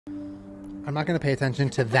I'm not gonna pay attention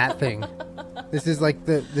to that thing. This is like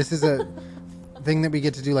this is a thing that we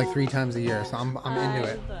get to do like 3 times a year, so I'm into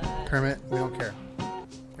it. Kermit, we don't care.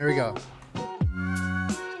 Here we go.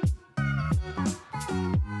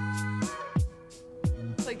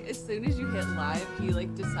 Like as soon as you hit live, he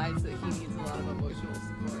like decides that he needs a lot of emotional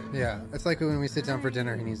support. Yeah, it's like when we sit down for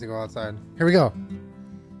dinner, he needs to go outside. Here we go.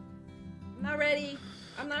 I'm not ready.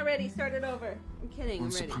 I'm not ready. Start it over. I'm kidding.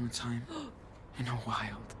 Once I'm ready. upon a time, in a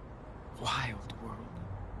wild, wild world,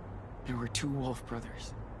 there were 2 wolf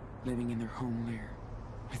brothers living in their home lair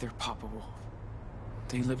with their papa wolf.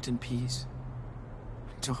 They lived in peace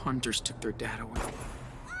until hunters took their dad away.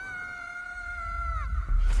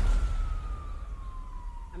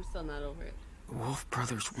 I'm still not over it. The wolf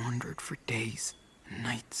brothers wandered for days and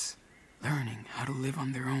nights, learning how to live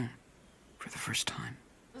on their own for the first time.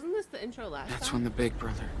 Wasn't this the intro last That's time? when the big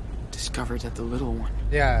brother discovered that the little one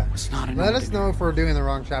Yeah. was not an Let us know ordinary, if we're doing the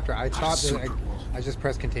wrong chapter. I but a thought that super wolf. I just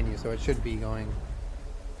pressed continue, so it should be going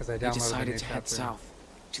because I They downloaded a new decided to head chapter. south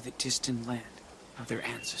to the distant land of their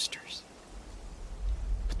ancestors.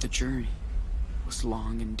 But the journey was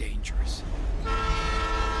long and dangerous.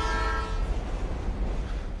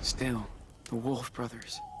 Still, the Wolf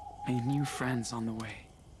brothers made new friends on the way.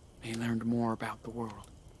 They learned more about the world.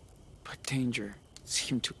 But danger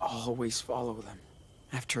seemed to always follow them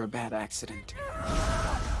after a bad accident.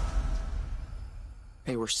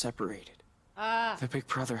 They were separated. The big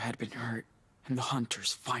brother had been hurt, and the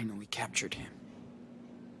hunters finally captured him.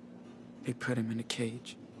 They put him in a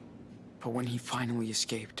cage, but when he finally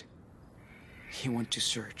escaped, he went to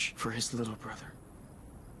search for his little brother.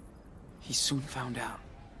 He soon found out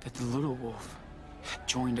that the little wolf had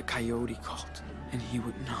joined a coyote cult, and he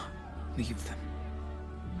would not leave them.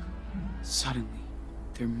 Suddenly,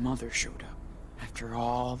 their mother showed up after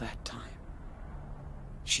all that time.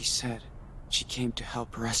 She said she came to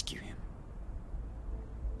help rescue him.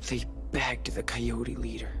 They begged the coyote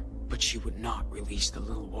leader, but she would not release the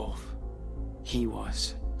little wolf. He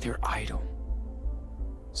was their idol.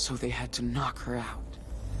 So they had to knock her out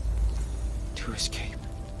to escape.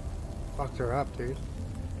 Fucked her up, dude.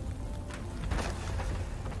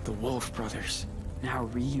 The Wolf brothers, now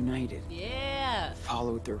reunited, Yeah.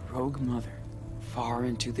 followed their rogue mother far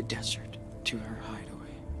into the desert to her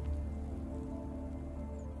hideaway.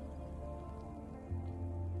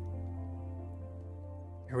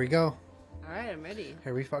 Here we go. All right, I'm ready.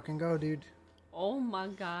 Here we fucking go, dude. Oh my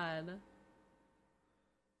god.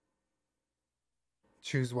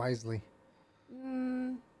 Choose wisely.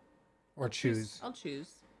 Or choose. I'll choose.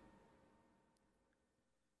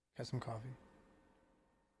 Have some coffee.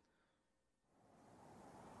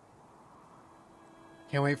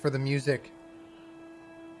 Can't wait for the music.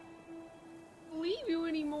 Believe you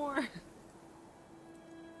anymore.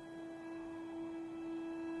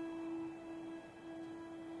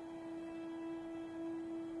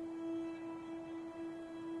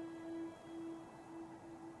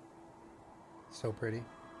 So pretty.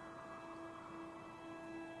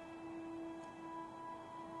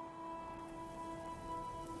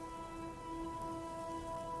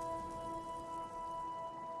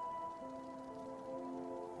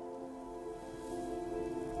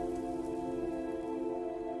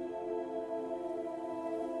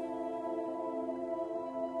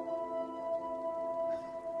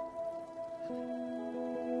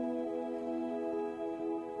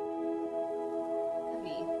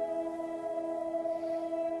 Heavy.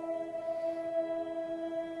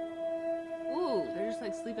 Ooh, they're just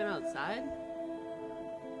like sleeping outside.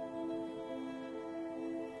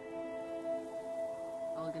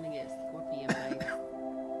 All gonna get scorpion bites.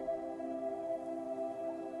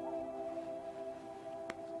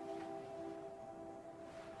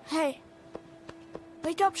 Hey.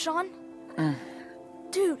 Wake up, Sean.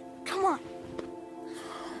 Dude, come on.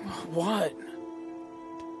 What?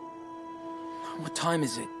 What time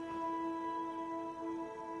is it?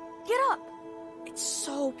 Get up. It's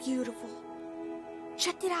so beautiful.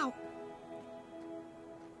 Check it out.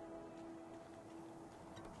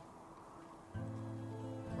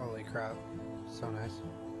 Holy crap. So nice.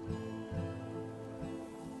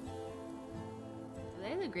 Are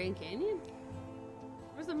they in the Grand Canyon?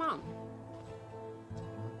 Where's the mom?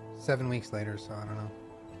 7 weeks later, so I don't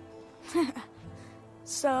know.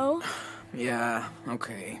 So, Yeah,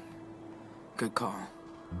 okay. Good call.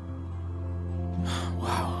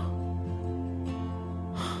 Wow.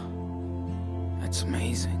 That's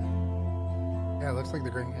amazing. Yeah, it looks like the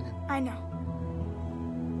Grand Canyon. I know.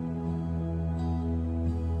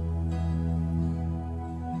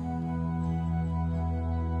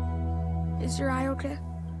 Is your eye okay?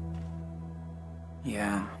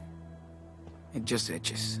 Yeah. It just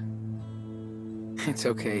itches. It's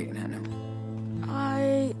okay, Nano.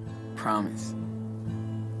 Promise.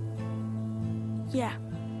 Yeah.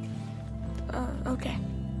 Okay.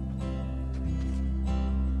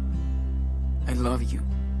 I love you.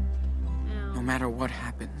 Ow. No matter what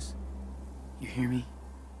happens. You hear me?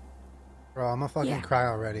 Bro, I'm gonna fucking Yeah. cry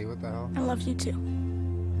already. What the hell? I love you too.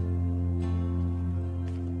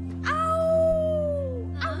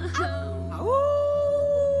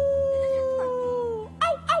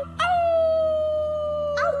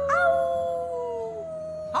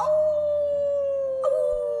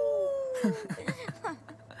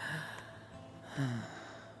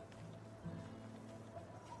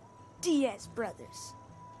 Diaz brothers.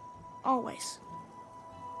 Always.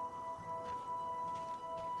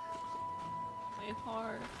 My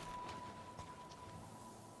heart.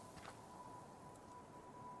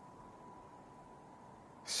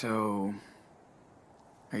 So,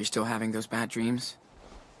 are you still having those bad dreams?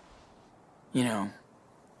 You know,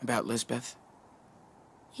 about Lisbeth?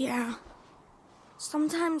 Yeah.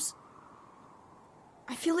 Sometimes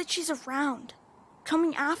I feel like she's around,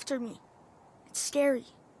 coming after me. It's scary.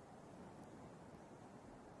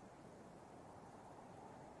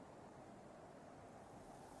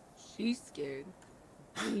 She's scared.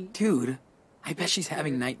 Dude, I bet she's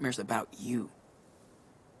having nightmares about you.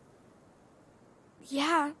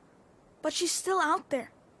 Yeah, but she's still out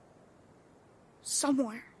there.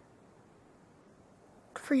 Somewhere.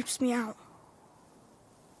 Creeps me out.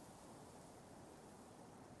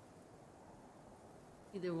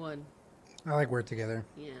 Either one. I like we're together.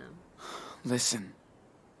 Yeah. Listen,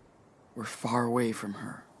 we're far away from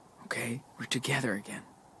her, okay? We're together again.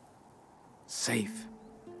 Safe.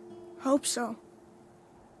 Hope so.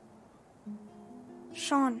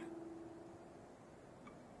 Sean,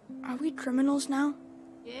 are we criminals now?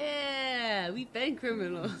 Yeah, we've been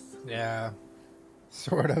criminals. Yeah.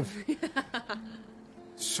 Sort of.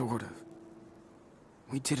 Sort of.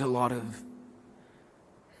 We did a lot of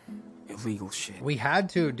illegal shit. We had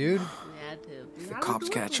to, dude. We had to. If the cops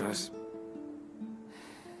catch us,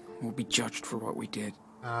 we'll be judged for what we did.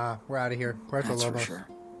 We're out of here. Puerto That's for Lobos. sure.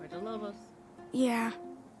 Where to love us. Yeah.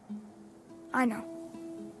 I know.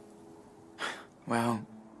 Well,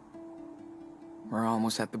 we're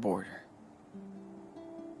almost at the border.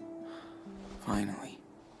 Finally.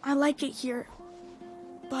 I like it here,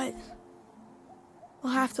 but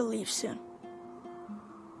we'll have to leave soon.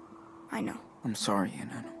 I know. I'm sorry,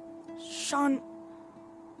 Enano. Sean,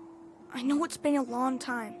 I know it's been a long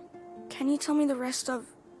time. Can you tell me the rest of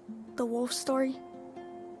the wolf story?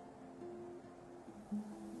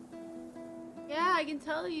 Yeah, I can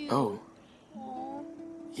tell you. Oh, Aw.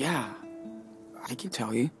 yeah. I can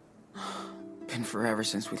tell you. Been forever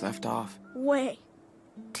since we left off. Way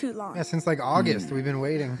too long. Yeah, since like August, we've been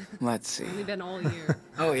waiting. Let's see. Only been all year.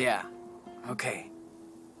 Oh, yeah. Okay.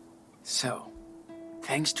 So,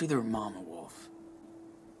 thanks to their mama wolf,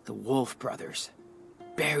 the Wolf brothers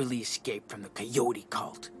barely escaped from the coyote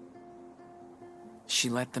cult. She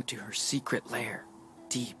led them to her secret lair,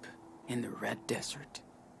 deep in the Red Desert.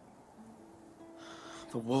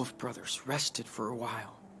 The Wolf brothers rested for a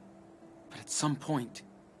while, but at some point,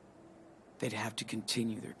 they'd have to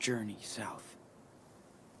continue their journey south.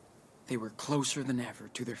 They were closer than ever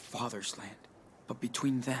to their father's land, but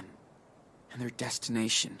between them and their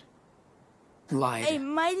destination lied... A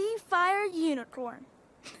mighty fire unicorn.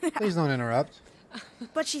 Please don't interrupt.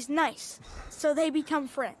 But she's nice, so they become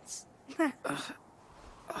friends.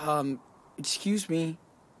 Excuse me,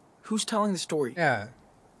 who's telling the story? Yeah.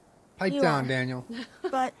 Pipe You down, are. Daniel.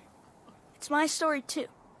 But it's my story too,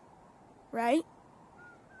 right?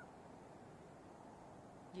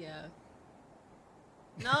 Yeah.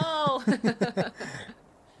 No!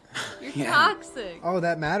 You're Yeah. toxic. Oh,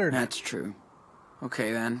 that mattered. That's true.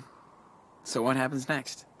 Okay, then. So what happens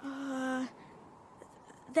next?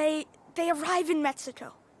 They arrive in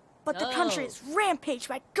Mexico, but the country Oh. is rampaged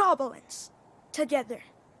by goblins. Together,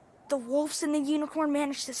 the wolves and the unicorn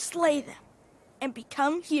manage to slay them and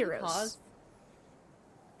become heroes. Pause.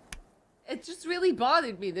 It just really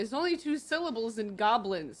bothered me. There's only 2 syllables in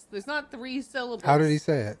goblins. There's not 3 syllables. How did he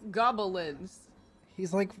say it? Goblins.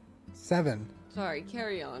 He's like 7. Sorry,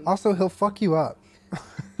 carry on. Also, he'll fuck you up.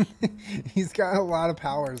 He's got a lot of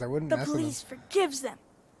powers. I wouldn't The mess with him. police forgives them,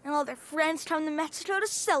 and all their friends come to Mexico to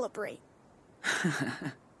celebrate.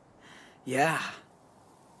 Yeah.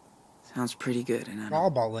 Sounds pretty good, and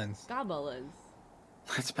Goblins. Goblins.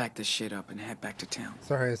 let's pack this shit up and head back to town.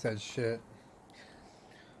 Sorry I said shit.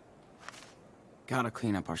 Gotta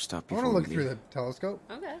clean up our stuff I before want to look we through leave. the telescope.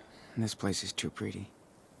 Okay. This place is too pretty.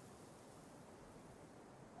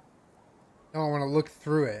 No, I want to look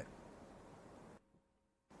through it.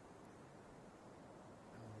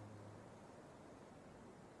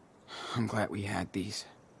 I'm glad we had these.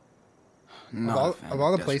 Of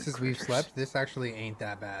all the places we've slept, this actually ain't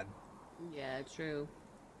that bad. Yeah, true.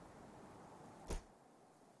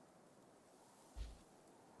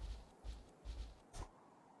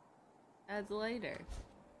 Adds later.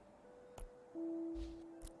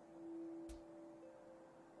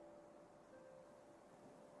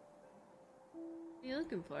 What are you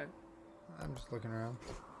looking for? I'm just looking around.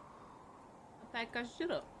 Pack our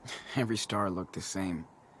shit up. Every star looked the same.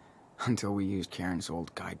 Until we used Karen's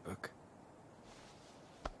old guidebook.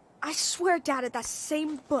 I swear Dad had that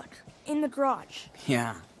same book in the garage.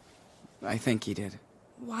 Yeah, I think he did.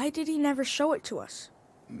 Why did he never show it to us?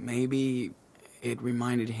 Maybe it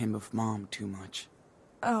reminded him of Mom too much.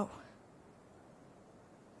 Oh.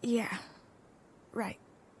 Yeah. Right.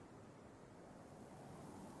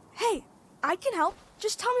 Hey, I can help.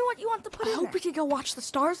 Just tell me what you want to put in there. I hope we can go watch the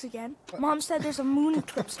stars again. Mom said there's a moon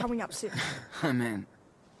eclipse coming up soon. I'm in.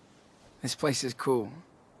 This place is cool.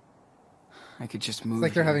 I could just move. It's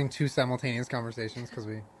like they're here. having two simultaneous conversations because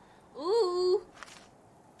we... Ooh.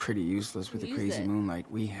 Pretty useless with the Use crazy it. moonlight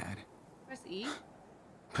we had. Press E.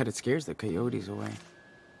 But it scares the coyotes away.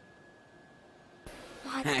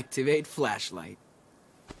 What? Activate flashlight.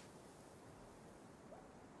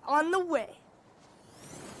 On the way.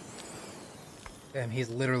 Damn, he's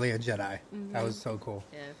literally a Jedi. That was so cool.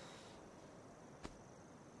 Yeah.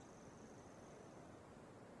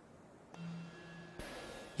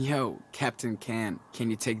 Yo, Captain Can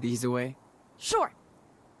you take these away? Sure.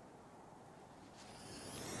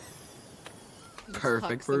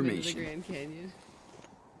 Perfect Hucks them into formation. the Grand Canyon.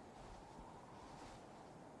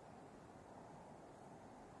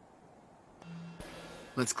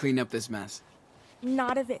 Let's clean up this mess.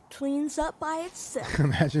 Not if it cleans up by itself.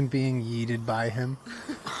 Imagine being yeeted by him.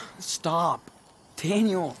 Stop.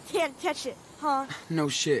 Daniel. Can't catch it, huh? No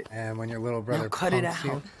shit. And when your little brother Now cut it punks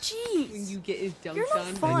you, out. Jeez. When you get his You're dunked not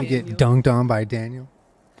on. fun. and you get Daniel. dunked on by Daniel.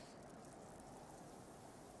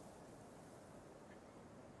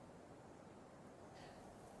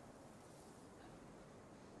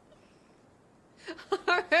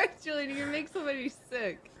 Alright, Julian, you're gonna make somebody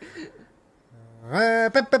sick.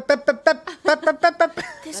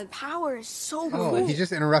 This power is so Oh, cool. he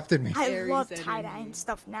just interrupted me. I Aries love energy. tie-dye and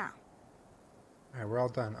stuff now. Alright, we're all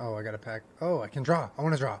done. Oh, I gotta pack. Oh, I can draw. I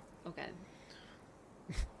want to draw. Okay.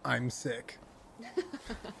 I'm sick.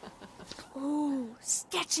 Ooh,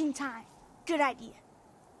 sketching time. Good idea.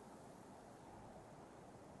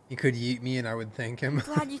 He could yeet me and I would thank him.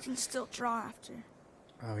 Glad you can still draw after.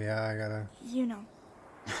 Oh, yeah, I gotta... You know.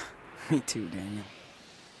 Me too, Daniel.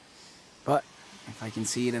 But if I can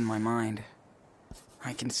see it in my mind,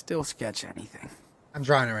 I can still sketch anything. I'm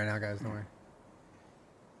drawing it right now, guys. Don't worry.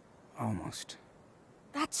 Almost.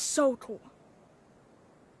 That's so cool.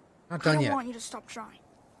 Not I done don't yet. want you to stop drawing.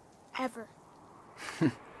 Ever.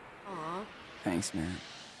 Aw. Thanks, man.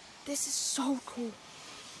 This is so cool.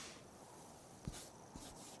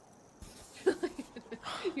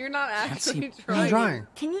 You're not actually see- trying. I'm drawing.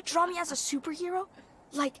 Can you draw me as a superhero?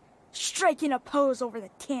 Like, striking a pose over the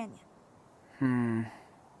canyon.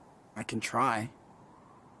 I can try.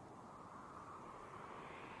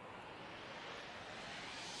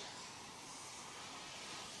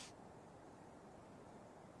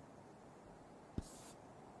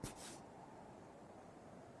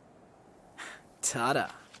 Ta-da.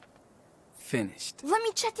 Finished. Let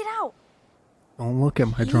me check it out. Don't look at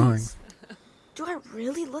my drawing. Jeez. Do I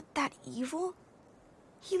really look that evil?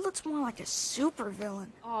 He looks more like a supervillain.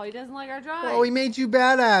 Oh, he doesn't like our drawing. Oh, he made you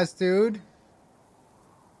badass, dude.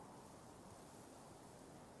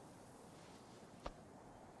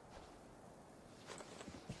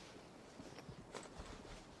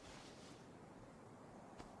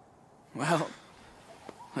 Well,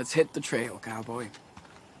 let's hit the trail, cowboy.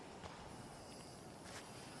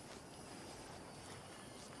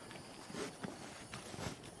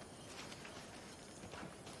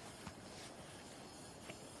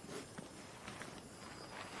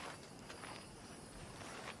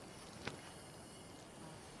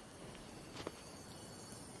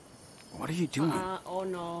 What are you doing? Oh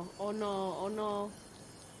no. Oh no. Oh no.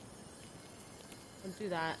 Don't do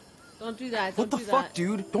that. Don't do that. What Don't the do fuck, that.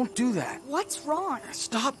 dude? Don't do that. What's wrong?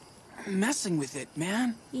 Stop messing with it,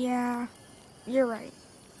 man. Yeah, you're right.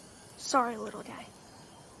 Sorry, little guy.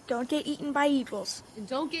 Don't get eaten by eagles. And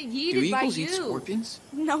don't get Do yeeted by eagles you. eat scorpions?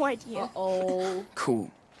 No idea. Uh-oh.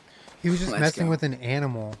 Cool. He was just Let's messing go. with an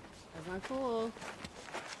animal. That's not cool.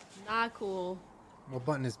 Not cool. What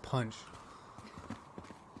button is punch?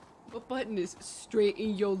 What button is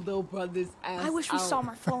straighten your little brother's ass I wish we out? saw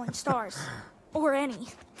more falling stars. Or any.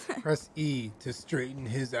 Press E to straighten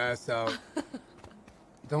his ass out.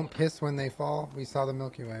 Don't piss when they fall. We saw the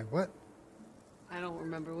Milky Way. What? I don't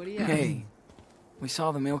remember. What do you have? Hey, we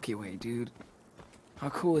saw the Milky Way, dude. How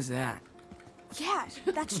cool is that? Yeah,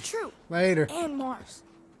 that's true. Later. And Mars.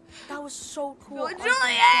 That was so cool. Oh,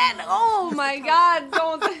 Julien! Oh my God!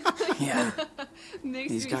 Don't. Yeah,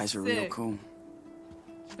 Makes these me guys are real sick. cool.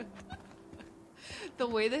 The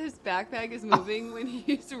way that his backpack is moving when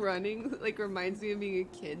he's running, like, reminds me of being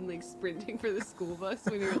a kid and, like, sprinting for the school bus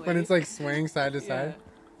when you're late. When it's like swaying side to Yeah. side.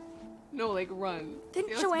 No, like, run. Didn't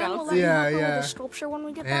See how it's Joanne will let bouncing? me Yeah, help her yeah. with the sculpture when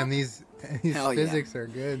we get Man, back? these Hell yeah. physics are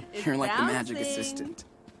good. It's You're like the magic bouncing. assistant.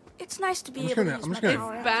 It's nice to be I'm just able gonna- to I'm use just my gonna-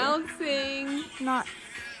 power It's after, bouncing. not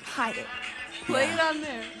hide it. Play Yeah. it on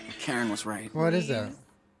there. Karen was right. What is that?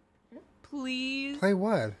 Please. Play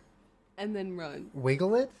what? And then run.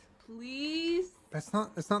 Wiggle it? Please. That's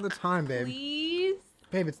not the time, babe. Please.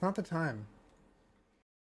 Babe, it's not the time.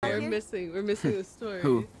 We're missing the story.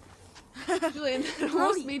 Who? Julien, that almost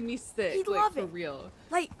Brody, made me sick. he'd like, love for it. real.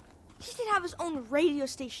 Like, he should have his own radio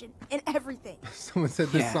station and everything. Someone said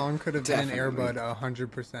this Yeah, song could have been an definitely. Airbud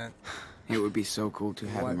 100%. It would be so cool to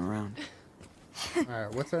have What? him around. All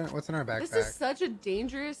right, what's in our backpack? This is such a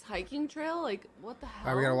dangerous hiking trail. Like, what the hell?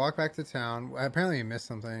 All right, we gotta walk back to town. Apparently, we missed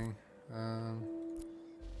something. Oh,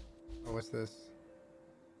 what's this?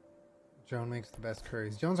 Joan makes the best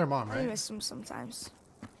curries. Joan's our mom, I right? miss him sometimes.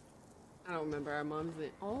 I don't remember our mom's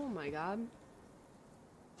name. Oh my God.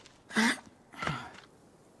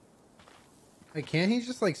 Hey, can't he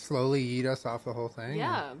just like slowly eat us off the whole thing?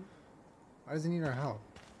 Yeah. Why does he need our help?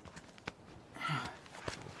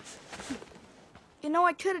 You know,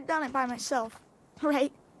 I could have done it by myself,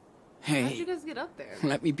 right? How'd you Hey, guys get up there?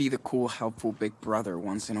 let me be the cool, helpful big brother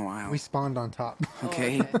once in a while. We spawned on top.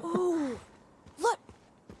 Okay? Ooh, look,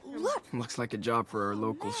 look! Looks like a job for our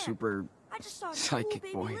local man. super I just saw a cool psychic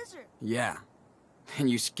baby boy. lizard. Yeah. And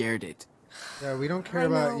you scared it. Yeah, we don't care I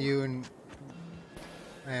about know. you and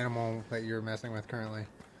animal that you're messing with currently.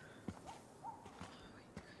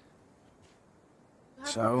 Have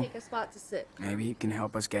So? to take a spot to sit. Maybe you can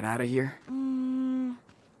help us get out of here?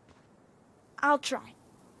 I'll try.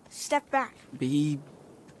 Step back. Be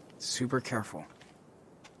super careful.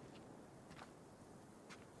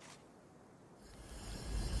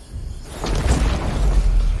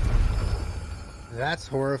 That's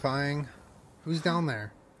horrifying. Who's down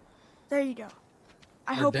there? There you go.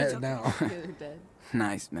 I We're hope it's dead okay. now. They're dead.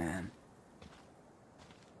 Nice, man.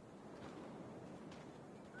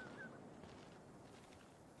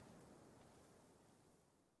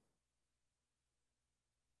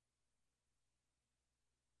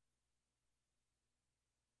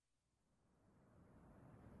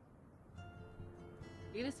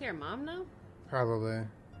 You gonna see our mom now? Probably.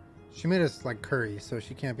 She made us like curry, so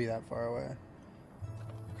she can't be that far away.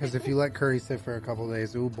 Because if you let curry sit for a couple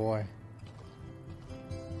days, ooh boy.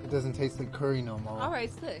 It doesn't taste like curry no more.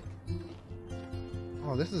 Alright, sick.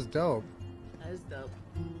 Oh, this is dope. That is dope.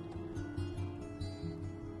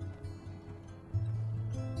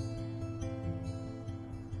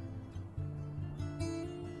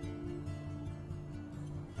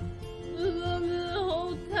 Welcome to the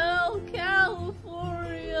Hotel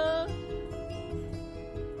California.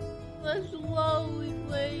 Such a lovely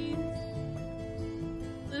place.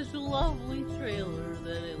 Such a lovely trailer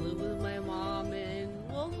that I live with my mom in.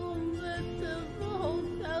 Welcome to the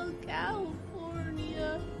Hotel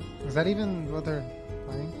California. Is that even what they're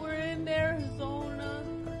playing? We're in Arizona,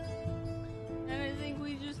 and I think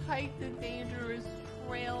we just hiked a dangerous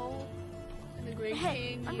trail in the Great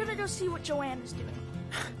Hey, Canyon. I'm gonna go see what Joanne is doing.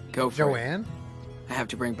 Go for it. Joanne? I have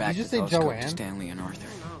to bring back you the just say telescope Joanne? to Stanley and I Arthur.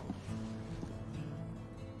 don't know.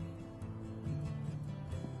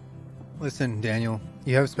 Listen, Daniel,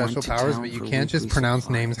 you have special Went to powers, town but you for can't just weekly pronounce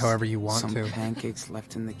supplies. names however you want Some to. pancakes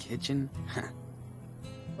left in the kitchen.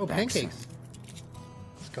 Oh, Back pancakes.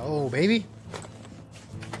 Let's go, baby.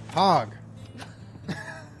 Pog.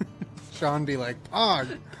 Sean be like,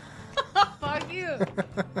 Pog. Fuck you.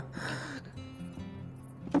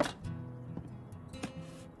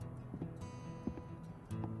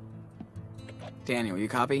 Daniel, you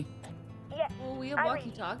copy? Well, we have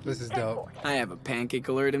walkie-talkies. This is dope. I have a pancake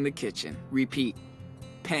alert in the kitchen. Repeat.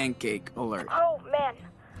 Pancake alert. Oh, man.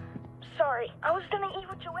 Sorry. I was gonna eat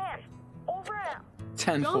with Joanne. Over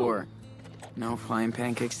and out. 10-4. No flying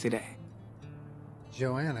pancakes today.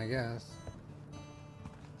 Joanne, I guess.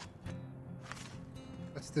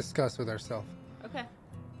 Let's discuss with ourselves. Okay.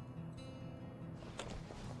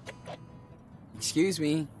 Excuse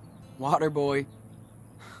me. Water boy.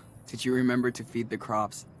 Did you remember to feed the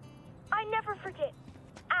crops? I never forget.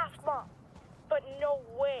 Ask Mom. But no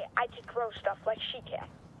way I can grow stuff like she can.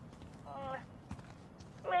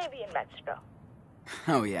 Maybe in med spell.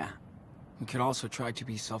 Oh yeah. We could also try to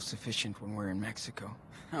be self-sufficient when we're in Mexico.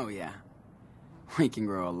 Oh yeah. We can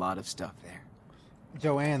grow a lot of stuff there.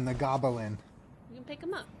 Joanne, the goblin. You can pick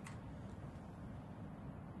him up.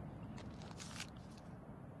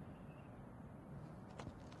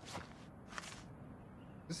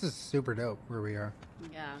 This is super dope where we are.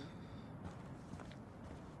 Yeah.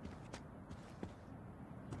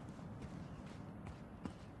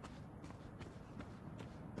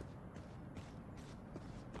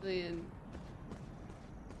 Julian.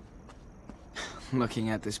 Looking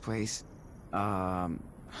at this place, more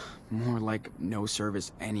like no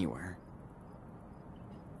service anywhere.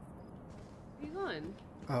 Where you going?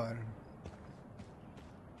 Oh, I don't know.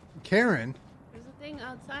 Karen? There's a thing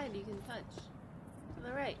outside you can touch. To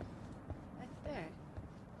the right. Back there.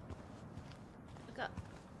 Look up.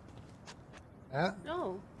 That?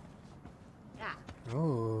 No. Yeah.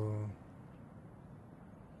 Oh.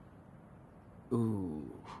 Ooh,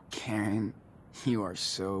 Karen, you are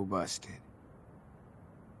so busted.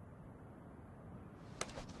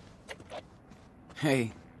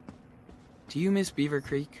 Hey, do you miss Beaver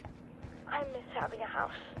Creek? I miss having a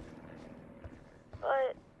house.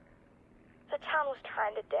 But the town was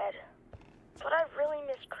kinda dead. But I really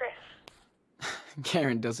miss Chris.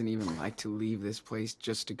 Karen doesn't even like to leave this place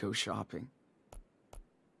just to go shopping.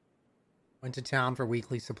 Went to town for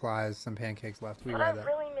weekly supplies, some pancakes left. We But read I that.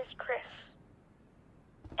 really miss Chris.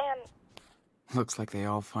 And Looks like they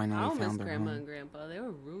all I finally don't miss found their Grandma home. and Grandpa. They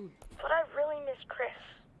were rude. but I really miss Chris.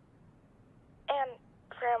 And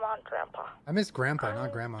Grandma and Grandpa. I miss Grandpa, not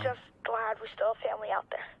I'm Grandma. just glad we still have family out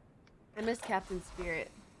there. I miss Captain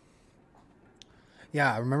Spirit.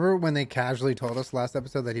 Yeah, remember when they casually told us last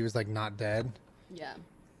episode that he was like not dead? Yeah.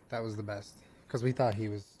 That was the best. Because we thought he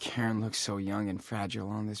was... Karen looks so young and fragile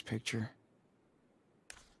on this picture.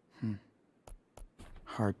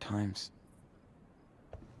 Hard times.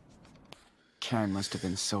 Karen must have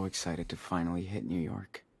been so excited to finally hit New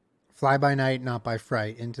York. Fly by night, not by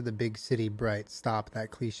fright, into the big city bright. Stop,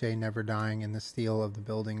 that cliche never dying in the steel of the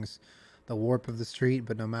buildings, the warp of the street,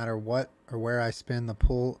 but no matter what or where I spin, the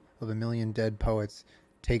pull of a million dead poets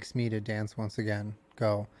takes me to dance once again.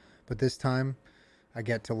 Go. But this time, I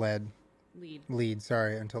get to lead,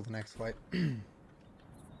 sorry, until the next flight.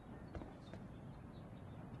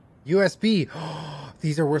 USB!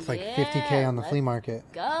 These are worth like 50K on the flea market.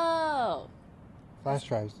 Go! Flash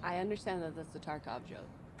drives. I understand that that's a Tarkov joke.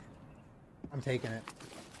 I'm taking it.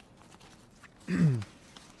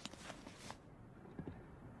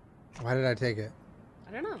 Why did I take it?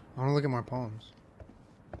 I don't know. I want to look at more poems.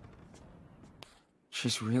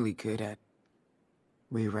 She's really good at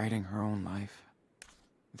rewriting her own life.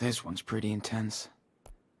 This one's pretty intense.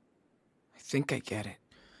 I think I get it.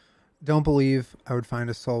 Don't believe I would find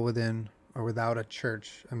a soul within or without a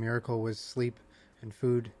church. A miracle was sleep and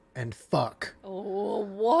food and fuck. Oh,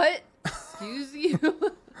 what? Excuse you?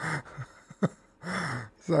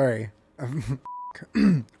 Sorry.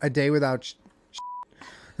 A day without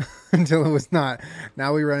until it was not.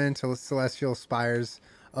 Now we run into celestial spires.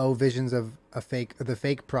 Oh, visions of the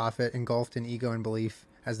fake prophet engulfed in ego and belief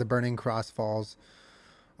as the burning cross falls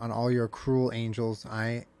on all your cruel angels.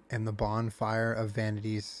 I am the bonfire of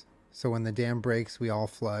vanities. So when the dam breaks, we all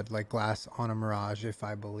flood like glass on a mirage, if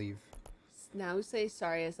I believe. Now say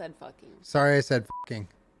sorry I said fucking. Sorry I said fucking.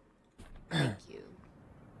 Thank you.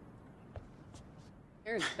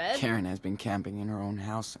 Karen's bed? Karen has been camping in her own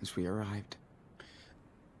house since we arrived.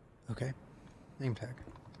 Okay. Name tag.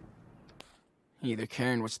 Either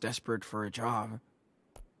Karen was desperate for a job,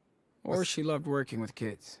 or she loved working with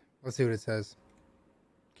kids. Let's see what it says.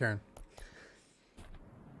 Karen.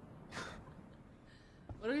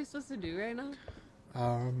 What are we supposed to do right now?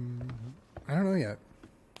 I don't know yet.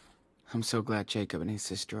 I'm so glad Jacob and his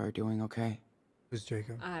sister are doing okay. Who's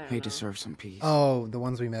Jacob? I don't They know. deserve some peace. Oh, the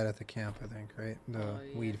ones we met at the camp, I think, right? The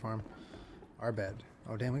yeah. weed farm. Our bed.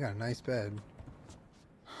 Oh, damn, we got a nice bed.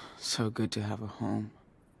 So good to have a home.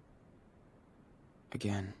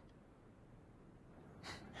 Again.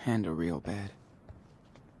 And a real bed.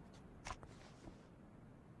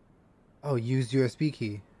 Oh, used USB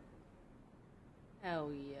key.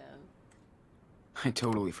 Hell yeah. I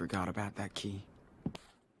totally forgot about that key.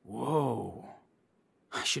 Whoa.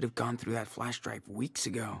 I should have gone through that flash drive weeks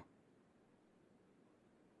ago.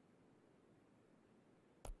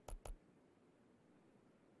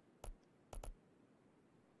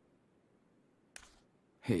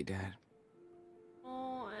 Hey, Dad.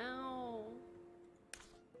 Oh, ow.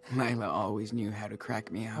 Lila always knew how to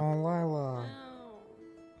crack me up. Oh, Lila. Ow.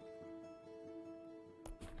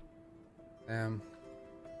 Damn.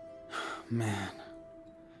 Man,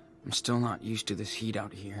 I'm still not used to this heat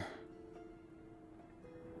out here.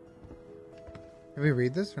 Did we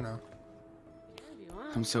read this or no? Yeah, if you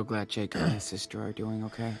want. I'm so glad Jacob and his sister are doing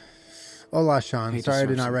okay. Hola, Sean. Hate to Sorry I did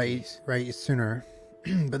serve not some write peace. you sooner.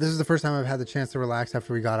 But this is the first time I've had the chance to relax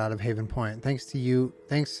after we got out of Haven Point. Thanks to you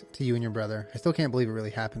and your brother. I still can't believe it really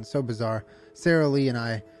happened. So bizarre. Sarah Lee and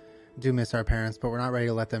I do miss our parents, but we're not ready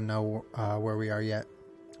to let them know where we are yet.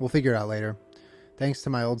 We'll figure it out later. Thanks to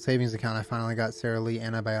my old savings account, I finally got Sarah Lee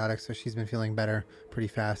antibiotics, so she's been feeling better pretty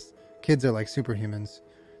fast. Kids are like superhumans.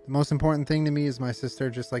 The most important thing to me is my sister,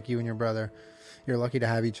 just like you and your brother. You're lucky to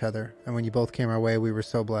have each other, and when you both came our way, we were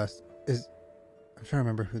so blessed. I'm trying to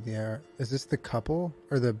remember who they are. Is this the couple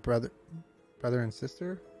or the brother and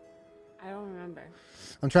sister? I don't remember.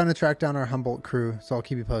 I'm trying to track down our Humboldt crew, so I'll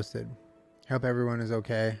keep you posted. Hope everyone is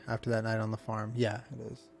okay after that night on the farm. Yeah,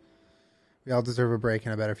 it is. We all deserve a break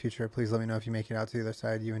and a better future. Please let me know if you make it out to the other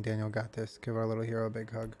side. You and Daniel got this. Give our little hero a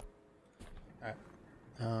big hug. Alright.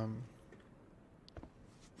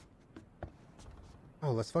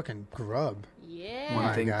 Oh, let's fucking grub. Yeah.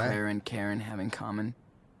 One thing guy. Claire and Karen have in common.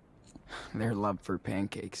 Their love for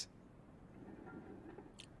pancakes.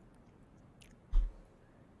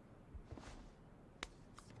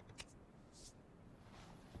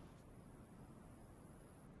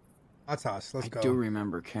 Hot sauce. Let's go. I do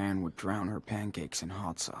remember Karen would drown her pancakes in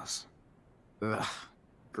hot sauce. Ugh,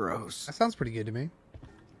 gross. That sounds pretty good to me.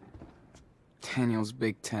 Daniel's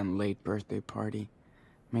Big Ten late birthday party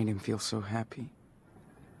made him feel so happy.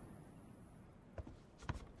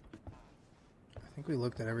 I think we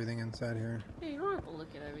looked at everything inside here. Hey, you don't have to look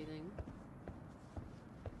at everything.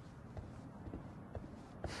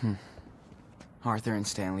 Arthur and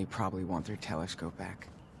Stanley probably want their telescope back.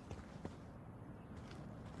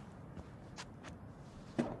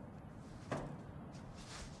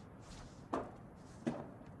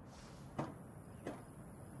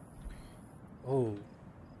 Oh.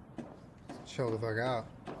 Chill the fuck out.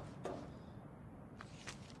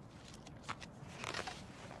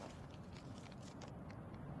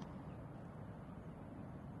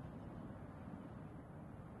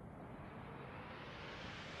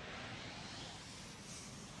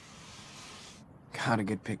 Got a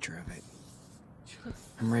good picture of it.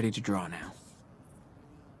 I'm ready to draw now.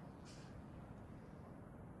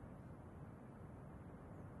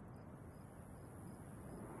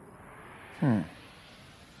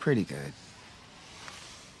 Pretty good.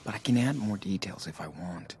 But I can add more details if I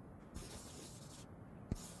want.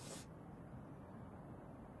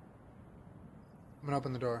 I'm gonna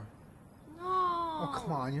open the door. No. Oh,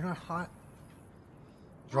 come on. You're not hot.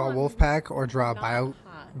 Draw Come on, Wolfpack or draw not hot.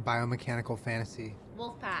 biomechanical fantasy.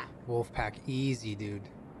 Wolfpack. Wolfpack. Easy, dude.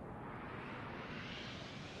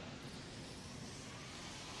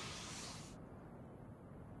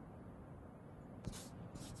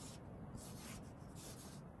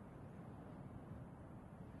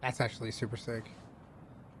 That's actually super sick.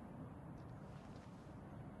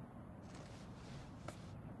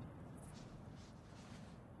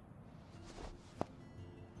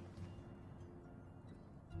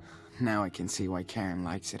 Now I can see why Karen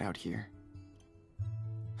likes it out here.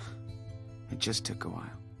 It just took a while.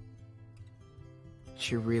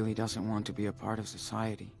 She really doesn't want to be a part of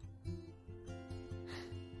society.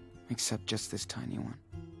 Except just this tiny one.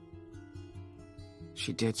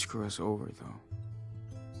 She did screw us over, though.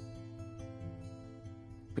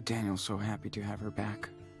 But Daniel's so happy to have her back.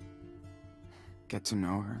 Get to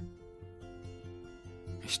know her.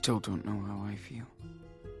 I still don't know how I feel.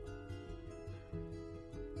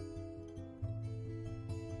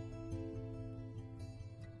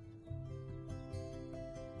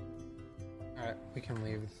 Alright, we can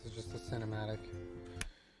leave. This is just a cinematic.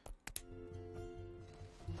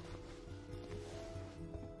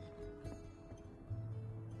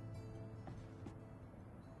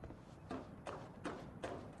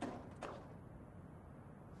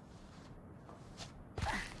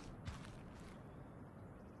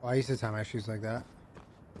 Oh, I used to tie my shoes like that.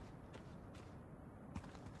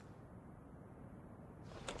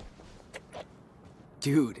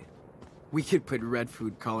 Dude, we could put red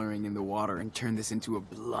food coloring in the water and turn this into a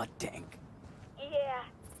blood tank. Yeah,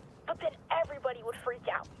 but then everybody would freak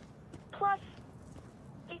out. Plus,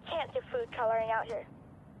 you can't do food coloring out here.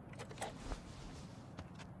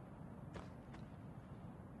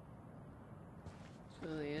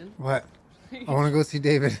 Julien. What? I want to go see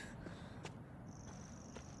David.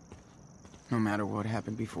 No matter what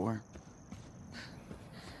happened before,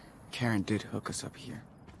 Karen did hook us up here.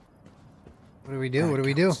 What do we do? That What do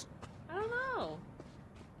we do? counts. I don't know.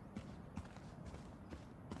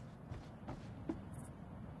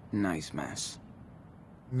 Nice mess.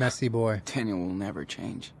 Messy boy. Daniel will never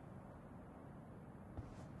change.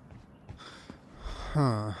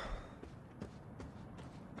 Huh.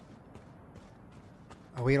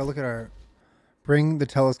 Oh, we gotta look at our... Bring the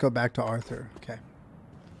telescope back to Arthur. Okay.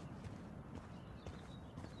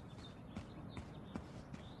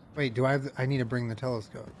 Wait, do I have... I need to bring the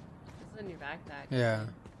telescope. It's in your backpack. Yeah.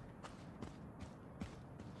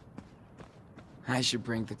 I should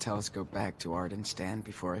bring the telescope back to Arden's stand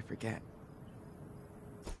before I forget.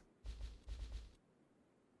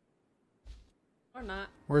 Or not.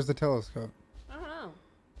 Where's the telescope? I don't know.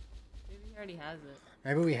 Maybe he already has it.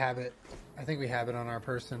 Maybe we have it. I think we have it on our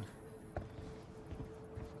person.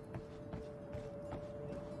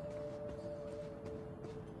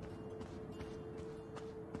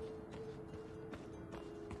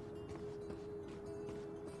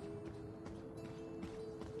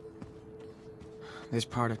 This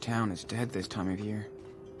part of town is dead this time of year.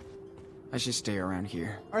 I should stay around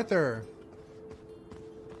here. Arthur!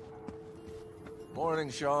 Morning,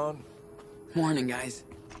 Sean. Morning, guys.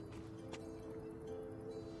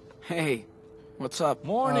 Hey, what's up?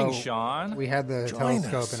 Morning, Oh, Sean. We had the Join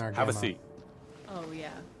telescope us. in our Have a demo. seat. Oh,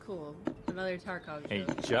 yeah. Cool. Another Tarkov Hey,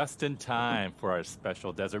 joke. just in time for our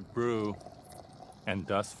special desert brew. And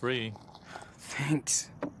dust-free. Thanks.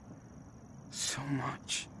 So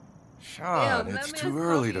much. Sean, Damn, it's that too man's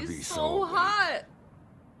early to coffee be is so sober. hot.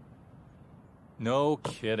 No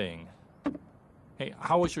kidding. Hey,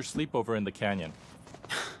 how was your sleepover in the canyon?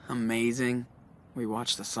 Amazing. We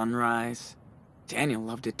watched the sunrise. Daniel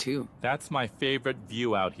loved it too. That's my favorite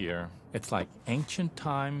view out here. It's like ancient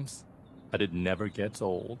times, but it never gets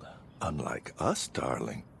old. Unlike us,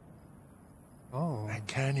 darling. Oh. That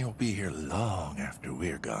canyon will be here long after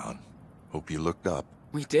we're gone. Hope you looked up.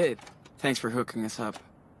 We did. Thanks for hooking us up.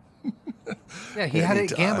 Yeah, he had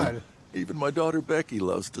it Anytime. gammaed. Even my daughter Becky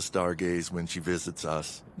loves to stargaze when she visits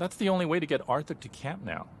us. That's the only way to get Arthur to camp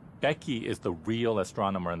now. Becky is the real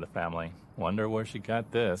astronomer in the family. Wonder where she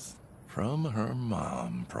got this. From her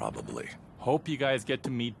mom, probably. Hope you guys get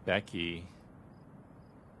to meet Becky.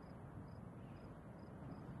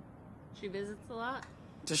 She visits a lot.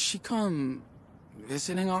 Does she come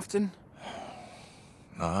visiting often?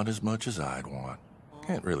 Not as much as I'd want.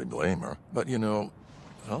 Can't really blame her. But you know,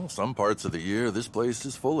 well, some parts of the year, this place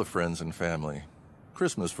is full of friends and family.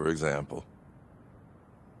 Christmas, for example.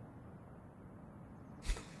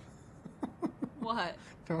 What?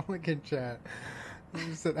 Don't look at chat.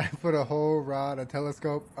 You said I put a whole rod, a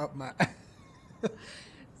telescope up my...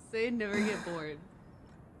 Say never get bored.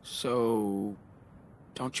 So,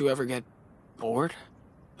 don't you ever get bored?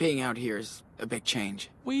 Being out here is a big change.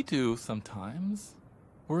 We do sometimes.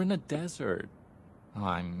 We're in a desert.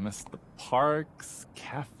 I miss the parks,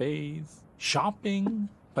 cafes, shopping.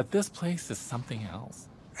 But this place is something else.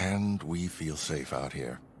 And we feel safe out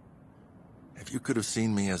here. If you could have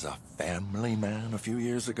seen me as a family man a few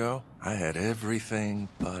years ago, I had everything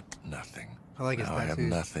but nothing. I like his Now I have tattoos.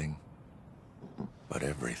 nothing but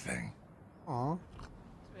everything. Aw.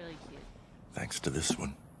 It's really cute. Thanks to this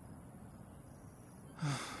one.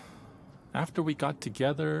 After we got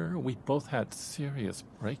together, we both had serious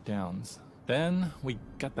breakdowns. Then we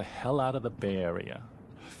got the hell out of the Bay Area.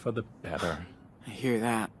 For the better. I hear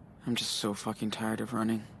that. I'm just so fucking tired of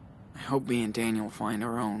running. I hope me and Daniel find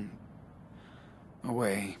our own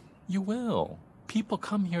way. You will. People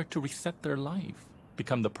come here to reset their life.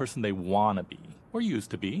 Become the person they want to be. Or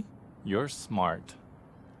used to be. You're smart.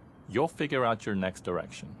 You'll figure out your next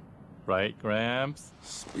direction. Right, Gramps?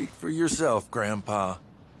 Speak for yourself, Grandpa.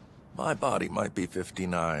 My body might be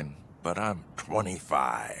 59, but I'm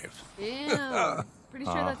 25. Damn. Pretty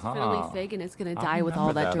sure that's Uh-huh. fiddly fig and it's gonna I'll die with all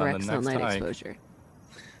remember that that on direct the next sunlight hike. exposure.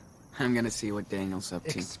 I'm gonna see what Daniel's up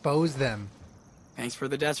to. Expose them. Thanks for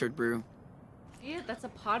the desert brew. Yeah, that's a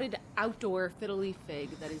potted outdoor fiddly fig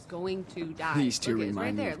that is going to die. These two Look, it's right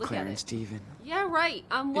remind me there. of Look Claire at and it. Steven. Yeah, right.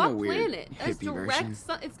 On In what a weird planet? That's hippie version. direct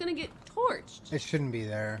sun. It's gonna get torched. It shouldn't be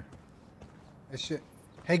there. It should...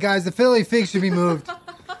 Hey guys, the fiddly fig should be moved.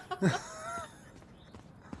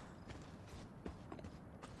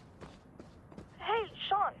 Hey,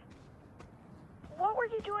 Sean. What were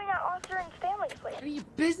you doing at Arthur and Stanley's place? None of your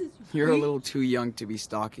business. you You're a freak. little too young to be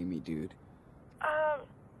stalking me, dude.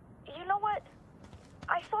 You know what?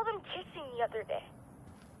 I saw them kissing the other day.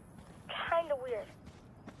 Kinda weird.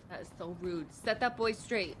 That is so rude. Set that boy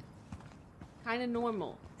straight. Kind of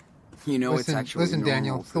normal. You know Listen, it's actually listen, normal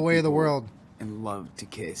Daniel. It's for the way of the people world. and love to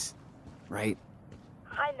kiss, right?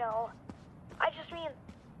 I know. I just mean,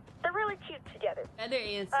 they're really cute together. Better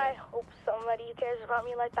answer. I hope somebody cares about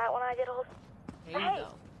me like that when I get old. There you Hey, go.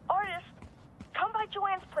 artist, come by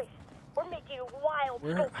Joanne's place. We're making wild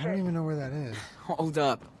Where? I don't sculptures. even know where that is. Hold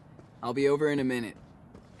up. I'll be over in a minute.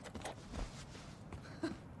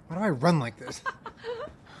 Why do I run like this?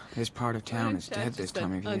 This part of town is Chat dead just this said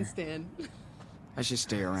time of year. Unstand. I should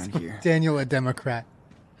stay around here. Daniel, a Democrat.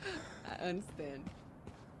 I understand.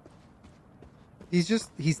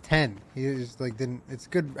 He's 10. He just like didn't. It's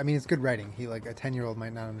good. I mean, it's good writing. He like a 10-year-old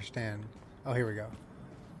might not understand. Oh, here we go.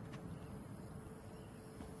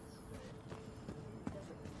 Does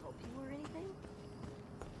it help you or anything?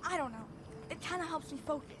 I don't know. It kind of helps me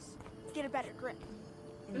focus, get a better grip.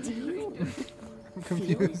 I'm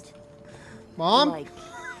confused. Mom? Like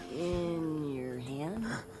in your hand?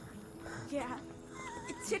 Yeah,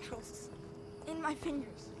 it tickles in my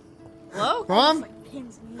fingers. Hello? Mom? Like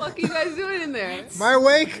pins and What are you guys doing in there? Am I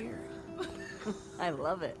awake? I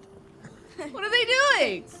love it. What are they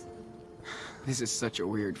doing? This is such a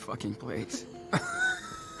weird fucking place.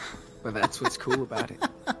 But that's what's cool about it.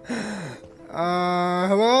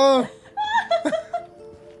 Hello?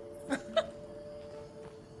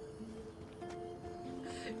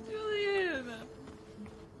 Julien.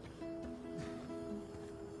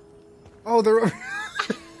 Oh, they're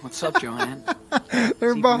What's up, Joanne? they're See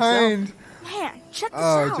for behind. Man, check this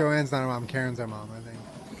Oh, out. Joanne's not a mom. Karen's our mom, I think.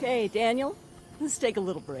 Okay, Daniel, let's take a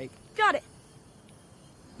little break. Got it.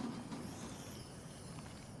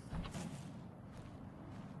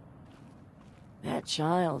 That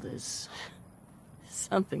child is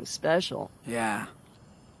something special. Yeah.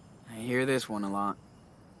 I hear this one a lot.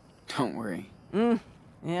 Don't worry.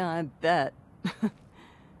 Yeah, I bet.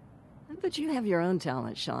 But you have your own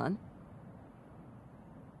talent, Sean.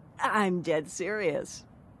 I'm dead serious.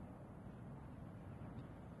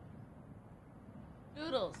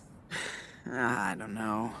 Doodles. I don't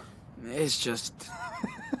know. It's just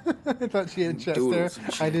I thought she had chest there. Doodles and I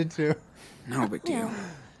shit. did too. no big deal.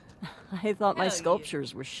 I thought my Hell yeah.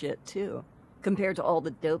 sculptures were shit, too, compared to all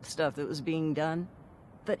the dope stuff that was being done.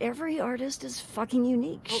 But every artist is fucking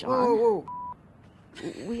unique, Sean. Whoa.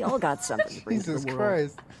 We all got something to bring Jesus to the world.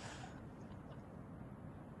 Christ.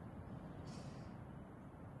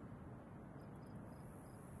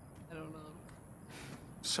 I don't know.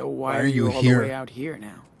 So why Why are are you you all here? the way out here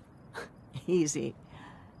now? Easy.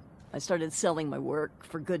 I started selling my work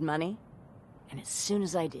for good money, and as soon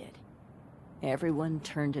as I did, everyone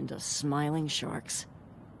turned into smiling sharks.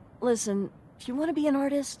 Listen, if you want to be an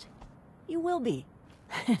artist, you will be.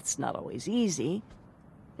 It's not always easy,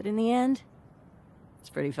 but in the end, it's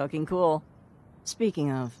pretty fucking cool.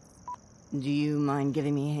 Speaking of, do you mind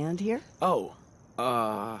giving me a hand here? Oh,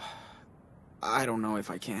 I don't know if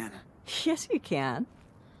I can. Yes, you can.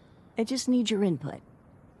 I just need your input,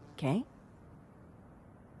 okay?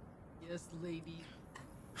 Yes, lady.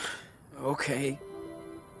 Okay.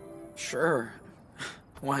 Sure.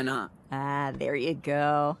 Why not? Ah, there you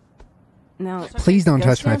go. Now, Please don't go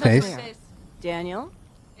touch my stand up face. there. Daniel,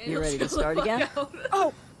 you Let's ready to chill start the fuck again? out.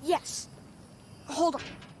 Oh, yes. Hold on.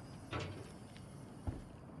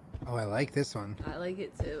 Oh, I like this one. I like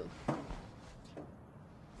it too. I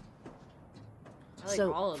like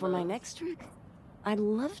So, all of for my those. next trick, I'd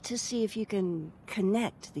love to see if you can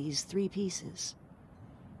connect these three pieces.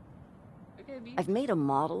 Okay, B. I've made a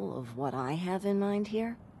model of what I have in mind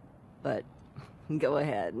here, but go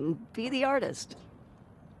ahead and be the artist.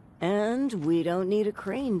 And we don't need a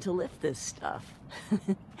crane to lift this stuff.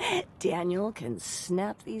 Daniel can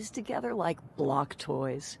snap these together like block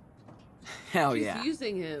toys. Hell She's yeah.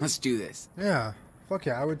 using him. Let's do this. Yeah. Fuck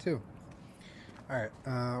yeah, I would too. Alright,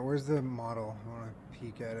 where's the model? I want to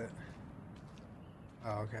peek at it.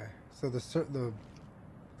 Oh, okay. So the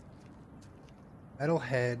metal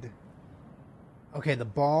head. Okay, the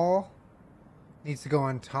ball needs to go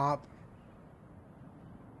on top.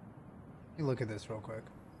 Let me look at this real quick.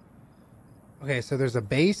 Okay, so there's a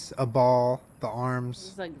base, a ball, the arms.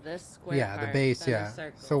 It's like this square. Yeah, the part, base, then a yeah.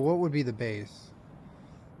 circle. So what would be the base?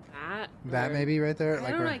 That or- maybe right there? I Like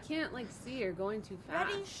don't know. where- I can't like see. You're going too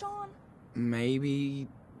fast. Ready, Sean? Maybe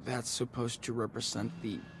that's supposed to represent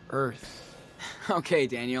the Earth. Okay,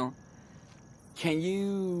 Daniel. Can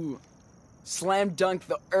you slam dunk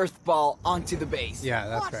the Earth ball onto the base? Yeah,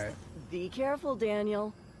 that's Watch right. Be careful,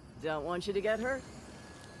 Daniel. Don't want you to get hurt.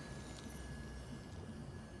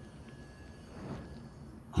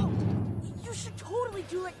 Oh, you should totally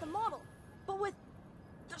do like the model, but with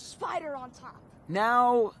the spider on top.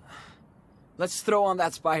 Now, let's throw on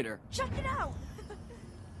that spider. Check it out.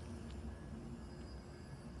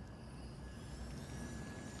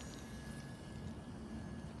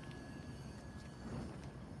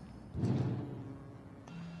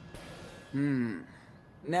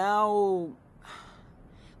 Now,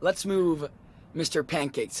 let's move Mr.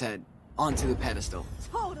 Pancake's head onto the pedestal.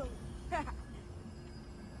 Totally.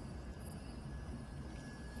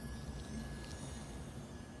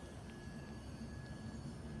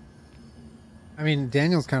 I mean,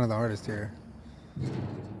 Daniel's kind of the artist here.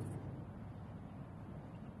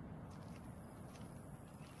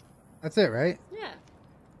 That's it, right? Yeah.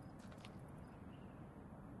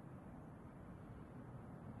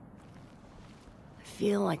 I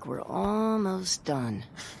feel like we're almost done.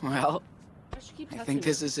 Well, I should keep I touching think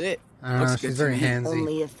this it. is it. I don't know, Looks she's good very to me. handsy.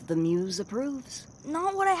 Only if the muse approves.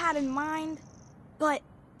 Not what I had in mind, but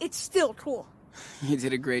it's still cool. You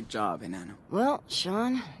did a great job, Enano. Well,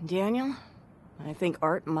 Sean, Daniel, I think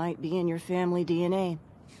art might be in your family DNA.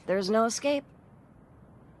 There's no escape.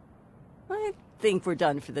 I think we're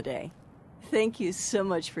done for the day. Thank you so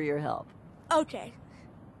much for your help. Okay.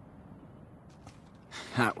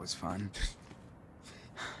 That was fun.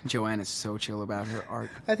 Joanne is so chill about her art.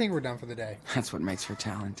 I think we're done for the day. That's what makes her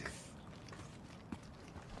talented.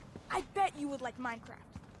 I bet you would like Minecraft.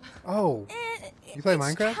 Oh, you play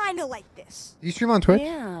Minecraft? It's kind of like this. Do you stream on Twitch?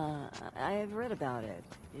 Yeah, I've read about it.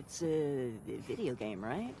 It's a video game,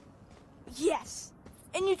 right? Yes.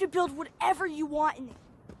 And you can build whatever you want in it.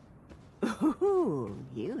 Ooh,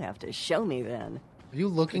 you have to show me then. Are you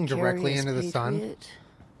looking directly Precarious into the sun? patriot,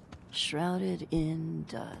 shrouded in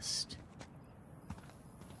dust.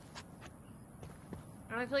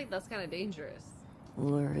 I feel like that's kind of dangerous.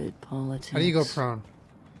 Lurid politics. How do you go prone?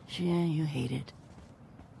 Yeah, you hate it.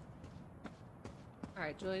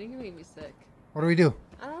 Alright, Julian, you're gonna make me sick. What do we do?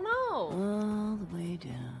 I don't know. All the way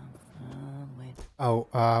down. All the way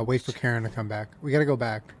Oh, wait for Karen to come back. We gotta go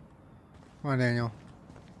back. Come on, Daniel.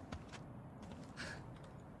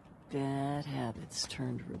 Bad habits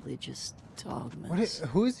turned religious dogmas.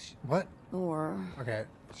 Who is she? What? Or Okay,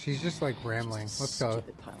 she's just like rambling. Let's go.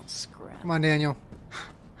 stupid pile of scrap. Come on, Daniel.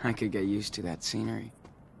 I could get used to that scenery.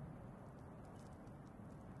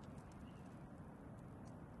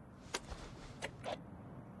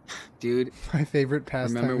 Dude, My favorite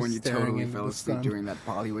pastime. remember when is you staring totally into fell the asleep sun. during that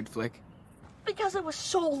Bollywood flick? Because it was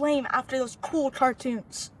so lame after those cool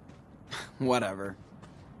cartoons. Whatever.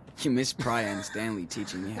 You missed Priya and Stanley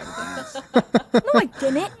teaching me how to dance. No, I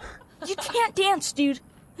didn't. You can't dance, dude.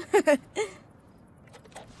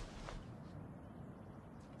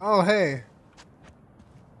 Oh, hey.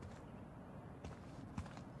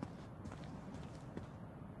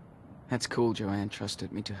 That's cool, Joanne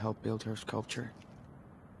trusted me to help build her sculpture.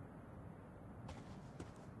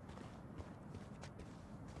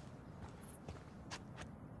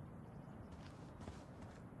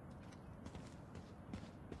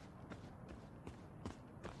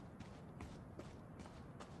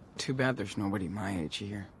 Too bad there's nobody my age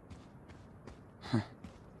here.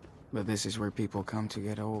 But this is where people come to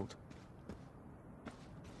get old.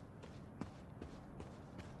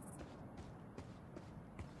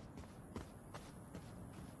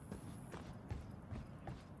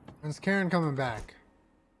 When's Karen coming back?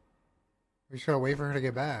 We should wait for her to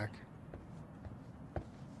get back.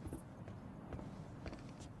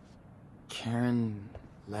 Karen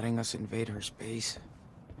letting us invade her space.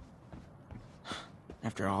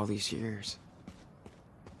 After all these years.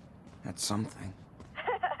 That's something.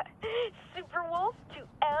 Super Wolf to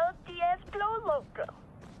El Diablo Loco.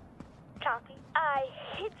 Copy. I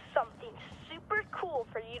hid something super cool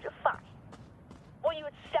for you to find. Will you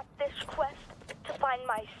accept this quest to find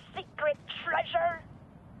my secret treasure?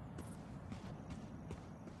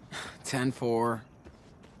 10-4.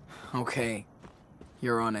 Okay.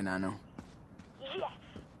 You're on it, Nano. Yes.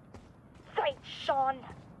 Thanks, Sean.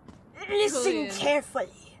 Listen Julian. carefully.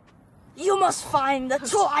 You must find the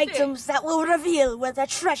two items that will reveal where the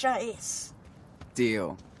treasure is.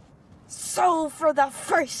 Deal. So for the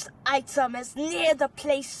first item is near the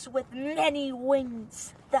place with many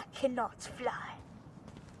wings that cannot fly.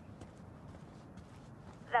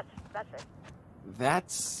 That's it.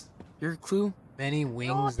 That's your clue? Many wings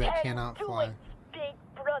Your that 10 cannot to fly. it, big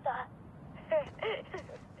brother.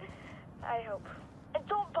 I hope. And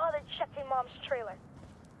don't bother checking Mom's trailer.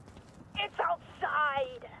 It's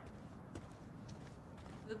outside.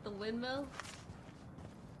 Is it the windmill?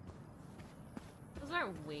 Those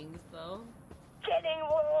aren't wings, though. Getting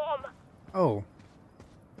warm. Oh,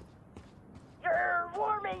 You're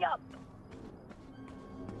warming up.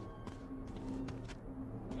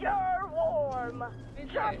 You're warm.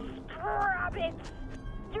 Okay. Just grab it.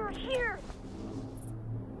 You're here.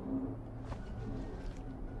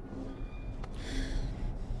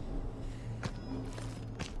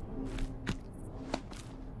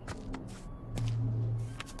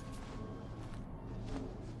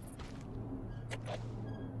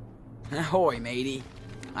 Ahoy, matey.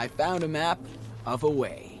 I found a map of a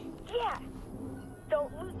way. Yeah.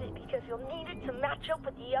 Don't lose it because you'll need it to match up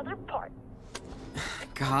with the other part.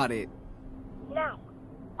 Got it. Now,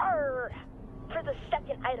 for the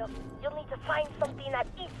second item, you'll need to find something that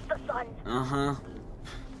eats the sun. Uh-huh.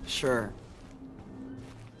 Sure.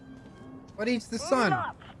 what eats the sun?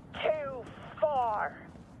 Enough. too far.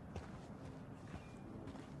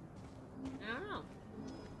 I don't know.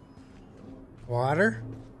 Water?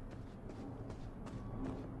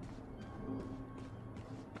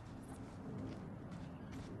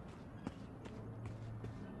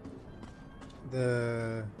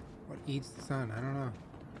 What eats the sun? I don't know.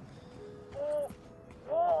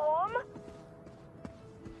 Warm?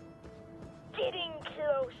 Getting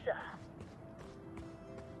closer.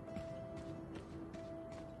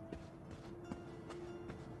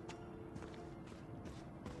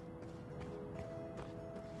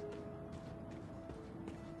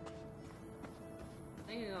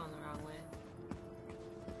 I think you're going the wrong way.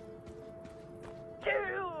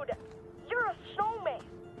 Dude, you're a snowman.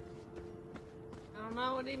 I don't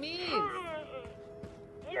know what he means.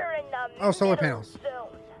 You're in the Oh, solar middle panels.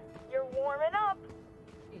 zone. You're warming up.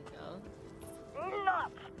 There you go.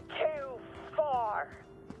 Not too far.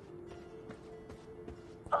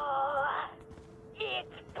 It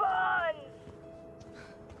burns.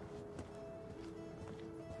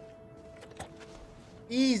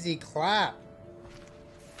 Easy clap.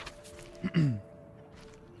 In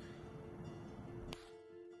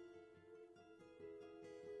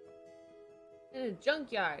a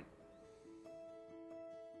junkyard.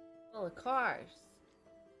 Full of cars.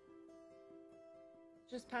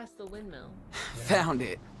 Just past the windmill. Found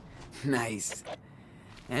it. Nice.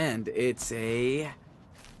 And it's a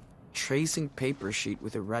tracing paper sheet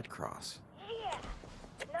with a red cross. Yeah.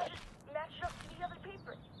 Now just match it up to the other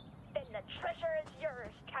paper. Then the treasure is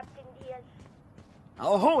yours, Captain Diaz.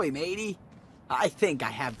 Ahoy, matey! I think I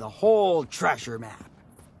have the whole treasure map.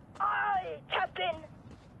 Aye, Captain.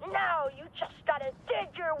 Now you just gotta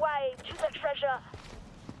dig your way to the treasure.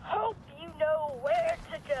 Hope you know where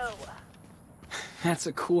to go. That's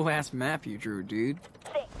a cool-ass map you drew, dude.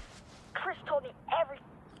 Thanks. Chris told me everything.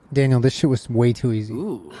 Daniel, this shit was way too easy.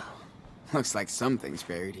 Ooh. Looks like something's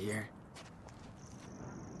buried here.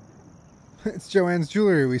 It's Joanne's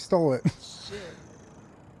jewelry. We stole it. Shit.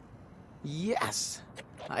 Yes.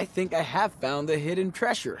 I think I have found the hidden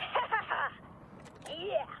treasure.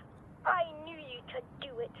 Yeah, I knew you could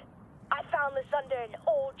do it. I found this under an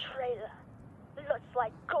old trailer. Looks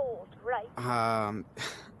like gold, right? I'm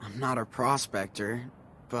not a prospector,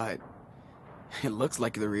 but it looks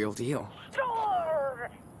like the real deal. Sure!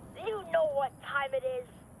 You know what time it is.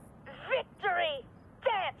 Victory!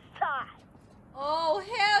 Dance time! Oh,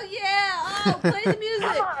 hell yeah! Oh, play the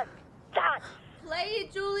music! Come on, dance! Play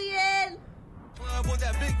it, Julien!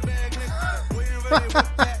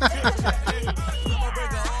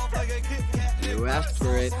 You asked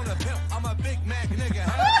for it.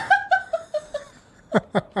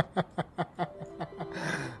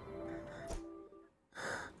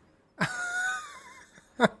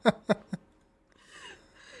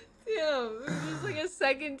 Damn, it was just like a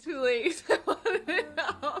second too late. I wanted it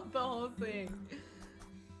out, the whole thing.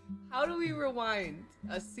 How do we rewind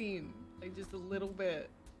a scene? Like just a little bit.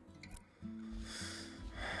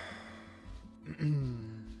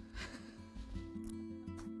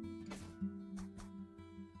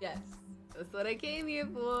 Yes, that's what I came here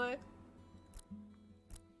for.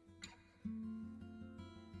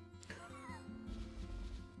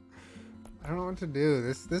 I don't know what to do.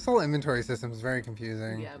 This whole inventory system is very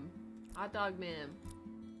confusing. Yeah. Hot dog man.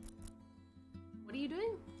 What are you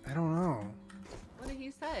doing? I don't know. What did he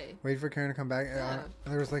say? Wait for Karen to come back. Yeah.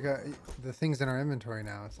 There was like the things in our inventory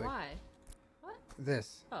now. It's like Why? What?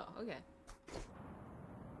 this. Oh, okay.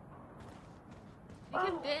 You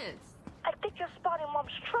can dance. I think you're spotting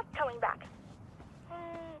Mom's truck coming back.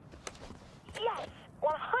 Yes,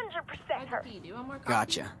 100% her. Do you want more coffee?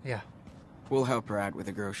 Gotcha. Yeah. We'll help her out with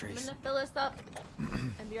the I'm groceries. gonna fill this up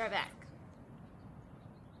and be right back.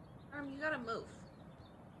 You gotta move.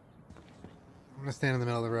 I'm gonna stand in the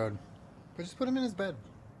middle of the road. But just put him in his bed.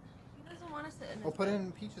 He doesn't want to sit in his We'll put bed. him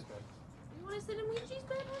in Peach's bed. You want to sit in Weechee's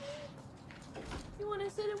bed, honey? You want to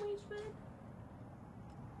sit in Weechee's bed?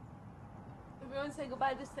 Everyone say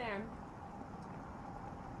goodbye to Sam.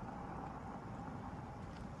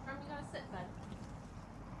 You gotta sit, bud.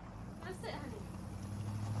 You gotta sit, honey.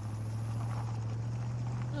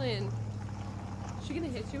 Julian, is she gonna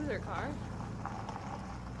hit you with her car?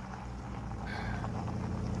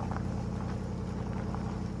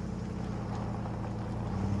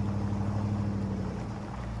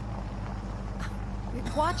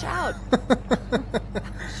 Watch out!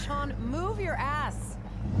 Sean, move your ass.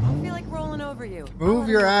 I feel like rolling over you. Move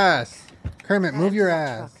your ass. Kermit, move your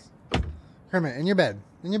that ass. Kermit, in your bed.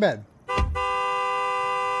 In your bed.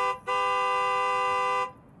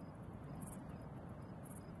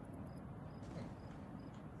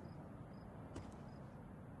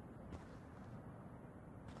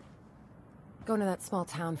 Going to that small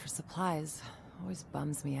town for supplies always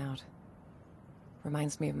bums me out.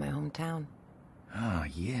 Reminds me of my hometown. Oh,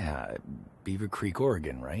 yeah. Beaver Creek,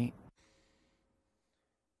 Oregon, right?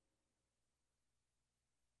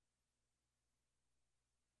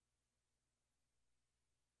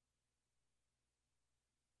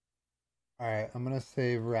 Alright, I'm gonna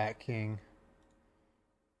save Rat King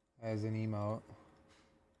as an emote.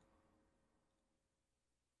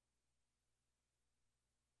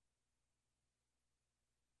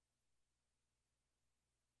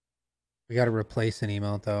 We gotta replace an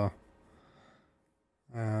emote though.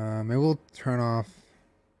 Maybe we'll turn off.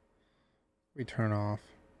 We turn off.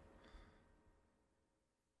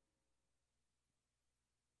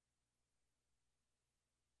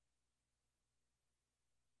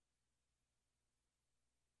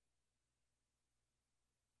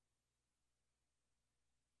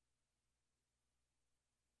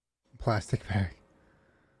 Plastic bag.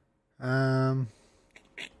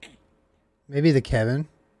 Maybe the Kevin.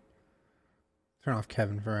 Turn off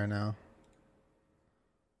Kevin for right now.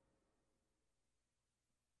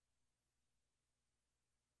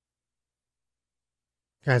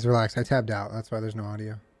 Guys, relax. I tabbed out. That's why there's no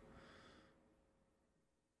audio.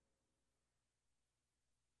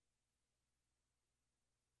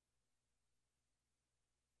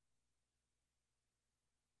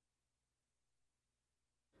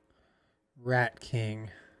 Rat King.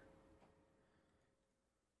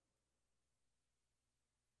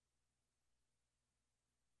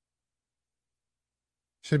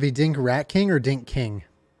 Should it be Dink Rat King or Dink King?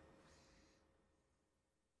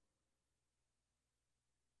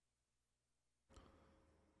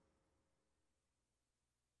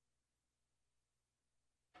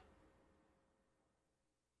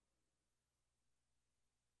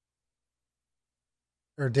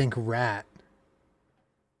 Or Dink Rat?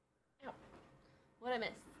 What I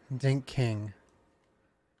missed? Dink King.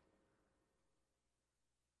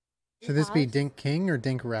 Should this be Dink King or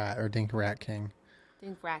Dink Rat or Dink Rat King?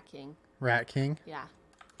 Dink Rat King. Rat King? Yeah.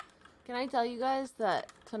 Can I tell you guys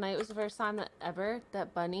that tonight was the first time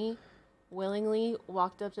that Bunny willingly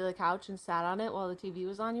walked up to the couch and sat on it while the TV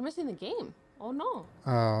was on? You're missing the game. Oh no.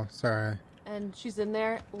 Oh, sorry. And she's in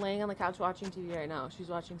there laying on the couch watching TV right now. She's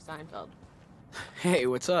watching Seinfeld. Hey,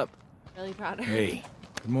 what's up? Really proud of her. Hey,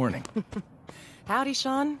 good morning. Howdy,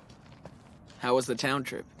 Sean. How was the town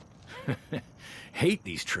trip? Hate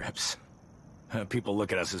these trips. People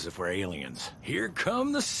look at us as if we're aliens. Here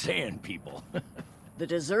come the sand people. The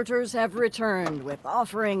deserters have returned with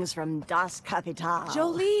offerings from Das Kapital.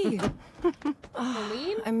 Jolie!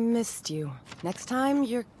 Jolene? I missed you. Next time,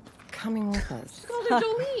 you're coming with us. She called her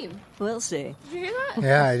Jolene. We'll see. Did you hear that?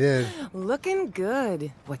 Yeah, I did. Looking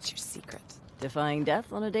good. What's your secret? Defying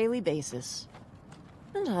death on a daily basis.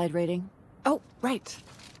 And hydrating. Oh, right.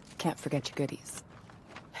 Can't forget your goodies.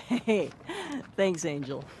 Hey, thanks,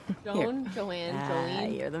 Angel. Joan, Joanne,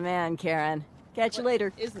 Jolene. You're the man, Karen. Catch you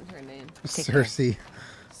later. Isn't her name? Cersei.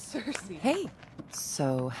 Cersei. Hey,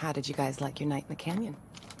 so how did you guys like your night in the canyon?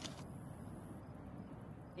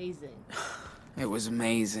 Amazing. It was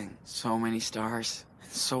amazing. So many stars.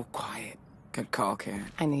 So quiet. Good call,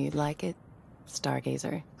 Karen. I knew you'd like it.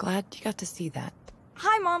 Stargazer. Glad you got to see that.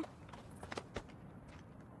 Hi, Mom.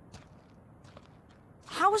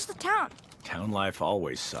 How was the town? Town life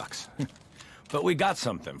always sucks. But we got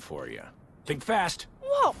something for you. Think fast.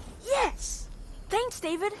 Whoa, yes! Thanks,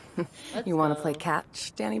 David. You want to play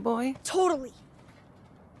catch, Danny boy? Totally.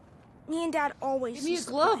 Me and Dad always Give me a used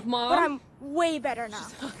to glove, play, Mom. But I'm way better now.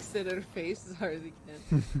 She sucks it at her face as hard as he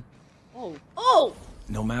can. Oh. Oh!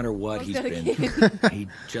 No matter what I've he's got a been kid. through, he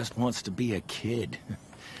just wants to be a kid.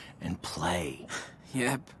 And play.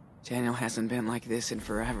 Yep. Daniel hasn't been like this in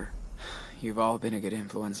forever. You've all been a good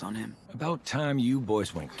influence on him. About time you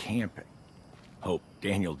boys went camping. Hope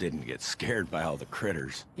Daniel didn't get scared by all the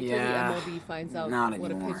critters. Yeah, Until the MLB finds out not what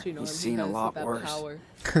anymore. a pitching arm He's he seen a has lot with that worse. power.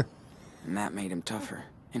 And that made him tougher.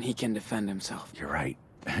 And he can defend himself. You're right.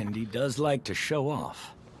 And he does like to show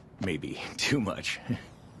off. Maybe too much.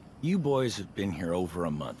 You boys have been here over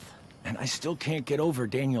a month. And I still can't get over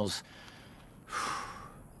Daniel's...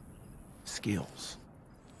 skills.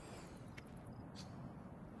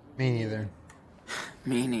 Me neither.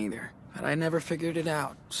 Me neither. But I never figured it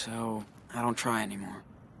out, so I don't try anymore.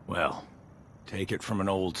 Well, take it from an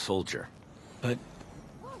old soldier. But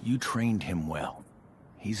you trained him well.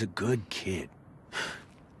 He's a good kid.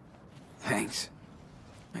 Thanks.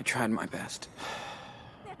 I tried my best.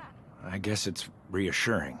 I guess it's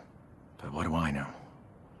reassuring. But what do I know?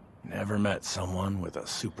 Never met someone with a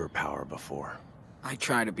superpower before. I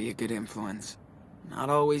try to be a good influence.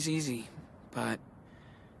 Not always easy, but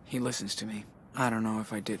he listens to me. I don't know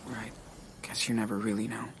if I did right. Guess you never really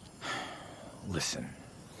know. Listen,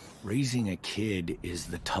 raising a kid is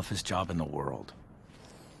the toughest job in the world.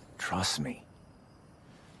 Trust me.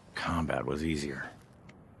 Combat was easier.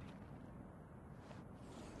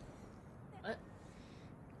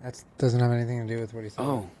 That doesn't have anything to do with what he said.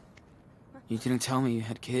 Oh. You didn't tell me you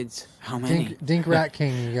had kids. How many? Dink Rat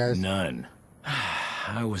King, you guys. None.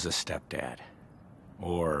 I was a stepdad.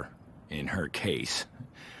 Or, in her case,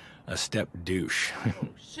 a step douche. Oh,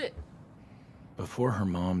 shit. Before her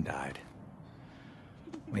mom died,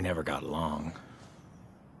 we never got along.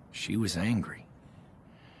 She was angry.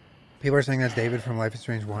 People are saying that's David from Life is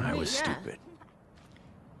Strange 1. I was stupid.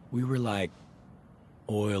 We were like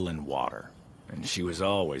oil and water, and she was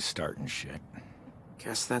always starting shit.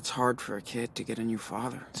 Guess that's hard for a kid to get a new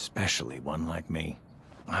father. Especially one like me.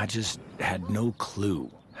 I just had no clue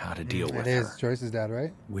how to deal with her. It is Joyce's dad,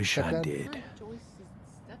 right? Wish I did. Joyce's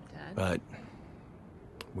stepdad. But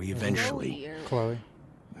we eventually Chloe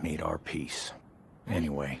made our peace.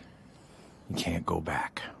 Anyway, you can't go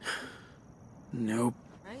back. Nope.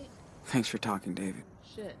 Right? Thanks for talking, David.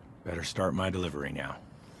 Shit. Better start my delivery now.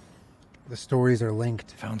 The stories are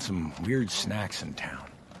linked. Found some weird snacks in town.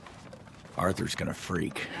 Arthur's gonna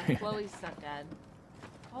freak. That's Chloe's stepdad.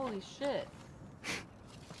 Holy shit.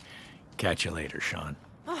 Catch you later, Sean.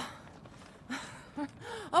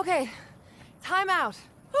 Okay, time out.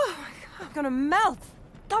 Oh my God, I'm gonna melt.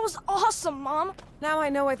 That was awesome, Mom. Now I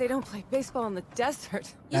know why they don't play baseball in the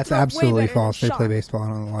desert. That's throw way absolutely better than false. They play Sean. baseball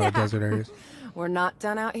in a lot of desert areas. We're not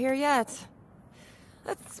done out here yet.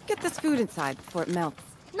 Let's get this food inside before it melts.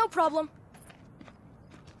 No problem.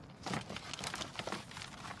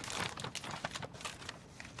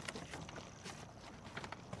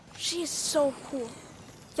 She is so cool.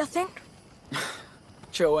 You think?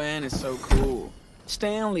 Joanne is so cool.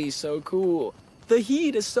 Stanley's so cool. The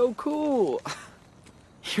Heat is so cool.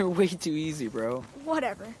 You're way too easy, bro.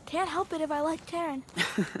 Whatever. Can't help it if I like Karen.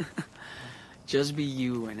 Just be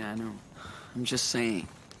you, and I know. I'm just saying.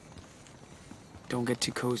 Don't get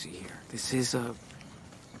too cozy here. This is a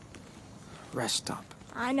rest stop.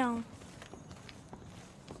 I know.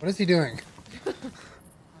 What is he doing?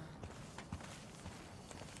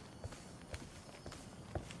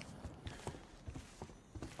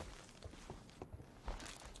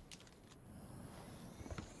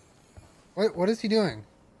 What is he doing?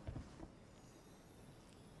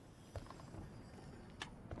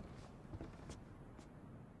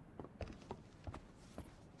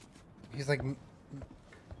 He's like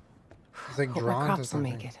Hope our drawn to crops will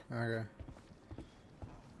something. make it. Okay.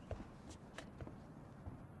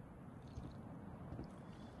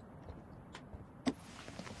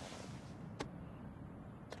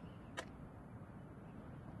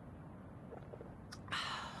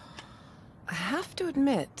 I have to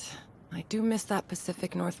admit, I do miss that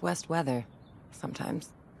Pacific Northwest weather sometimes.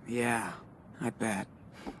 Yeah, I bet.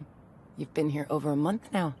 You've been here over a month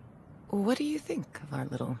now. What do you think of our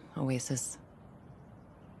little oasis?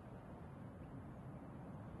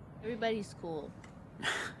 Everybody's cool.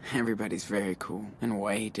 Everybody's very cool and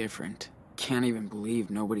way different. Can't even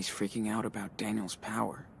believe nobody's freaking out about Daniel's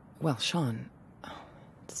power. Well, Sean,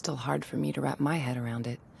 it's still hard for me to wrap my head around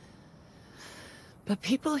it. But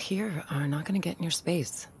people here are not going to get in your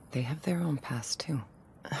space. They have their own past, too.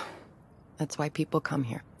 That's why people come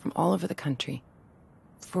here from all over the country.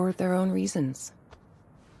 For their own reasons.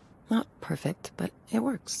 Not perfect, but it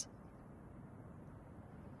works.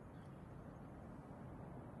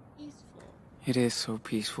 Peaceful. It is so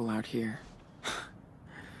peaceful out here.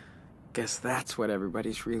 Guess that's what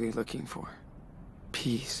everybody's really looking for.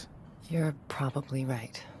 Peace. You're probably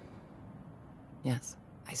right. Yes,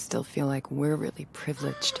 I still feel like we're really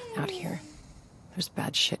privileged out here. There's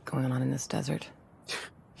bad shit going on in this desert.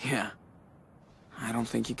 Yeah. I don't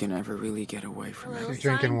think you can ever really get away from it. He's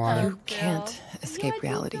drinking water. You can't escape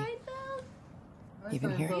reality.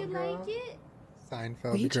 Even here. You like it?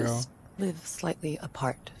 Seinfeld We girl. just live slightly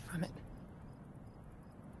apart from it.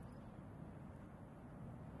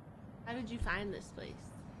 How did you find this place?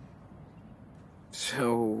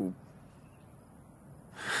 So...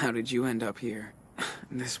 how did you end up here?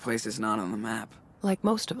 This place is not on the map. Like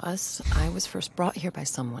most of us, I was first brought here by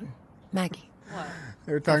someone. Maggie. What?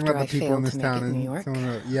 They were talking After about the I people in failed this to make town, it in New and York, someone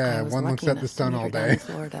wrote, I yeah, was one looks lucky at the enough to sun meet all her down day. in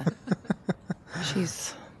Florida.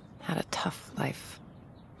 She's had a tough life.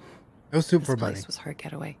 No soup This for place Bunny. was her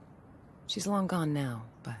getaway. She's long gone now,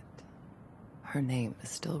 but her name is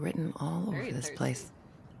still written all over Very this thirsty. place.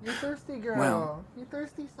 You thirsty girl. Well, you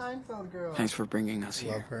thirsty Seinfeld girl. Thanks for bringing us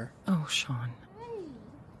Love here. her. Oh, Sean.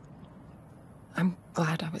 I'm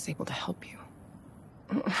glad I was able to help you.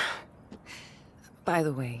 By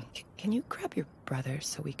the way, can you grab your brother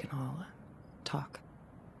so we can all talk.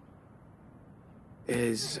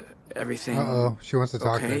 Is everything Uh-oh, she wants to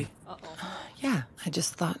talk okay? to him. Yeah, I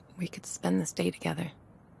just thought we could spend this day together.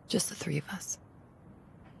 Just the three of us.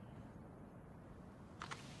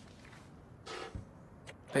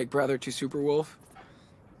 Big brother to Superwolf,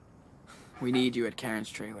 we need you at Karen's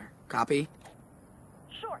trailer. Copy?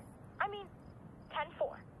 Sure. I mean,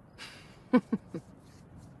 10-4.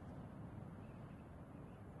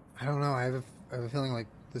 I don't know. I have a feeling like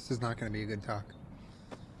this is not going to be a good talk.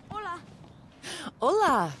 Hola.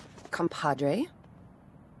 Hola, compadre.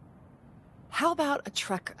 How about a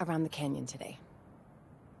trek around the canyon today?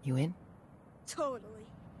 You in? Totally.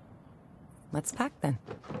 Let's pack then.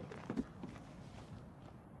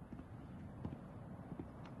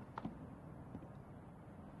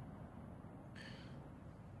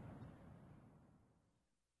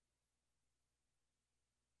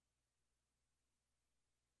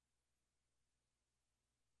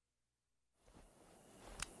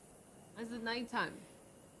 It's nighttime.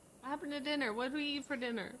 What happened to dinner? What did we eat for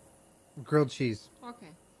dinner? Grilled cheese. Okay.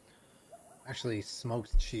 Actually,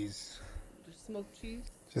 smoked cheese. Just smoked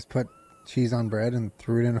cheese? Just put cheese on bread and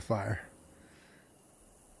threw it in a fire.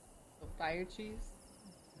 Oh, fire cheese?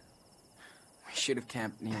 We should have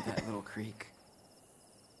camped near that little creek.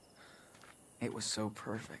 It was so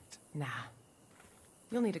perfect. Nah.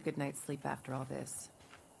 You'll need a good night's sleep after all this.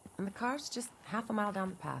 And the car's just half a mile down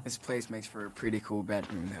the path. This place makes for a pretty cool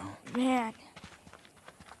bedroom, though. Man,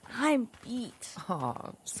 I'm beat.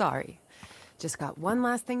 Oh, sorry. Just got one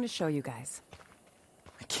last thing to show you guys.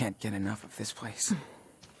 I can't get enough of this place.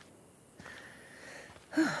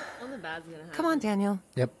 Something bad's gonna happen. Come on, Daniel.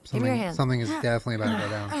 Yep. Give me your hand. Something is definitely about to go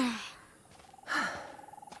down.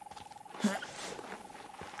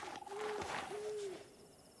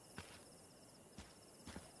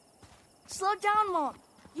 Slow down, Mom.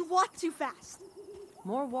 You walk too fast.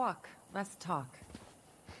 More walk, less talk.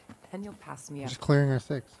 Then you'll pass me up. Just clearing our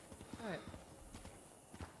six. Alright.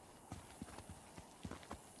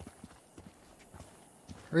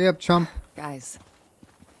 Hurry up, chump. Guys,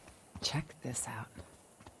 check this out.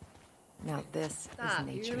 Now this Stop.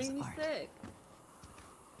 is You're nature's gonna make me art. sick.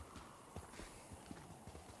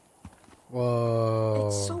 Whoa.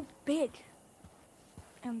 It's so big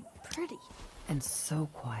and pretty. And so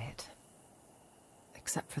quiet.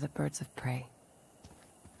 Except for the birds of prey.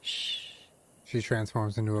 Shh. She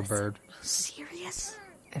transforms into a bird. Serious?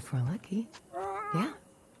 If we're lucky. Yeah.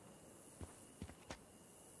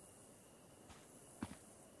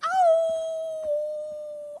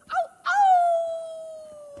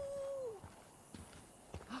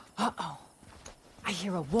 Uh-oh. I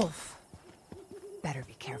hear a wolf. Better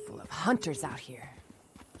be careful of hunters out here.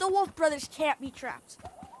 The Wolf Brothers can't be trapped.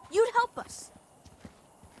 You'd help us.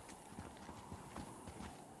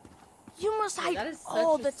 You must hide That is such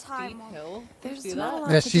all a the time. steep Mom. hill. There's See not a that?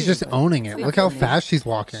 lot Yeah, to she's do, just but owning it. we Look how can fast she's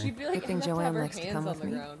walking. She'd be like, Good thing I'd have to Joanne have her likes to hands come on with the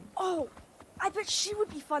me. ground. Oh, I bet she would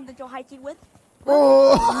be fun to go hiking with.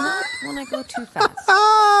 Oh! Not when I go too fast.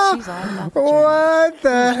 She's all about the journey. What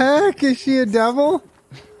the heck? Is she a devil?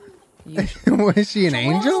 Usually. Was she an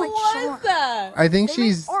angel? Like What Sean. is that? I think They make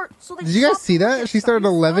she's... art so they Did you guys stop see people that? get She started to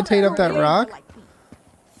stuck. levitate up that They're rock. like me.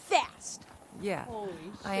 Fast. Yeah, Holy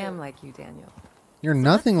shit. I am like you, Daniel. You're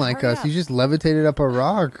nothing like hurry us. up. You just levitated up a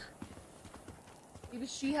rock. Maybe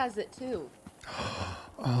she has it too.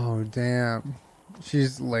 Oh, damn.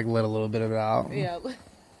 She's like let a little bit of it out. Yeah.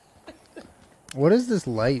 What is this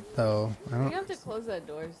light, though? I You don't... have to close that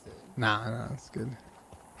door soon. Nah, it's good.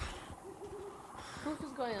 Proof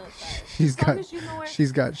is going outside. She's As long got... as you know where-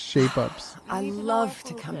 She's got shape ups. I need to know love where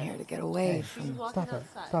to Proof come is. here to get away She's from... walking Stop it.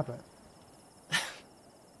 outside. Stop it.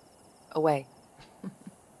 Away.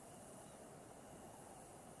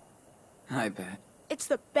 I bet. It's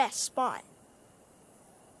the best spot.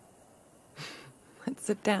 Let's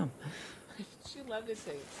sit down. She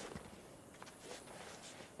levitates.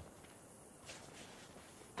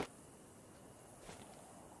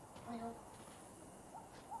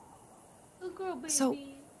 Good girl, baby. So,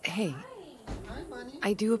 hey,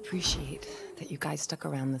 I do appreciate that you guys stuck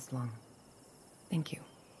around this long. Thank you.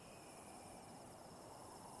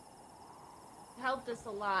 Helped us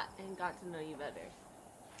a lot and got to know you better.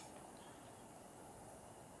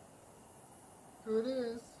 Who it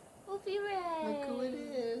is? Wolfie Ray. Look who it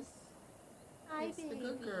is. Hi, It's the baby.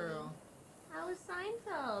 good girl. How was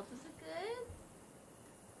Seinfeld? Was it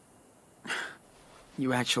good?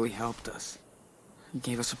 You actually helped us. You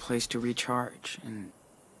gave us a place to recharge and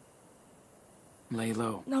lay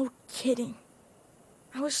low. No kidding.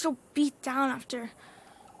 I was so beat down after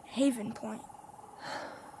Haven Point.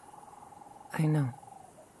 I know.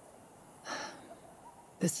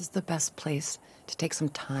 This is the best place to take some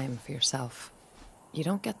time for yourself. You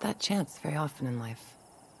don't get that chance very often in life.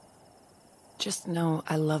 Just know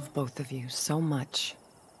I love both of you so much,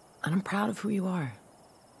 and I'm proud of who you are,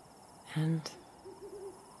 and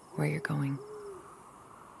where you're going.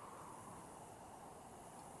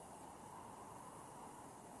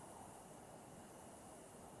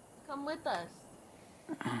 Come with us.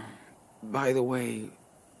 By the way,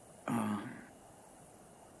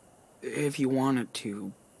 if you wanted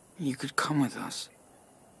to, you could come with us.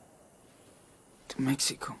 To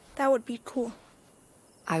Mexico. That would be cool.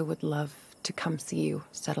 I would love to come see you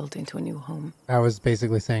settled into a new home. I was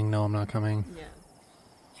basically saying, no, I'm not coming. Yeah.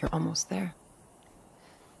 You're almost there.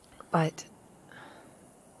 But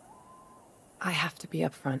I have to be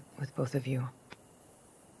upfront with both of you.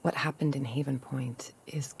 What happened in Haven Point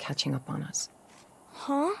is catching up on us.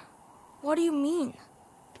 Huh? What do you mean?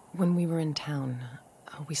 When we were in town,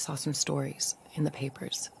 we saw some stories in the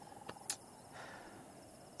papers.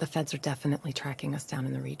 The feds are definitely tracking us down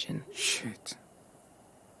in the region. Shit.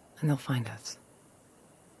 And they'll find us.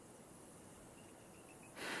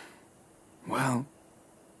 Well.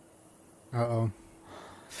 Uh-oh.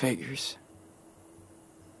 Figures.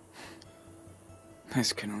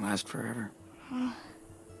 This couldn't last forever.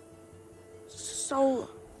 So...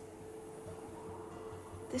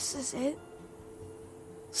 this is it?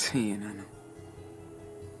 See you, Nana.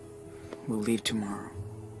 We'll leave tomorrow.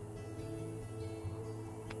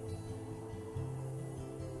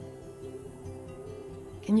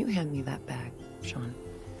 Can you hand me that bag, Sean?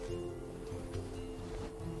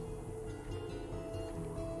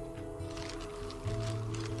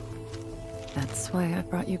 That's why I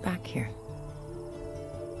brought you back here.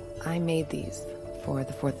 I made these for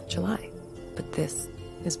the 4th of July, but this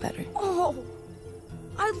is better. Oh!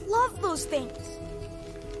 I love those things!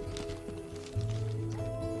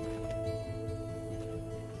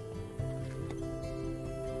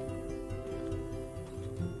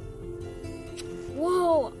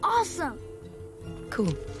 Whoa, awesome!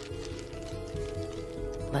 Cool.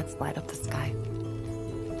 Let's light up the sky.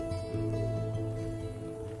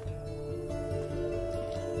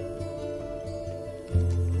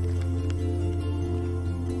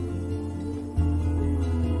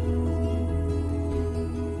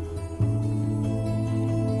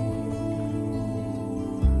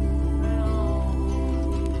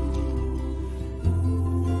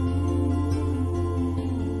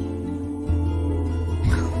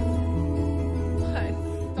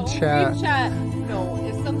 Chat. Read chat. No,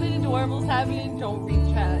 if something adorable's happening, don't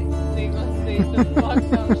read chat. They must say some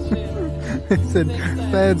fucked up shit. They said,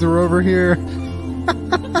 feds are over here.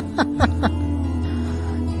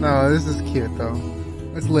 No, this is cute though.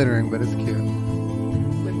 It's littering, but it's cute.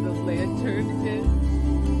 With the lantern pit.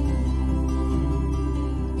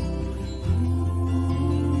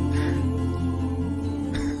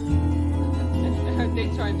 Are they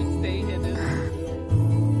trying to stay hidden?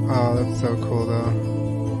 Oh, that's so cool though.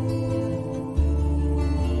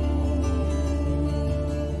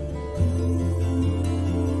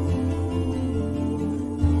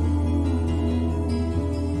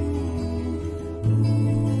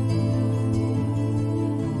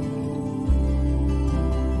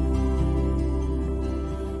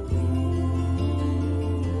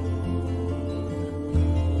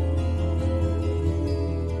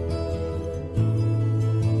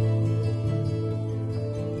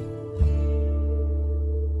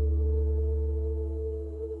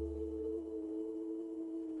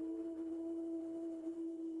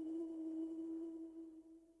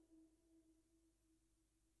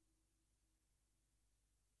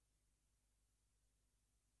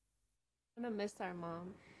 I'm gonna miss our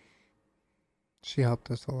mom. She helped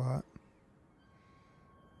us a lot.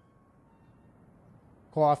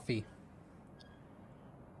 Coffee.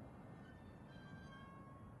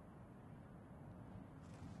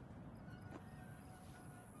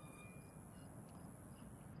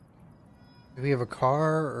 Do we have a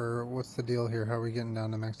car, or what's the deal here? How are we getting down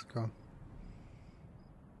to Mexico?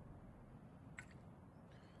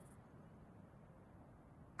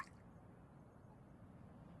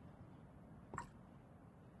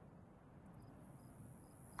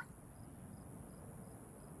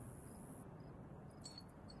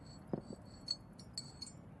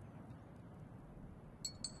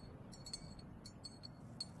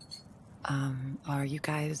 Are you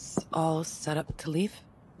guys all set up to leave?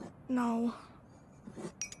 No.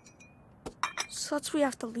 Such we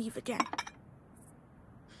have to leave again.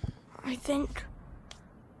 I think...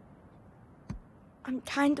 I'm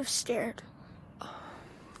kind of scared.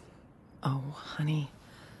 Oh, honey.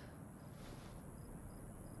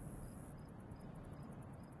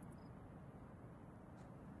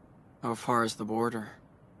 How far is the border?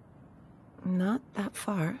 Not that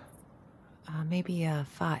far. Maybe a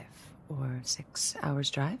 5 or 6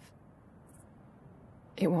 hours drive.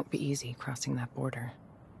 It won't be easy crossing that border.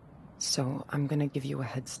 So I'm gonna give you a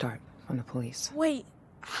head start from the police. Wait,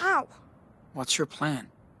 how? What's your plan?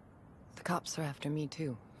 The cops are after me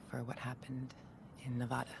too, for what happened in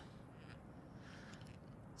Nevada.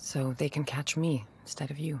 So they can catch me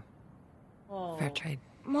instead of you. Oh. Fair trade.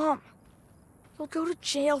 Mom, you'll go to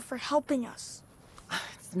jail for helping us.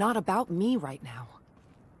 It's not about me right now.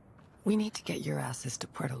 We need to get your asses to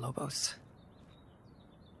Puerto Lobos.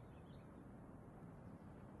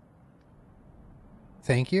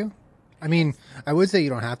 Thank you. I mean, I would say you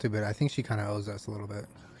don't have to, but I think she kind of owes us a little bit.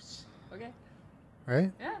 Okay.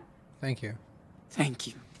 Right? Yeah. Thank you. Thank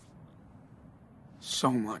you. So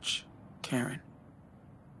much, Karen.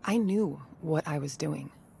 I knew what I was doing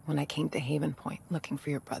when I came to Haven Point looking for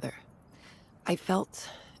your brother. I felt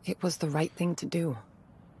it was the right thing to do.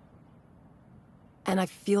 And I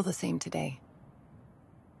feel the same today.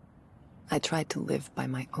 I tried to live by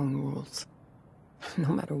my own rules, no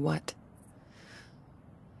matter what.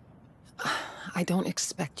 I don't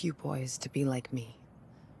expect you boys to be like me.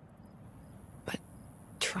 But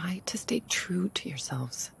try to stay true to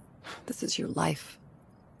yourselves. This is your life.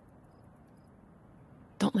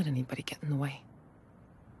 Don't let anybody get in the way.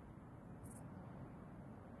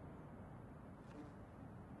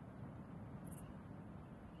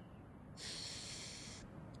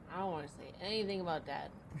 I don't want to say anything about Dad.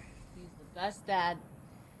 He's the best dad.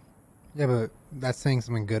 Yeah, but that's saying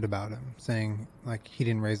something good about him. Saying, like, he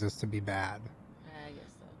didn't raise us to be bad. I guess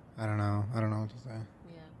so. I don't know. I don't know what to say.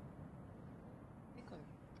 Yeah. Okay.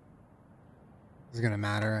 It's gonna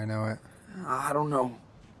matter. I know it. I don't know.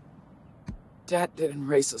 Dad didn't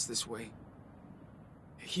raise us this way.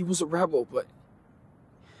 He was a rebel, but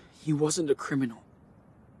he wasn't a criminal.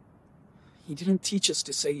 He didn't teach us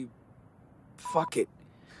to say, fuck it.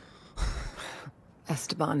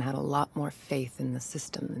 Esteban had a lot more faith in the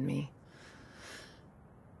system than me.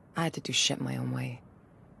 I had to do shit my own way.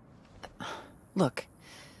 Look,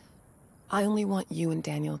 I only want you and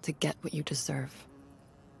Daniel to get what you deserve.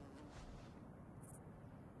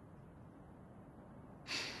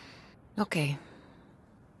 Okay.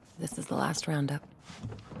 This is the last roundup.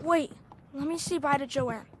 Wait, let me say bye to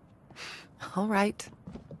Joanne. All right.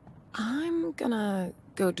 I'm gonna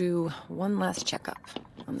go do one last checkup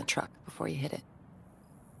on the truck before you hit it.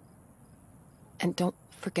 And don't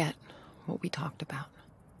forget what we talked about.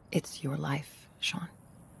 It's your life, Sean.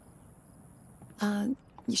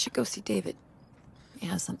 You should go see David. He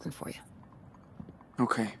has something for you.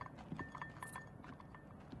 Okay.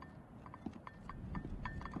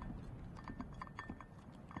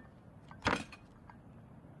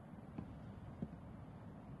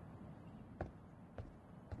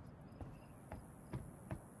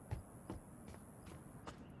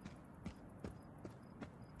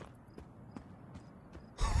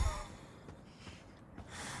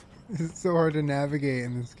 It's so hard to navigate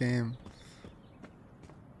in this game.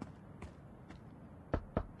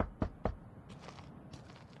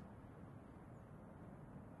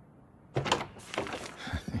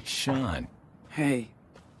 Sean. Hey.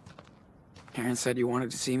 Karen said you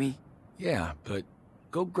wanted to see me? Yeah, but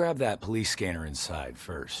go grab that police scanner inside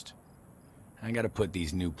first. I gotta put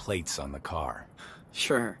these new plates on the car.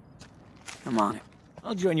 Sure. I'm on it.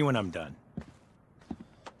 I'll join you when I'm done.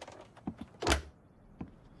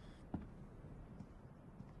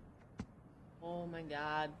 Oh my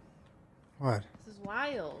god. What? This is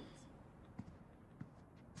wild.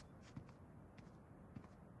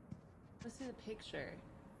 Let's see the picture.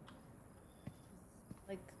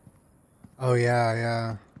 Like, Oh,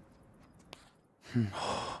 yeah, yeah.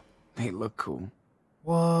 They look cool.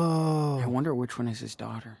 Whoa. I wonder which one is his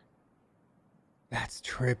daughter. That's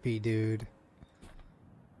trippy, dude.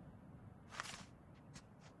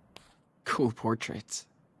 Cool portraits.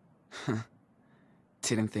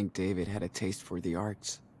 Didn't think David had a taste for the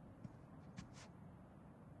arts.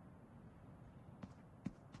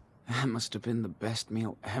 That must have been the best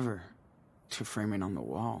meal ever, to frame it on the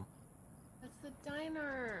wall. that's the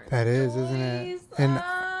diner. That is, isn't it? Joyce, In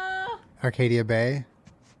ah, Arcadia Bay?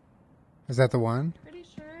 Is that the one? pretty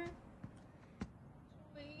sure.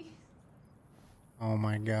 Joyce, Oh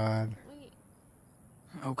my god. wait.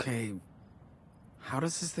 Okay, how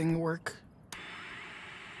does this thing work?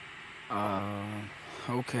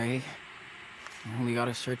 Okay. I only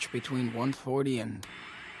gotta search between 140 and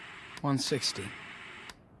 160.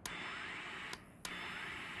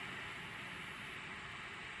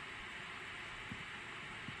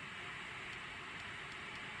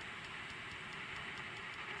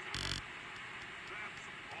 That's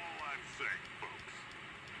all I'm saying, folks.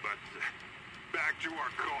 But to our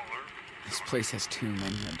caller. This place has too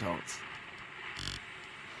many adults.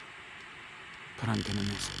 But I'm gonna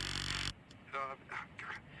miss it.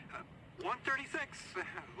 136,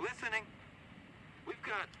 listening. We've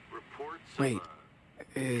got reports. Wait,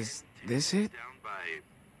 is this it? Down by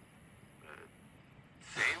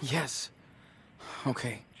Yes.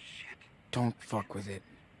 Okay. Shit. Don't fuck with it.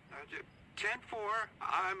 10-4.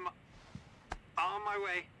 I'm on my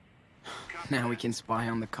way. Now we can spy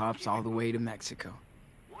on the cops all the way to Mexico.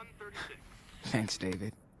 136. Thanks,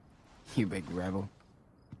 David. You big rebel.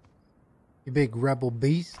 You big rebel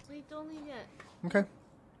beast. Wait, don't leave yet. Okay.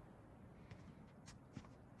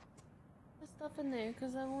 Put stuff in there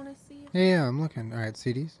because I want to see it. Yeah, I'm looking. All right,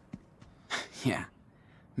 CDs. Yeah.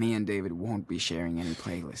 Me and David won't be sharing any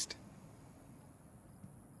playlist.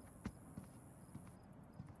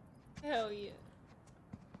 Hell yeah.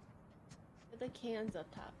 Put the cans up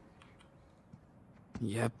top.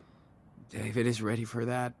 Yep. David is ready for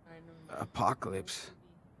that I know. apocalypse.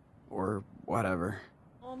 Or whatever.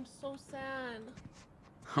 Oh, I'm so sad.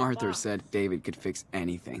 Arthur Wow. said David could fix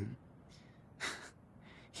anything.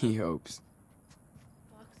 He hopes.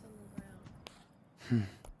 Box on the ground.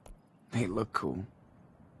 They look cool.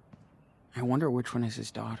 I wonder which one is his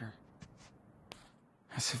daughter.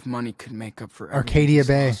 As if money could make up for everything Arcadia he's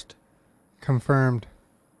Bay. lost. Confirmed.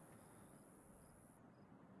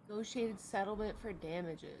 Negotiated settlement for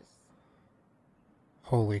damages.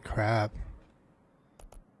 Holy crap.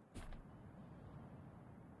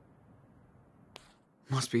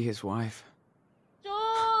 Must be his wife.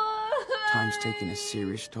 Time's taken a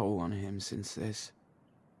serious toll on him since this.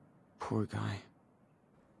 Poor guy.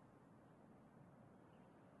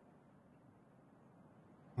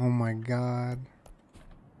 Oh my god.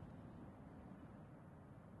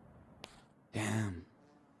 Damn.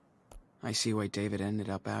 I see why David ended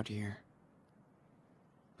up out here.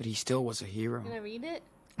 But he still was a hero. Can I read it?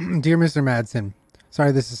 Dear Mr. Madsen,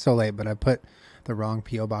 sorry this is so late, but I put the wrong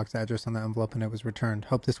P.O. box address on the envelope and it was returned.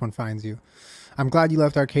 Hope this one finds you. I'm glad you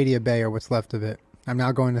left Arcadia Bay or what's left of it. I'm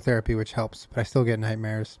now going to therapy, which helps, but I still get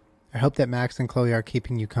nightmares. I hope that Max and Chloe are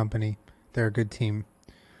keeping you company. They're a good team.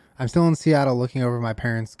 I'm still in Seattle looking over my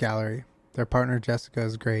parents' gallery. Their partner Jessica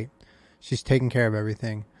is great. She's taking care of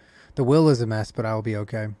everything. The will is a mess, but I will be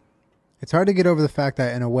okay. It's hard to get over the fact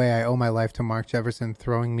that in a way I owe my life to Mark Jefferson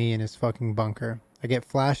throwing me in his fucking bunker. I get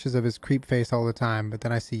flashes of his creep face all the time, but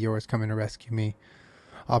then I see yours coming to rescue me.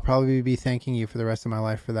 I'll probably be thanking you for the rest of my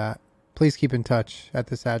life for that. Please keep in touch at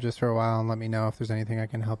this address for a while and let me know if there's anything I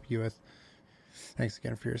can help you with. Thanks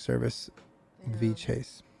again for your service. Yeah. V.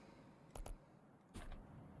 Chase.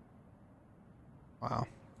 Wow.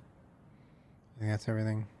 I think that's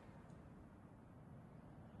everything.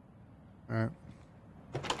 Alright.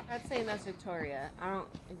 That's saying that's Victoria. I don't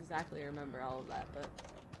exactly remember all of that, but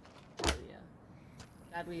yeah.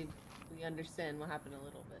 Glad we understand what happened a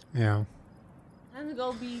little bit. Yeah. Time to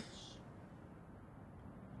go beach.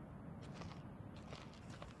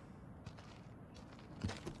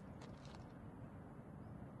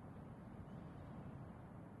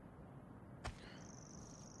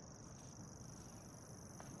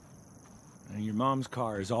 And your mom's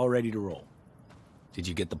car is all ready to roll. Did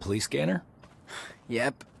you get the police scanner?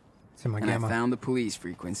 Yep. It's in my And I gamma. found the police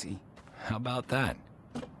frequency. How about that?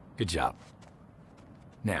 Good job.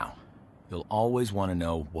 Now, you'll always want to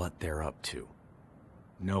know what they're up to.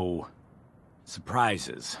 No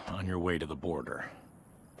surprises on your way to the border.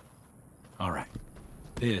 All right.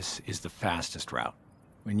 This is the fastest route.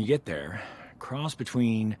 When you get there, cross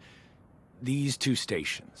between these two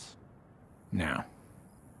stations. Now,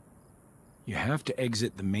 you have to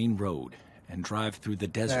exit the main road and drive through the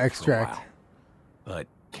desert for a extract. while. But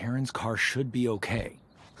Karen's car should be okay.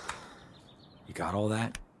 You got all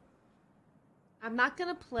that? I'm not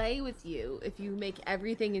gonna play with you if you make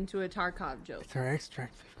everything into a Tarkov joke. It's our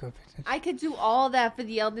extract. We've got potential. I could do all that for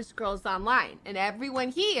the Elder Scrolls Online, and everyone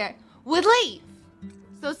here would leave.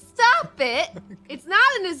 So stop it. It's not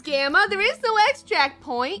in this gamma. There is no extract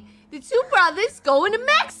point. The two brothers going to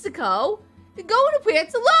Mexico. They're going to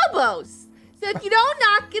Puerto Lobos. So if you don't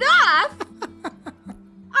knock it off,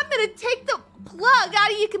 I'm gonna take the plug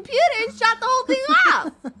out of your computer and shut the whole thing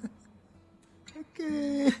off.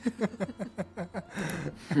 Okay.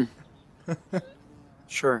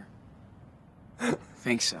 Sure.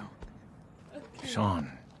 Think so.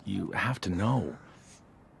 Sean, you have to know.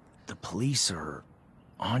 The police are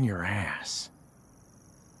on your ass.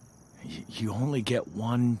 You only get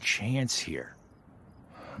one chance here.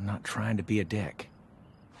 I'm not trying to be a dick.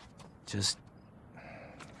 Just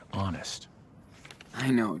honest. I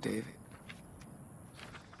know, David.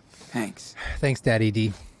 Thanks. Thanks, Daddy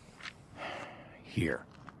D. Here.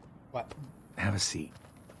 What? Have a seat.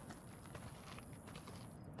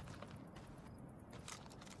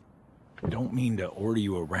 I don't mean to order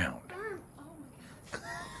you around.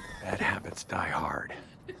 Bad habits die hard.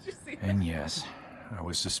 And yes, I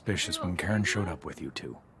was suspicious when Karen showed up with you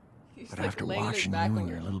two. But after watching you and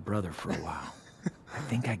your little brother for a while, I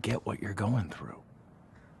think I get what you're going through.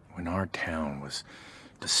 When our town was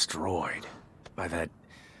destroyed by that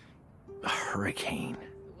hurricane.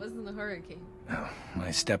 It wasn't a hurricane. Oh,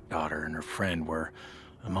 my stepdaughter and her friend were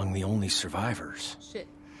among the only survivors. Shit.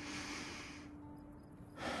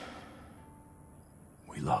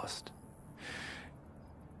 We lost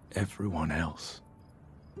everyone else.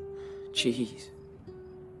 Jeez.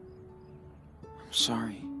 I'm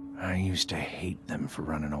sorry. I used to hate them for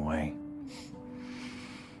running away.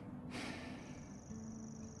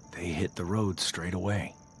 They hit the road straight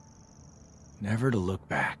away, never to look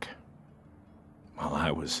back, while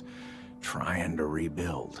I was trying to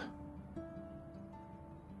rebuild.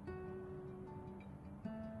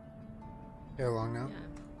 Get along now? Yeah.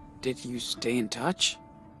 Did you stay in touch?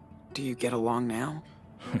 Do you get along now?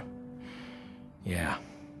 Yeah.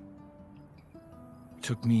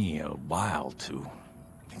 Took me a while to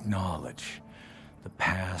acknowledge the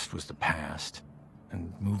past was the past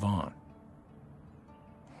and move on.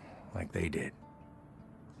 Like they did.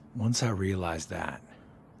 Once I realized that,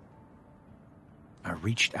 I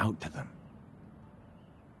reached out to them.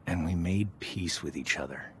 And we made peace with each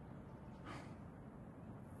other.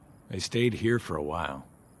 I stayed here for a while.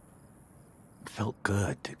 It felt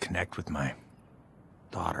good to connect with my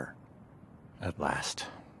daughter at last.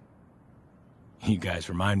 You guys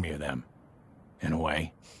remind me of them, in a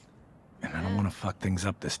way. And I don't want to fuck things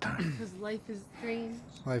up this time. Because life is strange.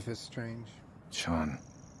 Life is strange. Sean,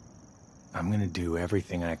 I'm gonna do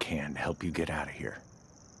everything I can to help you get out of here.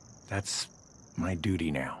 That's my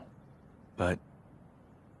duty now. But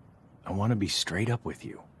I want to be straight up with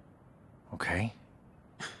you, okay?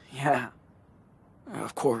 Yeah.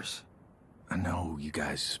 Of course. I know you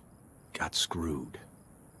guys got screwed.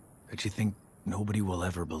 That you think nobody will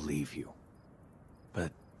ever believe you.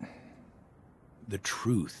 But the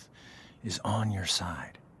truth is on your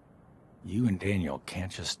side. You and Daniel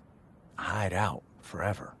can't just hide out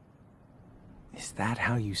forever. Is that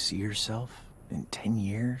how you see yourself in 10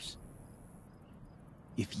 years?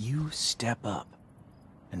 If you step up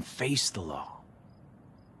and face the law,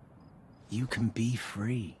 you can be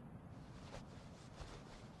free.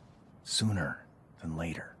 Sooner than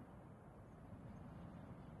later.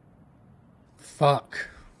 Fuck.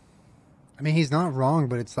 I mean, he's not wrong,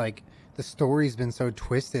 but it's like the story's been so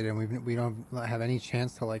twisted, and we don't have any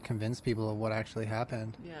chance to like convince people of what actually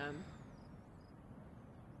happened. Yeah.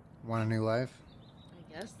 Want a new life?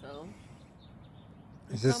 I guess so.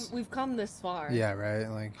 We've come this far. Yeah, right.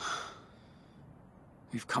 Like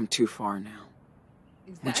We've come too far now.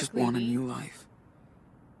 Exactly. We just want a new life.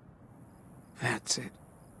 That's it.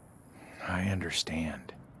 I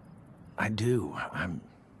understand. I do. I'm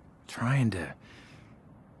trying to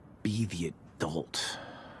be the adult.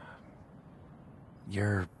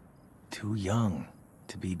 You're too young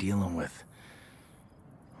to be dealing with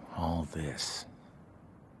all this.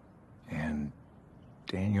 And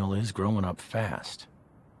Daniel is growing up fast.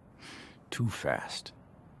 Too fast.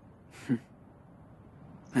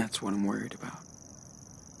 That's what I'm worried about.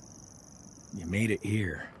 You made it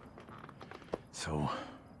here. So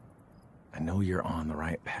I know you're on the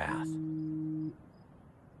right path.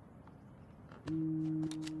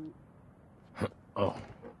 Oh.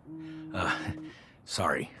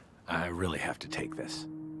 Sorry. I really have to take this.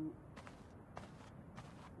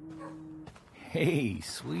 Hey,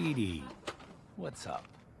 sweetie. What's up?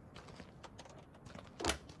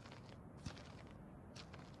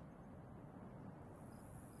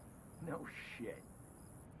 No shit.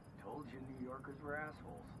 Told you New Yorkers were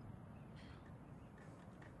assholes.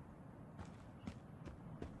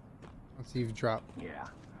 let's see you've dropped. Yeah,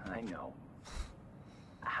 I know.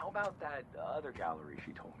 How about that other gallery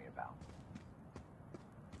she told me about?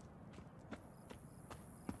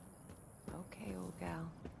 Okay, old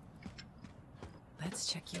gal. Let's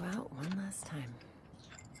check you out one last time.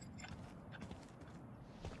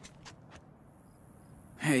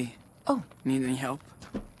 Hey. Oh. Need any help?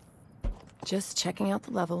 Just checking out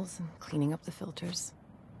the levels and cleaning up the filters.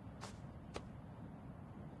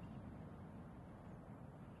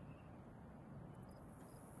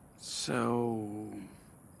 So,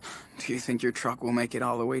 do you think your truck will make it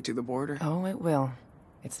all the way to the border? Oh, it will.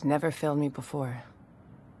 It's never failed me before.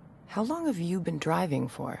 How long have you been driving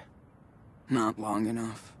for? Not long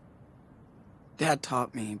enough. Dad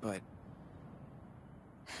taught me, but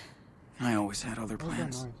I always had other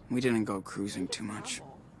plans. We didn't go cruising too much.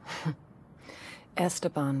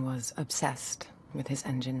 Esteban was obsessed with his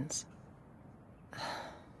engines.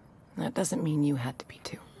 That doesn't mean you had to be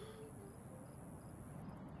too.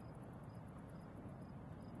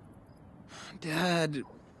 Dad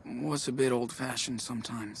was a bit old-fashioned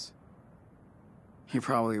sometimes. He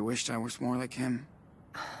probably wished I was more like him.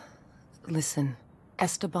 Listen,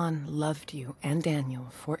 Esteban loved you and Daniel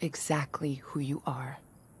for exactly who you are.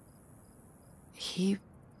 He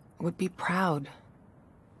would be proud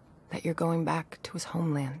that you're going back to his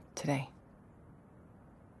homeland today.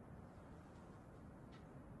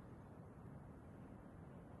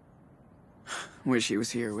 Wish he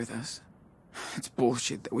was here with us. It's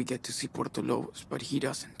bullshit that we get to see Puerto Lobos, but he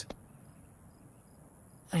doesn't.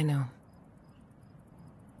 I know.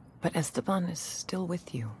 But Esteban is still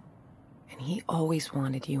with you. And he always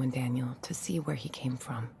wanted you and Daniel to see where he came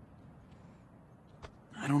from.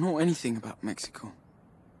 I don't know anything about Mexico.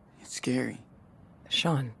 It's scary.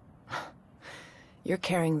 Sean, you're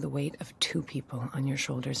carrying the weight of 2 people on your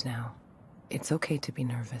shoulders now. It's okay to be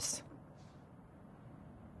nervous.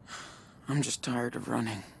 I'm just tired of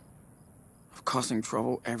running. Of causing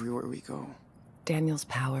trouble everywhere we go. Daniel's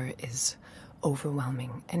power is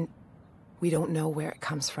overwhelming, and we don't know where it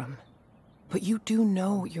comes from. But you do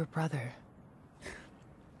know your brother.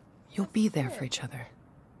 You'll be there for each other.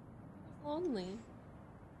 Lonely.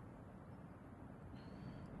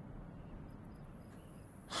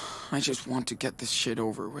 I just want to get this shit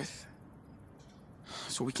over with.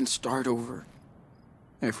 So we can start over.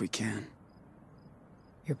 If we can.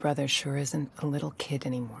 Your brother sure isn't a little kid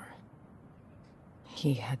anymore.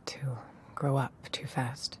 He had to grow up too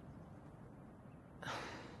fast.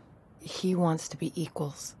 He wants to be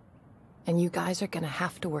equals. And you guys are gonna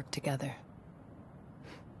have to work together.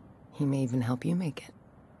 He may even help you make it.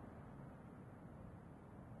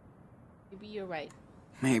 Maybe you're right.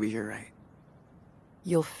 Maybe you're right.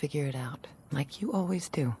 You'll figure it out, like you always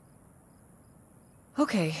do.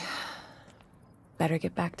 Okay. Better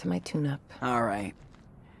get back to my tune-up. All right.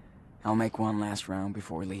 I'll make one last round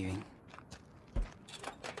before leaving.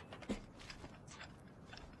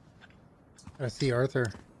 I see Arthur.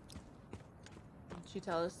 Did she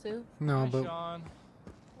tell us to? No, Hi, but Sean.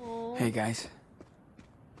 Oh. Hey, guys.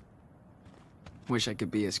 Wish I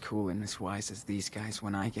could be as cool and as wise as these guys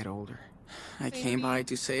when I get older. I came by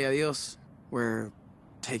to say adios. We're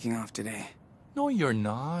taking off today. No, you're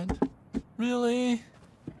not. Really?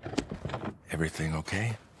 Everything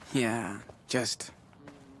okay? Yeah, just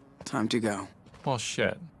time to go. Well,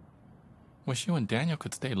 shit. Wish you and Daniel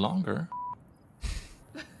could stay longer.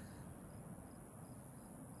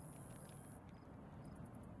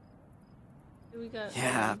 We got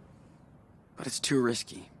Yeah, but it's too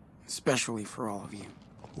risky, especially for all of you.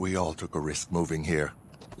 We all took a risk moving here.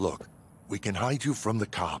 Look, we can hide you from the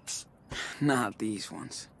cops. Not these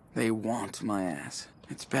ones. They want my ass.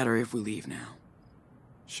 It's better if we leave now.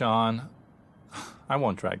 Sean, I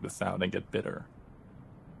won't drag this out and get bitter.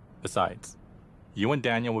 Besides, you and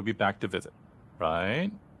Daniel will be back to visit,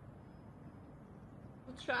 right?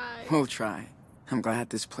 We'll try. We'll try. I'm glad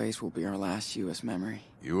this place will be our last U.S. memory.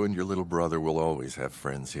 You and your little brother will always have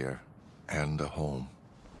friends here. And a home.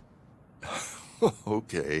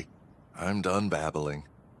 Okay, I'm done babbling.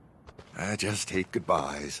 I just hate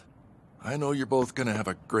goodbyes. I know you're both gonna have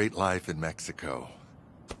a great life in Mexico.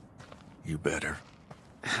 You better.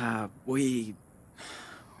 We're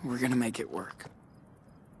gonna make it work.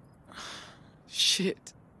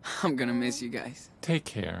 Shit. I'm gonna miss you guys. Take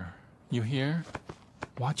care. You hear?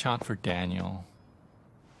 Watch out for Daniel.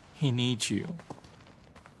 He needs you.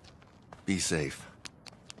 Be safe.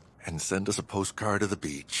 And send us a postcard of the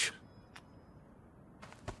beach.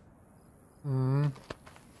 Damn.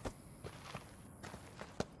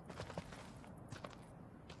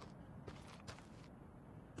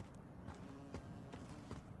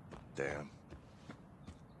 Can't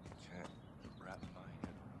wrap my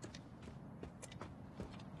head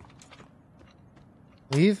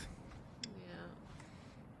around. leave? Yeah.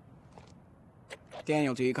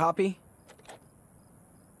 Daniel, do you copy?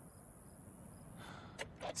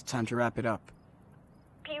 It's time to wrap it up.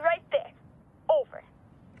 Be right there. Over.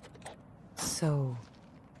 So,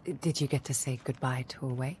 did you get to say goodbye to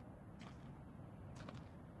Away?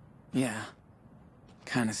 Yeah.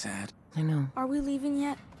 Kinda sad. I know. Are we leaving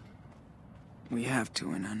yet? We have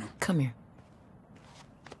to, and I know. Come here.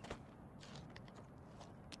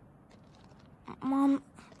 Mom,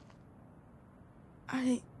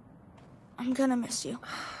 I'm gonna miss you.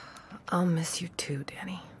 I'll miss you too,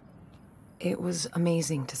 Danny. It was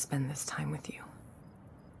amazing to spend this time with you.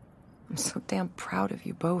 I'm so damn proud of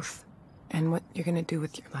you both and what you're gonna do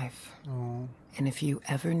with your life. Oh. And if you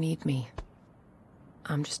ever need me,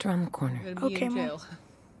 I'm just around the corner. Gonna be Okay, in Mom. jail.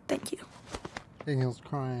 Thank you. Daniel's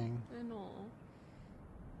crying. I know.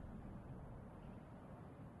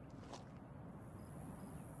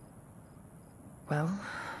 Well,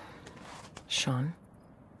 Sean,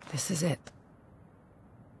 this is it.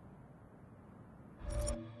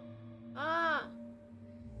 Ah!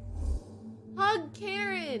 Hug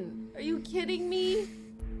Karen! Are you kidding me?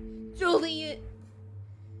 Julien!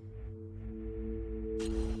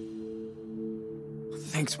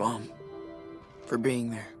 Thanks, Mom, for being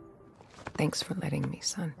there. Thanks for letting me,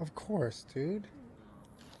 son. Of course, dude.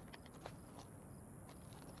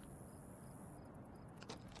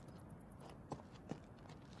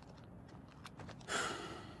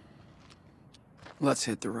 Let's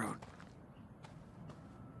hit the road.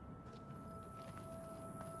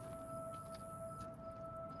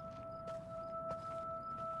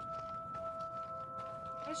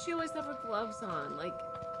 Why does she always have her gloves on? Like,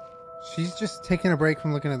 She's just taking a break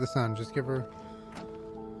from looking at the sun. Just give her...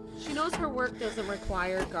 she knows her work doesn't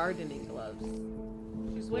require gardening gloves.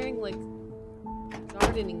 She's wearing, like,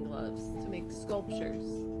 gardening gloves to make sculptures.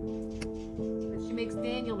 That she makes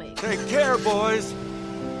Daniel make. Take care, boys!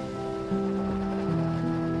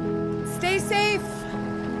 Stay safe!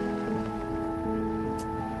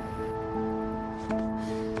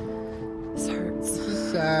 This hurts. This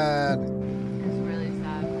is sad. It's really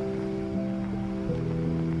sad.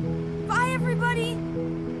 Bye, everybody.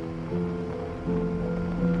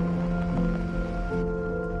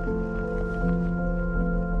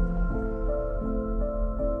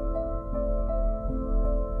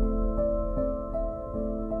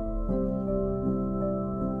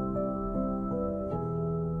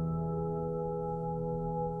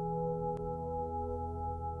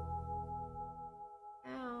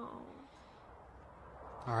 Ow.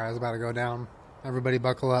 Alright, I was about to go down. Everybody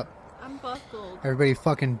buckle up. I'm buckled. Everybody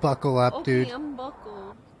fucking buckle up, Okay, dude. I'm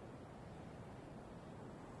buckled.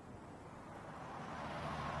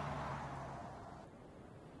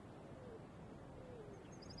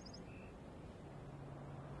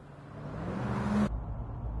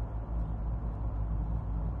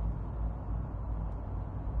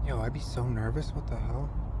 Yo, I'd be so nervous. What the hell?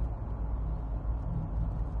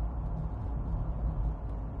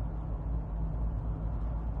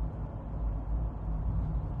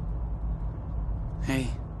 Hey.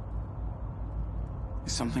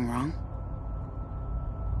 Is something wrong?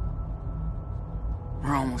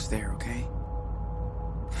 We're almost there, okay?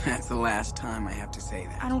 That's the last time I have to say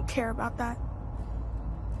that. I don't care about that.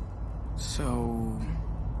 So...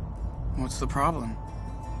 what's the problem?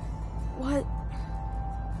 What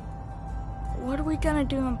are we gonna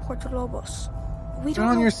do in Puerto Lobos? We Put don't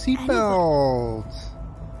on know your anyone. seatbelt.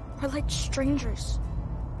 We're like strangers.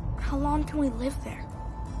 How long can we live there?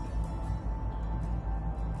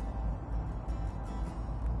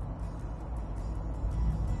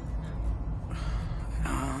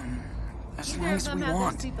 As Neither long of as them we have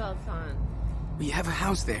want. their seatbelts on. We have a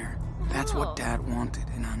house there. That's Oh. what Dad wanted,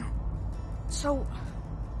 and I know. So,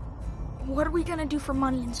 what are we gonna do for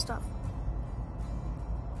money and stuff?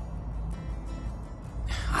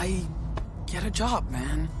 I get a job,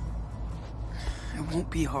 man. It won't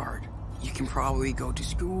be hard. You can probably go to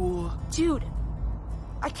school. Dude,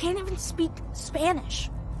 I can't even speak Spanish.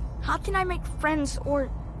 How can I make friends or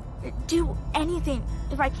do anything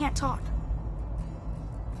if I can't talk?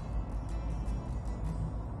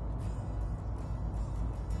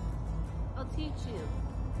 I'll teach you.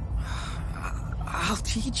 I'll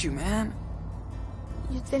teach you, man.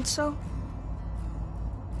 You think so?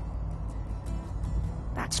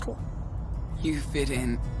 That's cool. You fit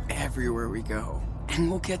in everywhere we go. And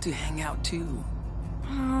we'll get to hang out too.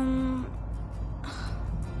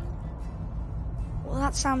 Well,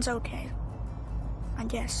 that sounds okay. I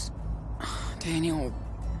guess. Daniel,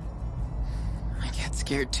 I get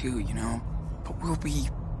scared too, you know? But we'll be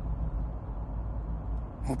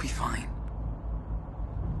fine.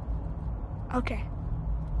 Okay.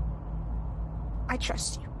 I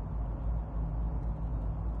trust you.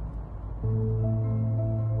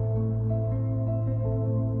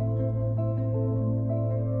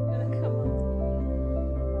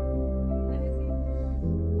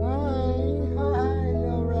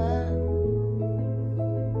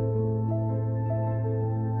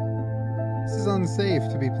 This is unsafe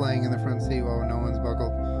to be playing in the front seat while no one's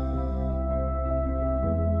buckled.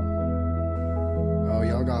 Oh,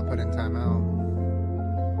 y'all got put in timeout.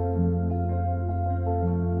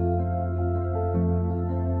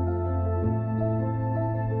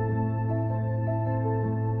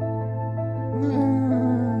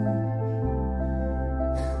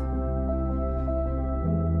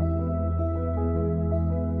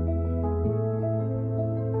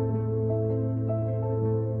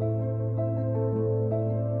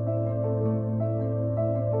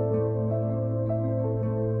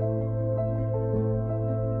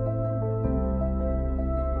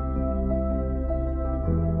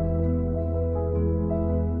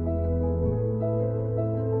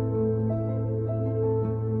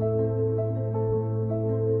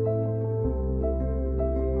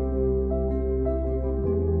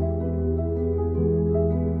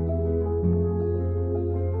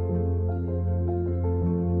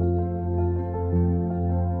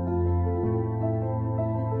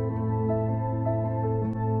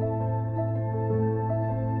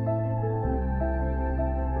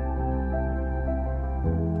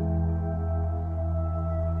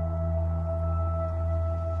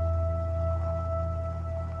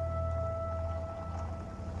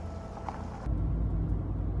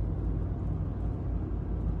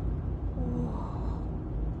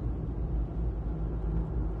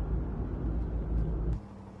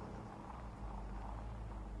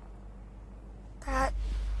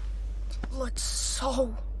 looks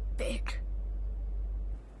so big.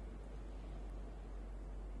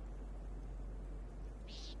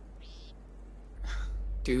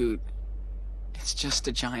 Dude, it's just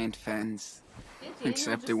a giant fence.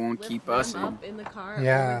 Except it won't keep us in the car.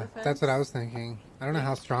 Yeah, that's what I was thinking. I don't know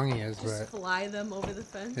how strong he is, just but fly them over the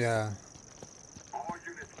fence. Yeah. All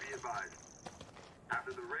units be advised.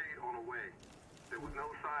 After the raid on the way, there was no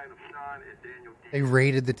sign of Sean and Daniel. They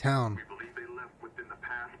raided the town. We believe they left within the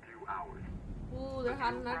past few hours. Ooh, they're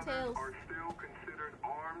hot on our tails. Are still considered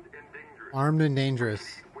armed and dangerous. Armed and dangerous.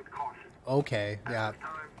 With caution. Okay, yeah. At this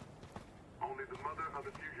time, only the mother of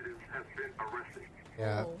the fugitives has been arrested.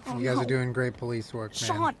 Yeah, Oh, you guys no. are doing great police work, man.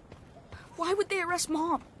 Sean, why would they arrest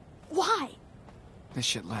Mom? Why? This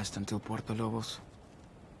should last until Puerto Lobos.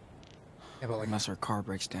 Yeah, but like, Unless our car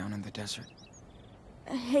breaks down in the desert.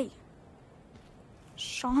 Hey,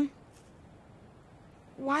 Sean,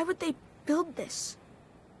 why would they build this?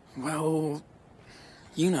 Well,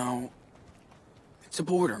 you know, it's a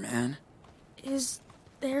border, man. Is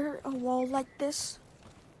there a wall like this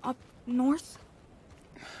up north?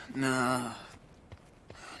 Nah,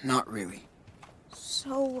 not really.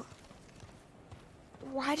 So,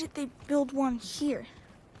 why did they build one here?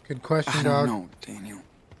 good question, I dog. don't know, Daniel.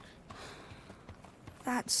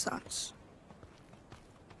 That sucks.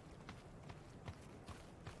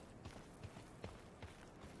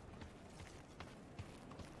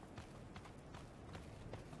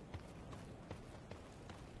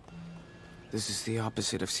 This is the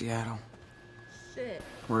opposite of Seattle. Shit.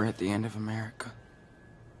 We're at the end of America.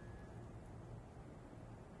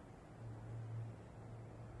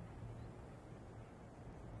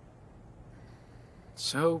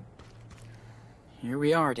 So, here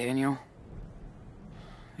we are, Daniel.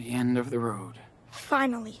 The end of the road.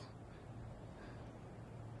 Finally.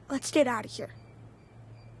 Let's get out of here.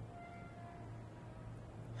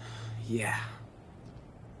 Yeah.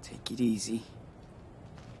 Take it easy.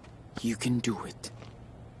 You can do it.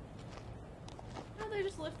 How they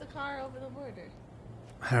just lift the car over the border?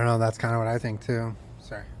 I don't know, that's kind of what I think too.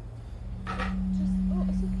 Sorry. Just, oh,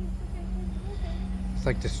 it's okay. It's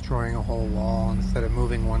like destroying a whole wall instead of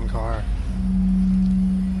moving one car.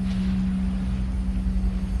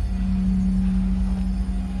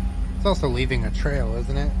 It's also leaving a trail,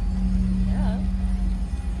 isn't it? Yeah.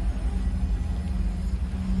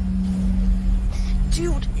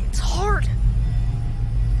 Dude, it's hard.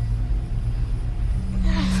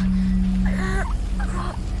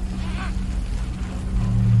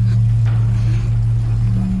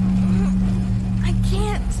 I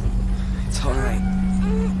can't. It's alright.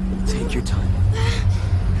 Take your time.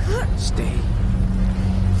 Stay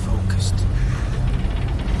focused.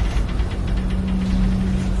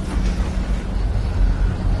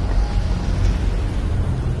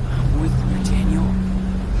 I'm with you, Daniel.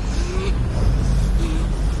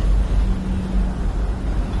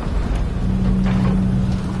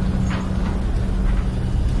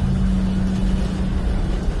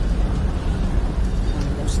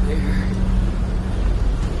 Almost there.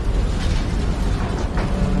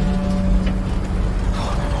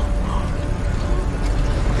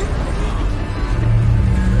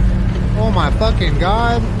 Oh my fucking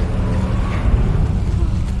god!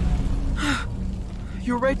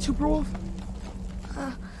 You're right, Superwolf?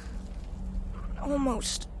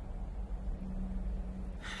 Almost.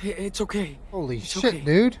 It's okay. Holy It's shit, okay.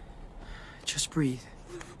 dude. Just breathe.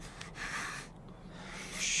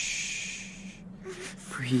 Shh.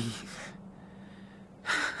 Breathe.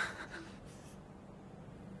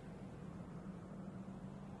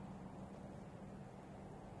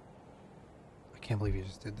 I can't believe you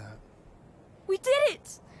just did that. We did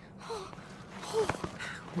it!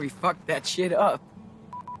 We fucked that shit up.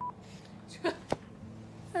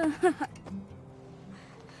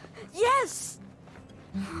 Yes!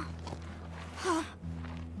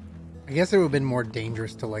 I guess it would have been more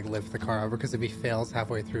dangerous to like lift the car over because if he fails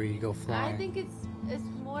halfway through, you go flying. I think it's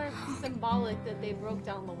more symbolic that they broke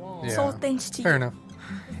down the wall. Yeah. So thanks to Fair you. enough.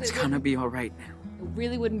 It's gonna be alright now. It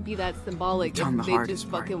really wouldn't be that symbolic Done if the they hardest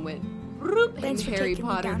just part. fucking went and Thanks for Harry taking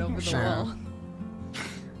me Pottered down over here, the Sure. wall.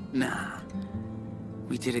 Nah.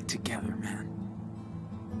 We did it together, man.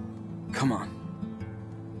 Come on.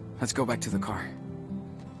 Let's go back to the car.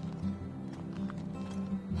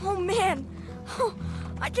 Oh man!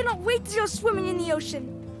 I cannot wait to go swimming in the ocean.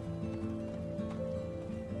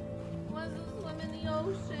 Wants to swim in the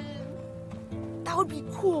ocean. That would be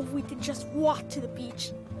cool if we could just walk to the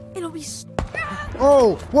beach. It'll be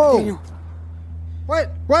Oh, whoa! Daniel.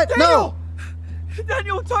 What? What? Daniel!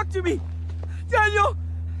 Daniel, talk to me! Daniel!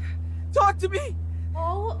 Talk to me!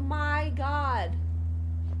 Oh my god.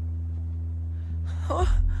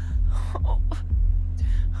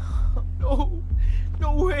 No.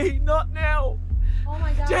 No way, not now. Oh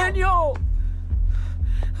my god. Daniel!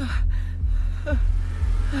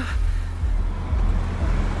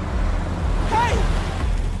 Hey!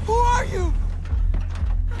 Who are you?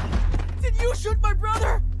 Did you shoot my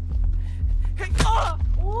brother? Hey,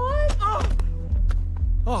 What?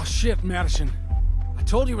 Oh shit, Madison. I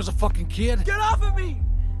told you he was a fucking kid. Get off of me!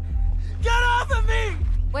 Get off of me!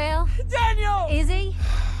 Well, Daniel! is he?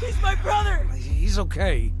 He's my brother! He's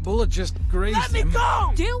okay. Bullet just grazed Let me him.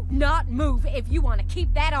 go! Do not move if you want to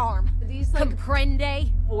keep that arm. These like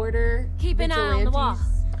Comprende? border Keep an eye on the wall.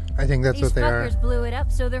 vigilantes. I think that's These what they are. fuckers blew it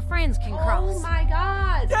up so their friends can cross. Oh my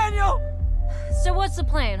god. Daniel! So what's the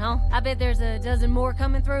plan, huh? I bet there's a dozen more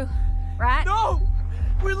coming through, right? No!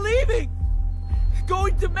 We're leaving!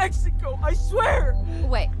 Going to Mexico, I swear!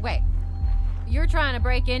 Wait. You're trying to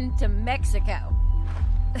break into Mexico.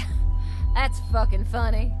 That's fucking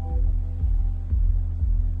funny.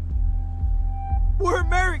 We're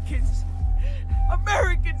Americans!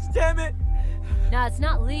 Americans, damn it! Now, it's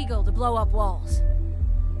not legal to blow up walls.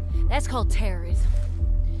 That's called terrorism.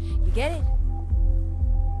 You get it?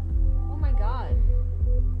 Oh my god.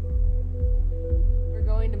 We're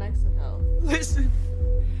going to Mexico. Listen,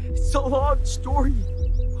 it's a long story,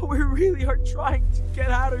 but we really are trying to get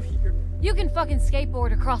out of here. You can fucking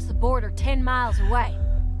skateboard across the border 10 miles away.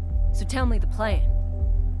 So tell me the plan.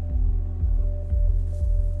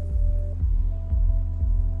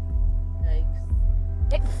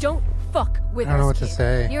 Yikes. Hey, don't fuck with us, I don't know what to kid.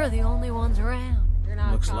 say. You're the only ones around. You're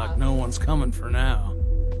not Looks like no one's coming for now.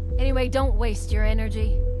 Anyway, don't waste your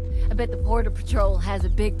energy. I bet the Border Patrol has a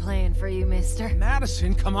big plan for you, mister.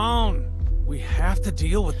 Madison, come on. We have to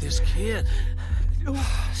deal with this kid. No,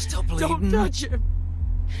 Still bleeding. don't touch him.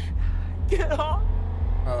 Get off.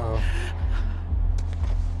 Uh-oh.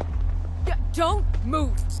 Don't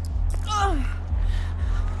move.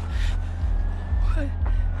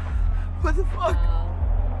 What the fuck?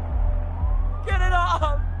 Get it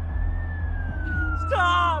off!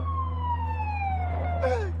 Stop!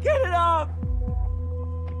 Get it off!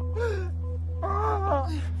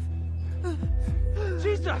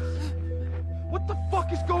 Jesus! What the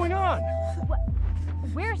fuck is going on?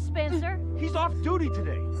 Where's Spencer? He's off duty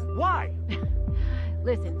today. Why?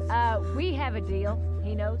 Listen, we have a deal.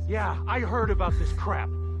 He knows. Yeah, I heard about this crap.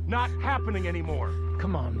 Not happening anymore.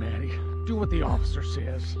 Come on, Maddie. Do what the officer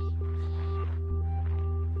says.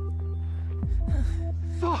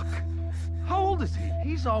 Fuck! How old is he?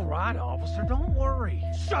 He's all right, officer. Don't worry.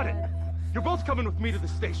 Shut it! You're both coming with me to the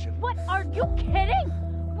station. What? Are you kidding?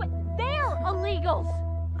 What? They're illegals.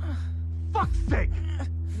 Fuck's sake!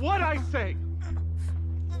 What'd I say?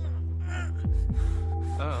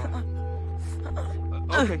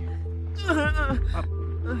 Okay.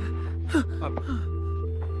 Up.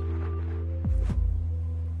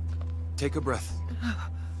 Take a breath.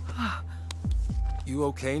 You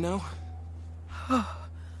okay now?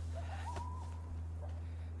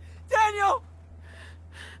 Daniel!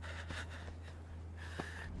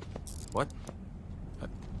 What?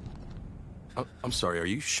 I'm sorry, are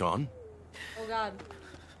you Sean? Oh god.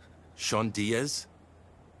 Sean Diaz?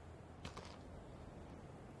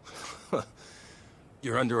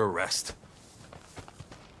 You're under arrest.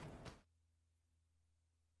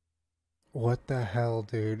 What the hell,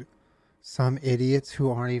 dude? Some idiots who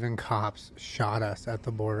aren't even cops shot us at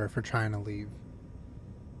the border for trying to leave.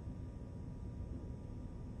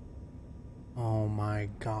 Oh my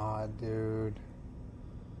god, dude.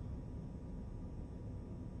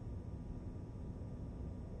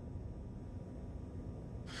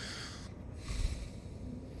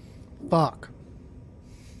 Fuck.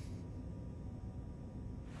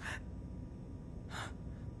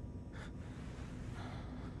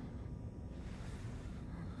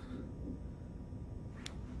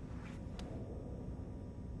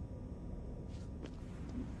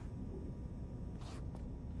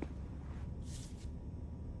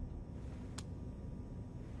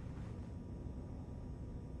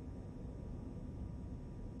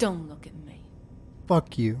 Don't look at me.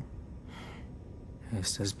 Fuck you.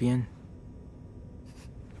 ¿Estás bien?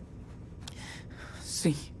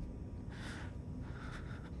 Sí.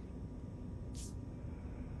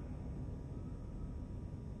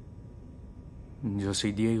 Yo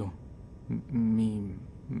soy Diego.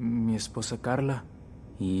 Mi esposa Carla.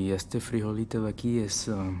 Y este frijolito de aquí es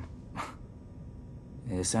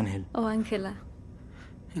Ángel. Oh, Ángela.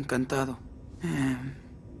 Encantado.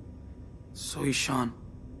 Soy Sean.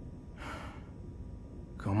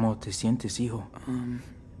 ¿Cómo te sientes, hijo?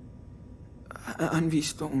 ¿Han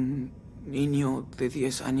visto un niño de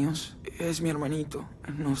 10 años? Es mi hermanito.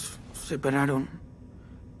 Nos separaron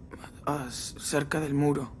cerca del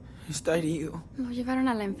muro. Está herido. Lo llevaron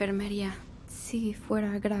a la enfermería. Si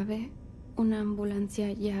fuera grave, una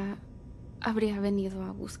ambulancia ya habría venido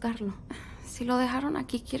a buscarlo. Si lo dejaron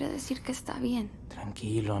aquí, quiere decir que está bien.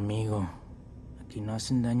 Tranquilo, amigo. Aquí no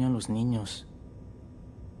hacen daño a los niños.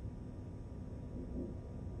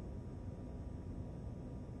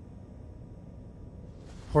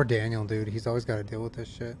 Poor Daniel, dude. He's always got to deal with this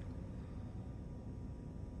shit.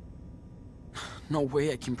 No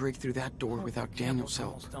way I can break through that door without Daniel's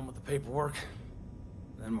help. Almost done with the paperwork.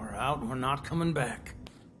 Then we're out and we're not coming back.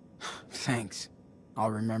 Thanks.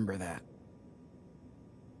 I'll remember that.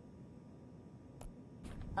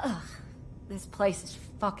 Ugh, this place is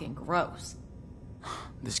fucking gross.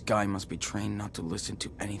 This guy must be trained not to listen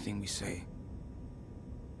to anything we say.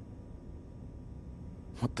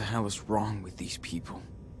 What the hell is wrong with these people?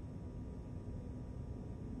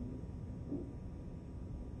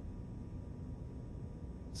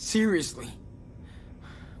 Seriously?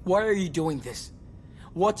 Why are you doing this?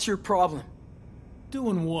 What's your problem?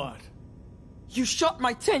 Doing what? You shot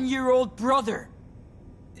my 10-year-old brother!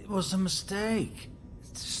 It was a mistake.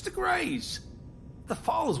 It's just a graze. The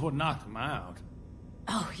fall is what knocked him out.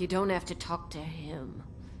 Oh, you don't have to talk to him,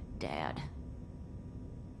 Dad.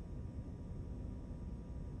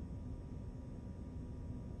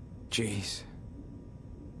 Jeez.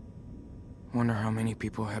 Wonder how many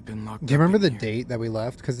people have been locked up. Do you remember the date that we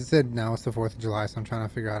left? Because it said now it's the 4th of July, so I'm trying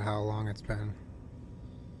to figure out how long it's been.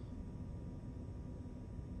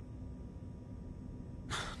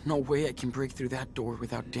 No way I can break through that door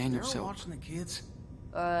without Daniel's help. Watching the kids?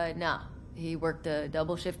 No. He worked a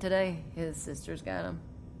double shift today. His sister's got him.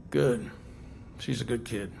 Good. She's a good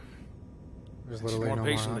kid. There's She's literally more no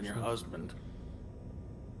patient more than your options. husband.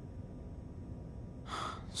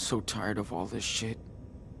 So tired of all this shit.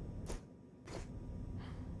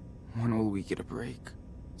 When will we get a break?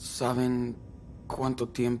 ¿Saben cuánto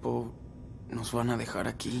tiempo nos van a dejar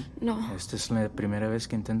aquí? No. Esta es la primera vez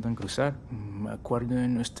que intentan cruzar. Me acuerdo de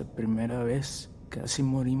nuestra primera vez. Casi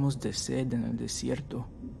morimos de sed en el desierto.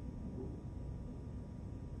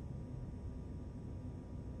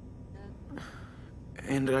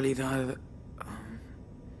 En realidad,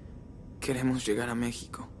 queremos llegar a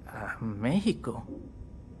México. ¿A México?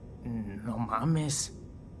 No mames.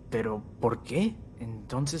 ¿Pero por qué?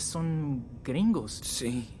 Entonces son gringos.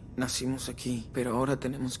 Sí, nacimos aquí, pero ahora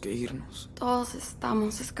tenemos que irnos. Todos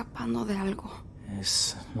estamos escapando de algo.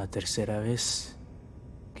 Es la tercera vez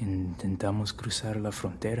que intentamos cruzar la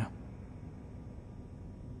frontera.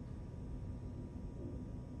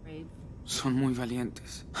 Son muy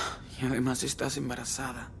valientes. Y además estás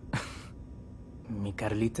embarazada. Mi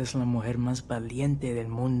Carlita es la mujer más valiente del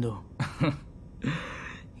mundo.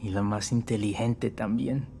 Y la más inteligente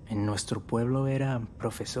también. En nuestro pueblo era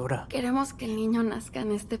profesora. Queremos que el niño nazca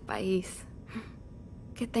en este país.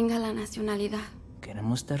 Que tenga la nacionalidad.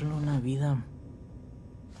 Queremos darle una vida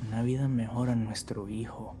mejor a nuestro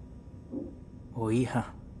hijo. O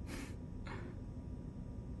hija.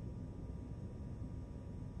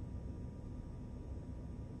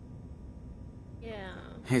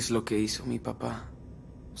 Es lo que hizo mi papá.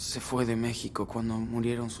 Se fue de México cuando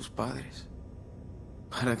murieron sus padres.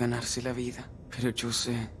 Para ganarse la vida. Pero yo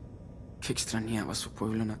sé que extrañaba su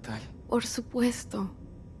pueblo natal. Por supuesto.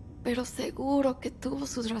 Pero seguro que tuvo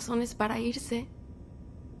sus razones para irse.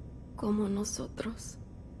 Como nosotros.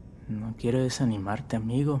 No quiero desanimarte,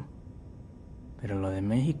 amigo. Pero lo de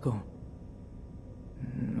México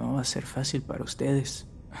no va a ser fácil para ustedes.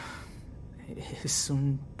 Es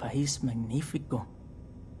un país magnífico.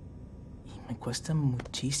 Me cuesta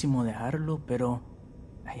muchísimo dejarlo, pero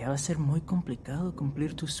allá va a ser muy complicado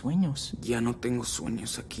cumplir tus sueños. Ya no tengo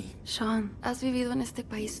sueños aquí. Sean, has vivido en este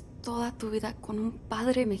país toda tu vida con un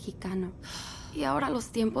padre mexicano. Y ahora los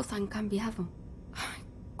tiempos han cambiado.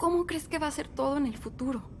 ¿Cómo crees que va a ser todo en el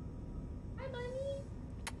futuro?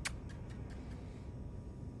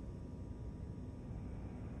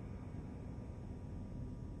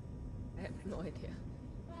 I have no idea.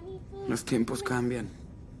 Los tiempos cambian.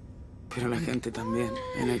 Pero la gente también.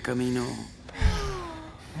 En el camino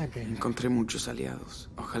encontré muchos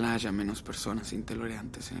aliados. Ojalá haya menos personas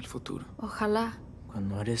intolerantes en el futuro. Ojalá.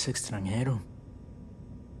 Cuando eres extranjero,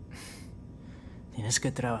 tienes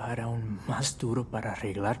que trabajar aún más duro para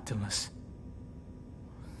arreglártelas.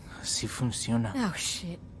 Así funciona. Oh,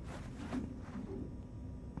 shit.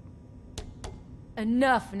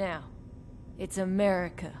 Enough now. It's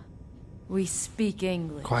America. We speak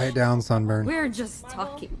English. Quiet down, Sunburn. We're just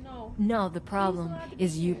talking. No, the problem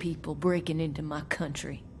is you people breaking into my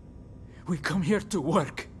country. We come here to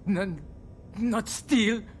work, not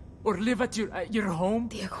steal or live at your home.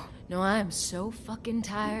 Diego. No, I am so fucking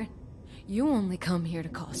tired. You only come here to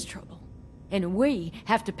cause trouble. And we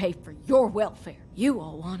have to pay for your welfare. You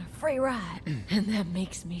all want a free ride, and that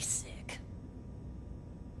makes me sick.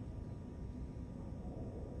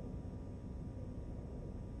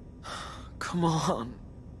 Come on.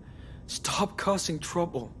 Stop causing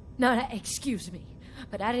trouble. Now, excuse me,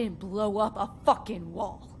 but I didn't blow up a fucking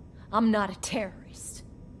wall. I'm not a terrorist.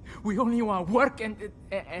 We only want work and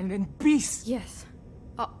peace. Yes.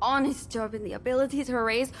 An honest job and the ability to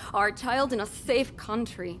raise our child in a safe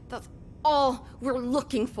country. That's all we're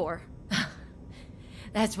looking for.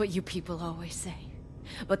 That's what you people always say.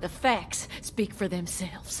 But the facts speak for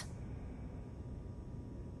themselves.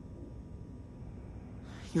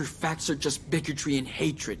 Your facts are just bigotry and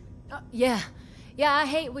hatred. Yeah, I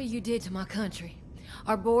hate what you did to my country.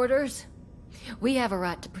 Our borders. We have a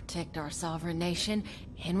right to protect our sovereign nation,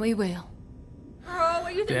 and we will. Bro,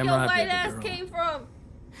 where you think Damn your right, white baby ass girl. came from?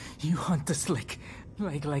 You hunt us like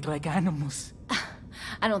animals.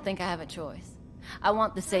 I don't think I have a choice. I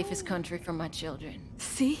want the safest country for my children.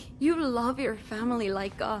 See? You love your family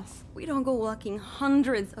like us. We don't go walking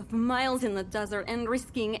hundreds of miles in the desert and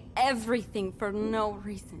risking everything for no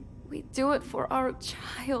reason. We do it for our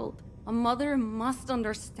child. A mother must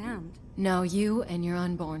understand. No, you and your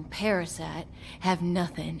unborn parasite have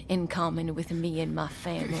nothing in common with me and my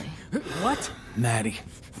family. What? Maddie,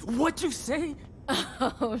 What'd you say?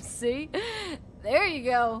 Oh, see? There you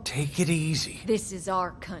go. take it easy. This is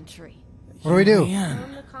our country. What do we do? Tell Man,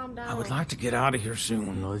 him to calm down. I would like to get out of here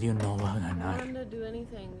soon. El odio no va a Tell ganar. him to do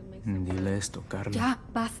anything that makes him Dile esto, Carla. Ya,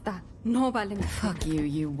 basta. No vale. Fuck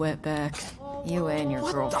you wetback. You and your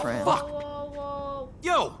girlfriend. Whoa, whoa, whoa.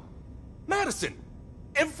 Yo, Madison,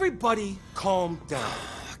 everybody calm down.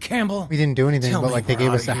 Campbell, We didn't do anything, Tell but me like they we're gave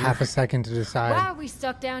outta us a here. half a second to decide. Why are we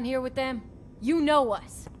stuck down here with them? You know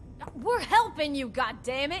us. We're helping you,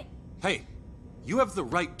 goddammit. Hey, you have the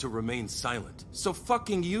right to remain silent, so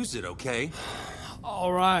fucking use it, okay?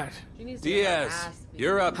 all right. She needs to get her Diaz, ass beat.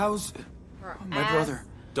 you're up. How's Her my ass. brother?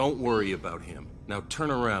 Don't worry about him. Now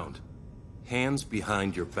turn around. Hands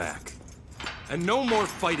behind your back. And no more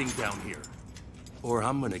fighting down here. Or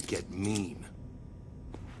I'm gonna get mean.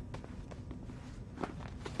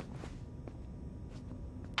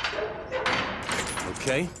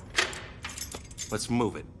 Okay? Let's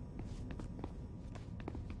move it.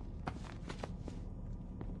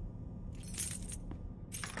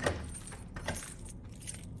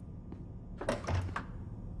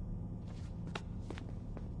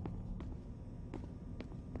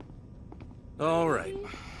 All right.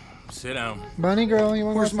 Sit down. Bunny girl, you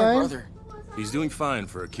want to go Where's my outside? brother? He's doing fine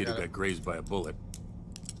for a kid who got grazed by a bullet.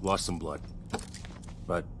 Lost some blood.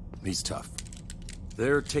 But he's tough.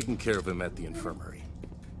 They're taking care of him at the infirmary.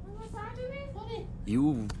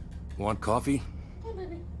 You want coffee?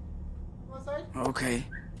 Okay.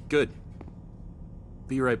 Good.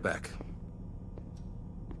 Be right back.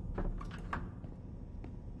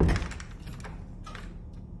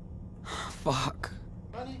 Fuck.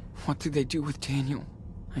 What did they do with Daniel?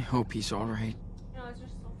 I hope he's alright. No, it's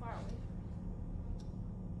just so far away.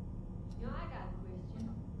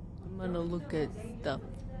 I'm gonna look at stuff.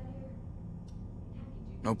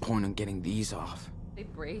 No point in getting these off. They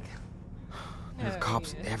break. There are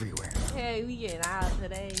cops everywhere. Hey, we getting out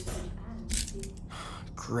today.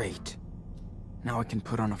 Great. Now I can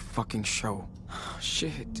put on a fucking show.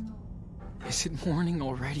 Shit. Is it morning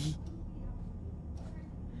already?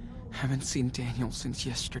 Haven't seen Daniel since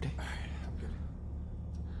yesterday.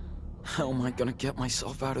 How am I gonna get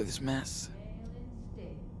myself out of this mess?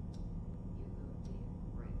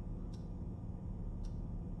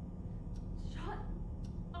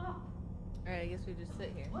 Alright, I guess we just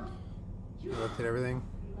sit here. You looked at everything.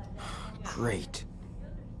 Great.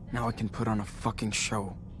 Now I can put on a fucking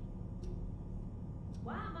show.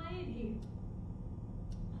 Why am I in here?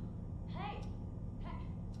 Hey!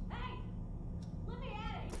 Hey! Let me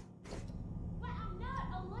at it! Well, I'm not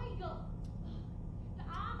illegal!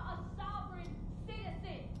 I'm a sovereign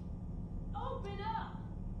citizen! Open up!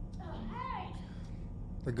 Hey!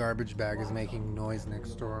 The garbage bag is making noise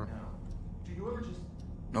next door.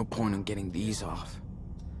 No point in getting these off.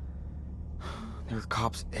 There are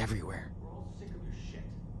cops everywhere. We're all sick of your shit.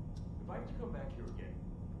 If I have to come back here again,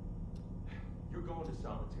 you're going to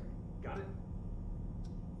solitary. Got it?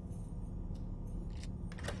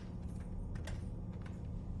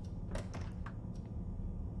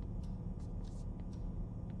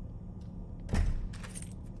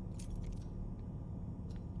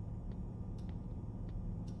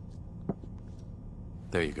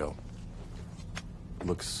 There you go.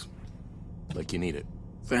 Looks like you need it.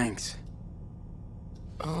 Thanks.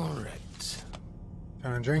 All right.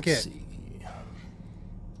 Trying to drink it.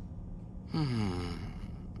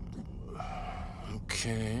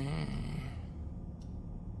 Okay.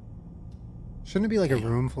 Shouldn't it be like a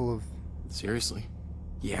room full of... Seriously?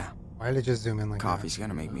 Yeah. Why did it just zoom in like Coffee's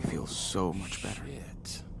gonna make me feel so much better.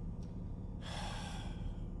 Shit.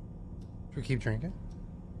 Should we keep drinking?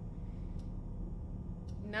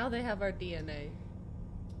 Now they have our DNA.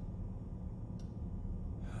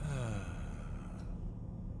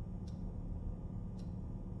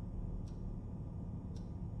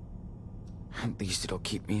 At least it'll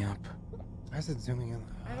keep me up. Why is it zooming in?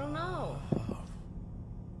 I don't know.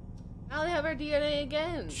 Now they have our DNA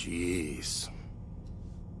again. Jeez.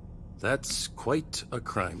 That's quite a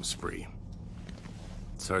crime spree.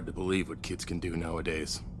 It's hard to believe what kids can do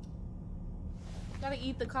nowadays. Gotta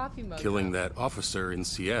eat the coffee mug. Killing that officer in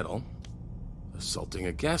Seattle. Assaulting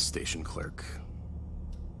a gas station clerk.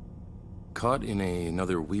 Caught in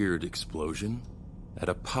another weird explosion at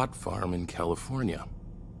a pot farm in California.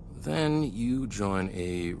 Then you join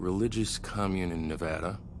a religious commune in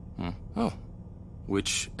Nevada. Oh.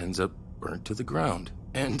 Which ends up burnt to the ground.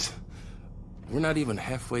 And we're not even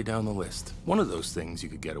halfway down the list. One of those things you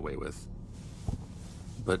could get away with.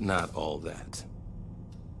 But not all that.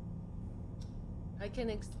 I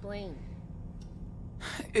can explain.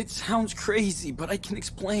 It sounds crazy, but I can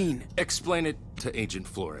explain. Explain it to Agent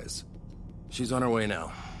Flores. She's on her way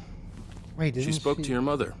now. Wait, didn't she spoke to your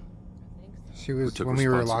mother? She was took when we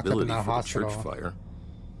were locked up in responsibility that for hospital. the church fire.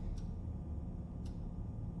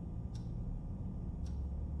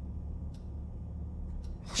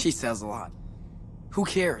 She says a lot. Who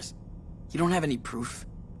cares? You don't have any proof.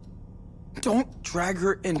 Don't drag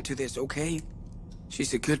her into this, okay?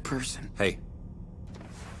 She's a good person. Hey.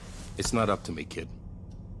 It's not up to me, kid.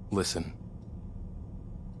 Listen.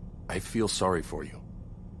 I feel sorry for you.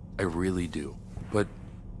 I really do. But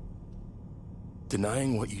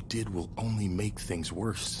denying what you did will only make things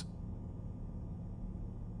worse.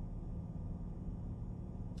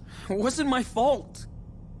 It wasn't my fault.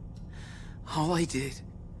 All I did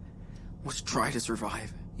was try to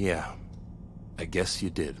survive. Yeah, I guess you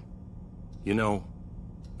did. You know,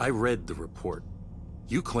 I read the report.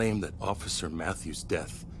 You claim that Officer Matthews'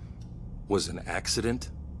 death was an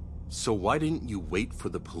accident, so why didn't you wait for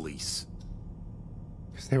the police?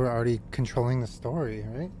 Because they were already controlling the story,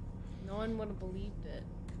 right? No one would have believed it.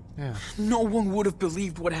 Yeah. No one would have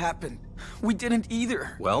believed what happened. We didn't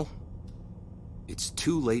either. Well, it's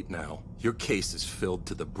too late now. Your case is filled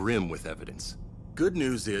to the brim with evidence. Good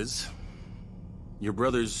news is, your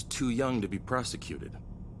brother's too young to be prosecuted.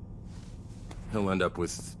 He'll end up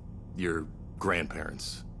with your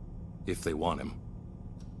grandparents, if they want him.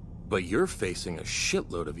 But you're facing a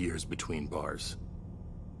shitload of years between bars.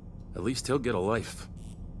 At least he'll get a life.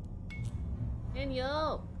 And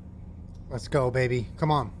yo. Let's go, baby.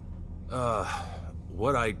 Come on.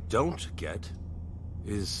 What I don't get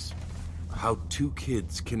is how two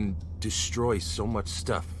kids can destroy so much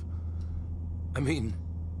stuff. I mean,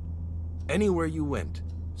 anywhere you went,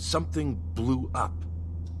 something blew up.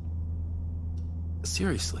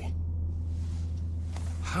 Seriously.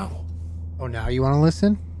 How? Oh, now you want to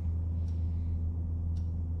listen?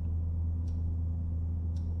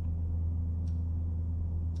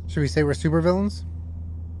 Should we say we're supervillains?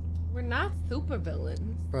 We're not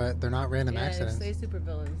supervillains. But they're not random accidents. Say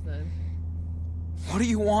supervillains then. What do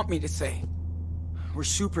you want me to say? We're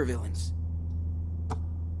supervillains.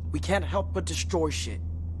 We can't help but destroy shit.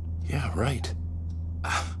 Yeah, right.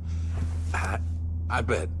 I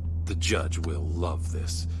bet the judge will love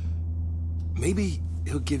this. Maybe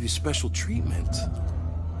he'll give you special treatment.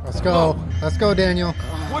 Let's go. Let's go, Daniel.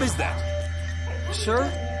 What is that? Sir?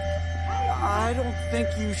 I don't think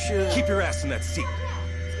you should... Keep your ass in that seat.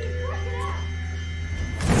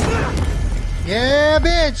 Yeah,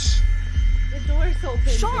 bitch! The door's open.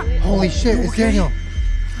 Sean! Holy shit, it's okay? Daniel.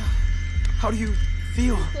 How do you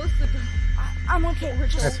feel? Close the door. I'm okay. We're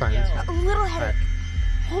just That's fine. That's fine. a little headache.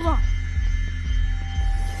 Hold on.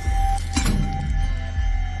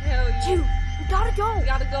 Hell yeah. Dude, we gotta go. We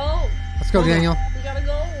gotta go. Let's go, Daniel. We gotta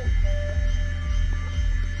go.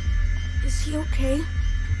 Is he okay?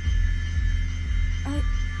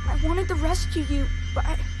 I wanted to rescue you, but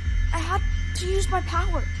I had to use my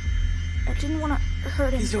power. I didn't want to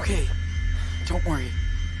hurt him. He's okay. Don't worry.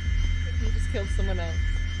 He just killed someone else.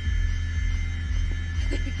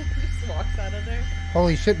 He just walks out of there.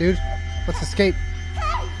 Holy shit, dude. Let's escape.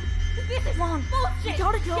 Hey! This is bullshit! We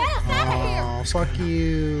gotta go! Get us out of here! Oh, fuck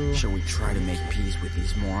you. Shall we try to make peace with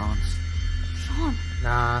these morons? Sean,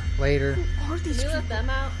 Nah, later. who are these Can we people? let them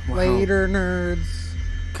out? Well, Later, nerds.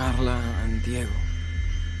 Carla and Diego.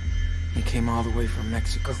 They came all the way from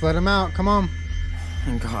Mexico. Let's let him out. Come on.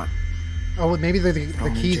 Thank God. Oh, maybe the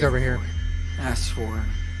key's over here. Asked for him.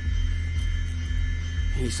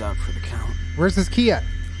 He's up for the count. Where's this key at?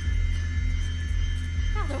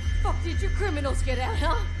 How the fuck did you criminals get out,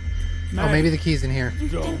 huh? Oh, maybe the key's in here. You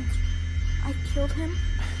think I killed him?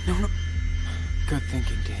 No. Good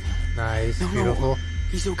thinking, Daniel. Nice, No. beautiful.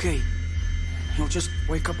 He's okay. He'll just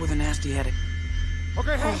wake up with a nasty headache.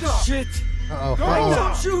 Okay, hands up. Shit. Uh-oh. Go!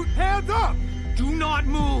 Uh-oh. Shoot! Hands up! Do not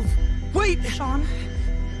move. Wait. Sean?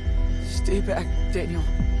 Stay back, Daniel.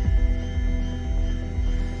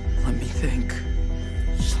 Let me think.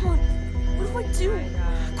 Sean, what do I do?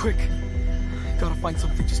 Quick. Gotta find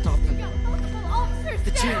something to stop them. Officers,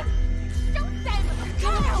 The chair. Shoot them!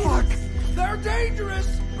 Fuck. They're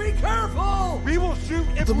dangerous! Be careful! We will shoot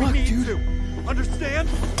if The we luck, need dude. to. Understand?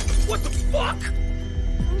 What the fuck?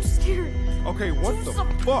 I'm scared. Okay, what the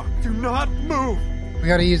fuck? Do not move. We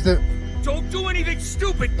gotta use the Don't do anything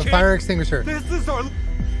stupid, kid. fire extinguisher. This is our...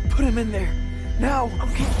 Put him in there. Now.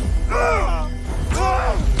 Okay.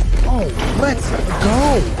 Oh, let's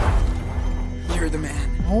go! You're the man.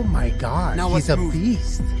 Oh my god, Now he's let's a move.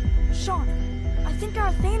 beast. Sean, I think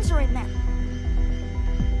our things are in there.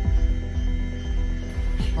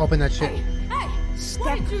 Open that shit. Hey!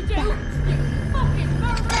 What did you do? You fucking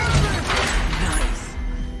murderer! Nice.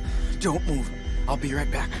 Don't move. I'll be right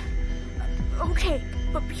back. Okay,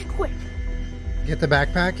 but be quick. Get the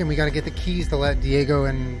backpack, and we gotta get the keys to let Diego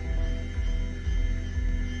and...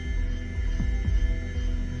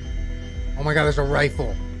 Oh my god, there's a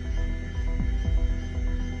rifle.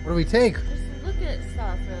 What do we take? Just look at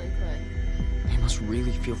stuff really quick. They must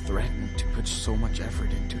really feel threatened to put so much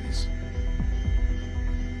effort into this.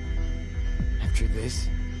 After this,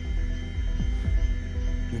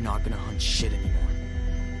 you're not gonna hunt shit anymore.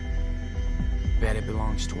 Bet it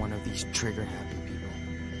belongs to one of these trigger-happy people.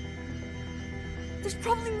 There's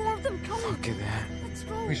probably more of them coming. Look at that. Let's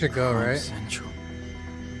go. We should go, Crime right? Central.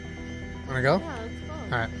 Wanna go? Yeah, let's go.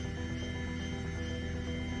 Alright.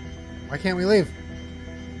 Why can't we leave?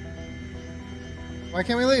 Why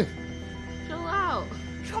can't we leave? Chill out.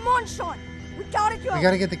 Come on, Sean. We gotta go. We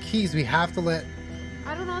gotta get the keys. We have to let...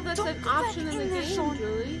 I don't know if that's Don't an put that option in the in there, game, Sean.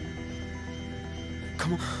 Julie.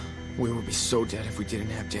 Come on. We would be so dead if we didn't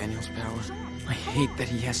have Daniel's power. I hate that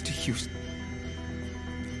he has to use...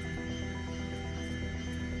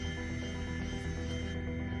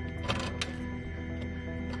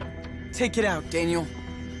 Take it out, Daniel.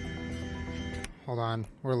 Hold on.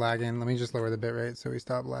 We're lagging. Let me just lower the bitrate so we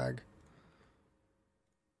stop lag.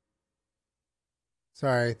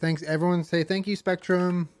 Sorry. Thanks, everyone. Say thank you,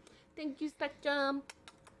 Spectrum. Thank you, Spectrum.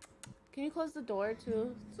 Can you close the door,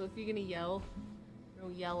 too? So if you're gonna yell,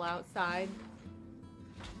 you'll yell outside.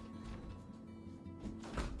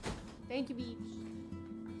 Thank you, Beach.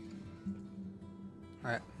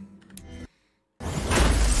 Alright.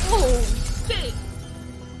 Oh, shit!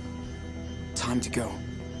 Time to go.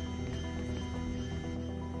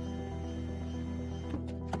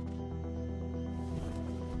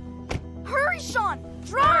 Hurry, Sean.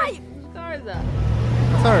 Drive. Whose car is that?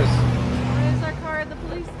 It's ours. Why is our car at the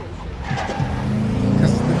police station?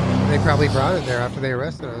 Because they probably brought it there after they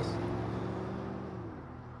arrested us.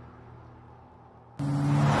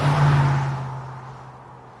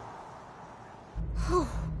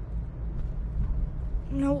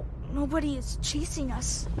 Nobody is chasing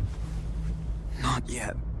us. Not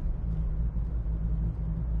yet.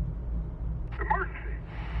 Emergency!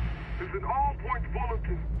 This is an all-points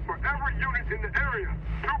bulletin for every unit in the area.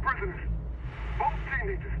 2 prisoners, both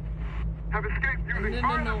teenagers, have escaped using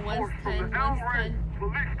violent force from the El Rey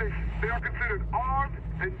police station. They are considered armed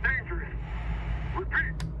and dangerous.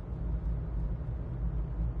 Repeat.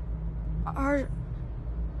 Are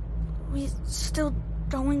we still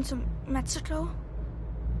going to Mexico?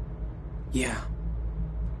 Yeah.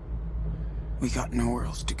 We got nowhere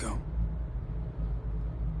else to go.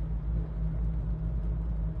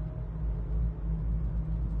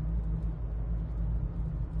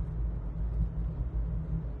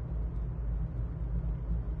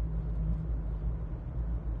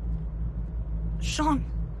 Sean,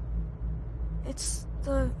 it's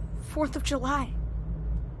the 4th of July.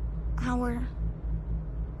 Our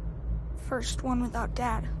first one without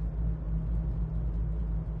Dad.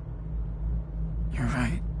 You're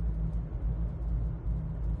right.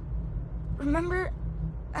 Remember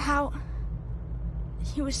how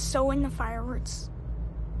he was so into fireworks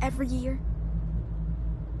every year?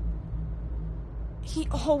 He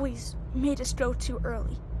always made us go too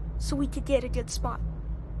early so we could get a good spot.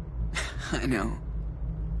 I know.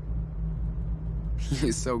 He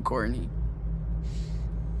is so corny.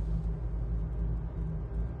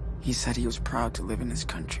 He said he was proud to live in his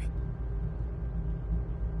country.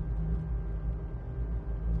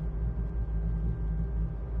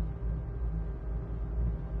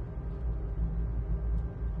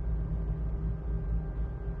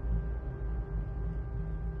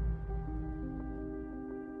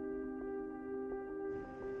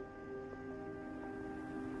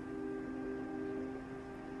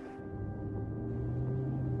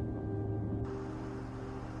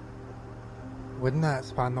 Wouldn't that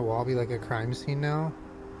spot on the wall be like a crime scene now?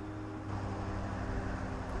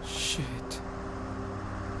 Shit.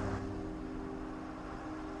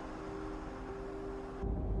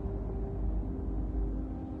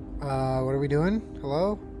 What are we doing?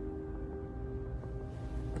 Hello?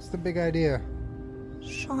 What's the big idea?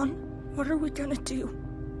 Sean, what are we gonna do?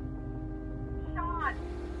 Sean!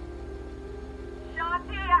 Sean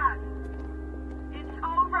Diaz! It's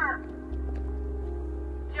over!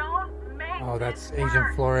 Don't make Oh, that's this Agent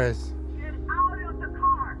work. Flores. Get out of the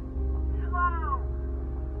car! Slow!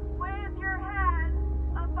 With your head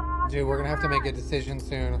above Dude, we're gonna have to make a your decision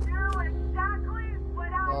soon. head. Do exactly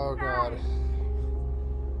what I Oh, say. God.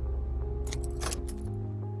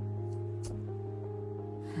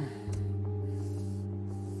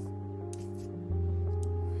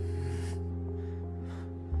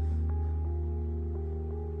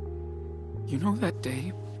 You know that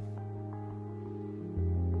day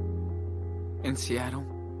in Seattle?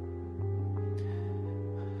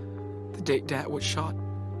 The day Dad was shot?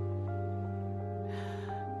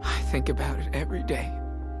 I think about it every day.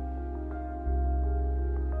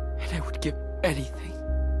 And I would give anything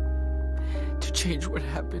to change what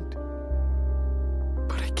happened.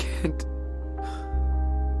 But I can't.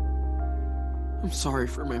 I'm sorry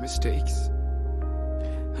for my mistakes.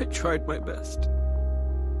 I tried my best.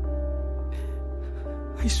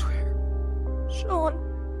 I swear. Sean.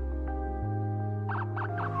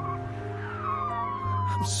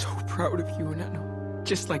 I'm so proud of you, and I know,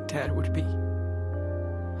 just like Dad would be.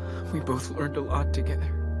 We both learned a lot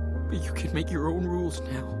together, but you can make your own rules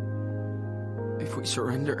now. If we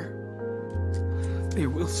surrender, they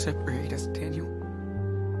will separate us, Daniel.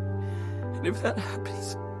 And if that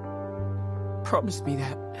happens, promise me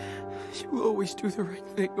that you will always do the right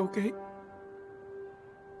thing, okay?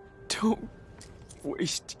 Don't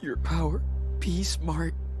waste your power. Be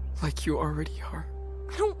smart like you already are.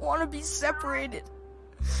 I don't want to be separated.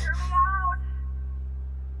 Hear me out!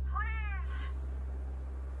 Please!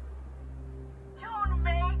 Don't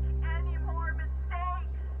make any more mistakes!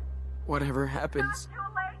 Whatever happens, Too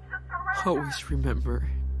late to surrender! always remember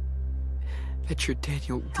that you're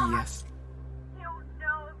Daniel Diaz. You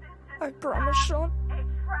know this is I promise, Sean. a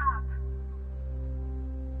trap.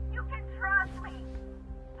 You can trust me.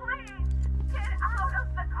 Please, get out of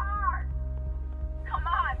the car. Come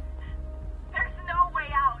on. There's no way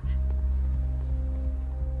out.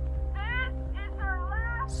 This is our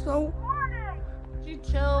last So, warning. Could you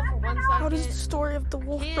chill for 1 second? how does the story of the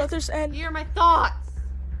Wolf Can't brothers end? hear my thoughts.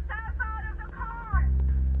 Step out of the car.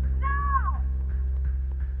 Now.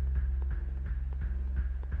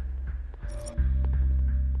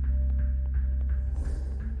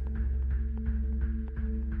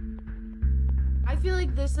 I feel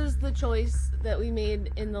like this is the choice that we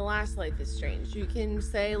made in the last Life is Strange. You can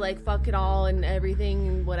say, like, fuck it all and everything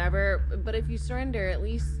and whatever, but if you surrender, at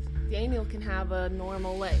least Daniel can have a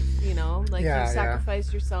normal life, you know? Like, Yeah, you yeah.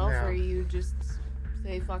 sacrifice yourself Yeah. or you just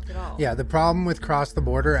say fuck it all. Yeah, the problem with Cross the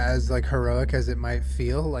Border, as like heroic as it might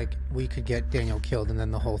feel, like we could get Daniel killed and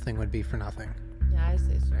then the whole thing would be for nothing. Yeah, I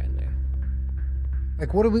say surrender.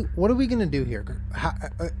 Like, what are we gonna do here?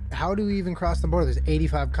 How do we even cross the border? There's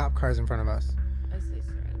 85 cop cars in front of us. I say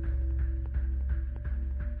surrender.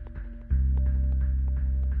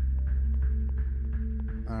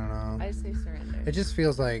 I don't know. I say surrender. It just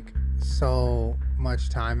feels like so much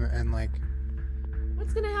time and like,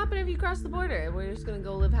 What's gonna happen if you cross the border? We're just gonna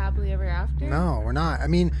go live happily ever after? no, we're not. I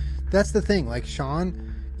mean, that's the thing. Like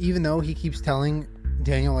Sean, even though he keeps telling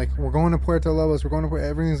Daniel, like, we're going to Puerto Lobos, we're going to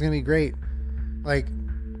everything's gonna be great. Like,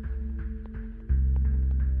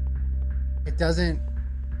 it doesn't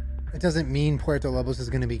mean Puerto Lobos is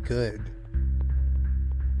gonna be good.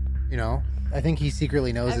 You know, I think he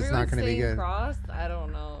secretly knows it's not gonna be good. Cross? I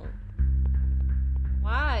don't know.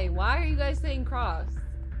 Why? Why are you guys saying cross?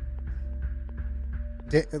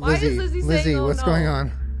 Why is Lizzie saying, "Oh, what's no"? going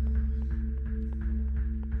on?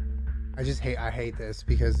 I hate this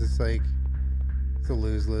because it's like, it's a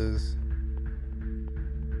lose-lose.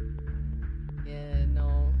 Yeah,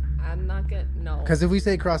 no. I'm not gonna, no. Because if we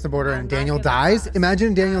say cross the border I'm and not Daniel gonna dies, cross.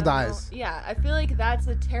 imagine Daniel I don't know. dies. Yeah, I feel like that's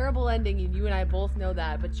a terrible ending and you and I both know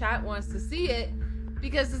that, but chat wants to see it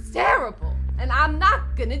because it's terrible. And I'm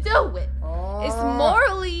not gonna do it. It's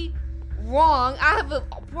morally wrong. I have a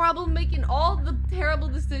problem making all the terrible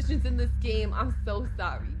decisions in this game. I'm so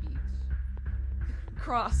sorry, Beach.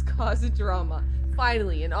 Cross cause of drama.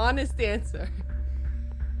 Finally, an honest answer.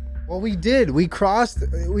 Well, we did. We crossed.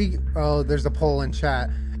 Oh, there's a poll in chat.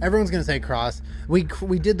 Everyone's gonna say cross. We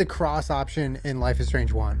did the cross option in Life is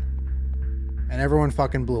Strange 1, and everyone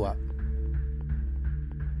fucking blew up.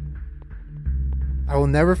 I will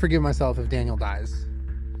never forgive myself if Daniel dies.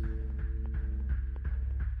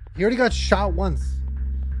 He already got shot once.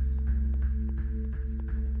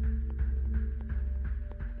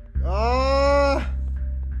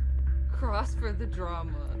 Cross for the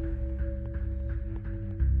drama.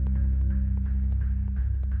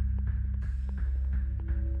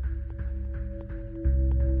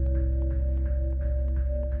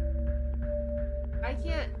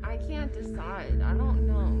 I can't decide. I don't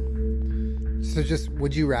know. So just,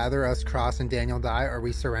 would you rather us cross and Daniel die, or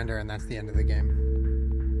we surrender and that's the end of the game?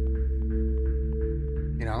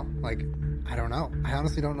 You know, like, I don't know. I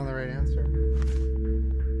honestly don't know the right answer.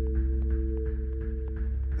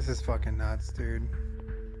 This is fucking nuts, dude.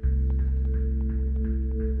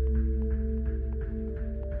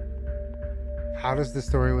 How does the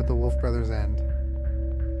story with the Wolf Brothers end?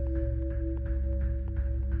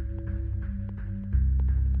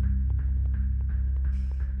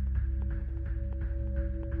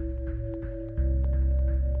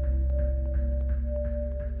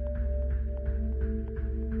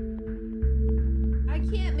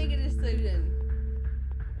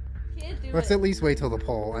 Let's at least wait till the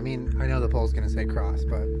poll. I mean, I know the poll's gonna say cross,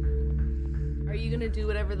 but... Are you gonna do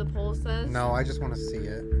whatever the poll says? No, I just want to see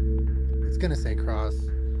it. It's gonna say cross.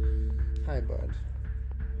 Hi, bud.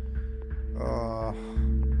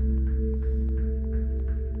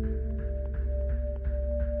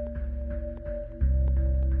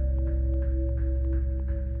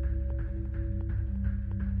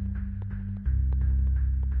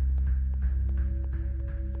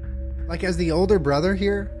 Like, as the older brother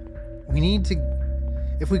here, we need to,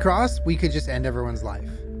 if we cross, we could just end everyone's life.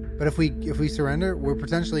 But if we surrender, we're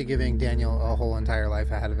potentially giving Daniel a whole entire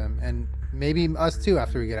life ahead of him, and maybe us too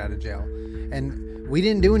after we get out of jail. And we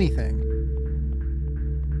didn't do anything.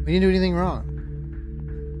 We didn't do anything wrong.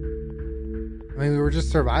 I mean, we were just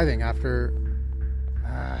surviving after.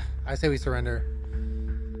 I say we surrender.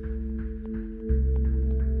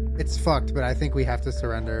 It's fucked, but I think we have to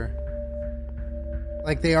surrender.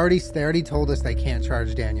 Like, they already told us they can't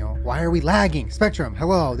charge Daniel. Why are we lagging? Spectrum,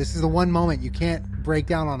 hello. This is the one moment you can't break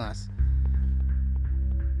down on us.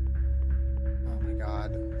 Oh my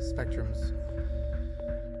god. Spectrum's...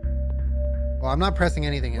 Well, I'm not pressing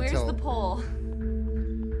anything until... Where's the poll?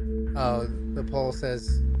 Oh, the poll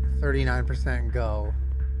says 39% go.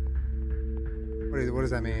 What does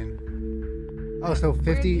that mean? Oh, so 50...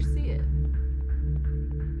 Where did you see it?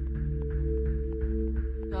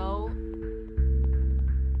 Go.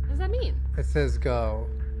 What does that mean? It says go.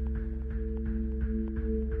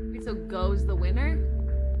 Wait, so go's the winner?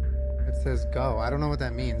 It says go. I don't know what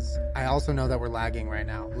that means. I also know that we're lagging right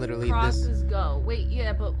now. Literally, Cross this... is go. Wait,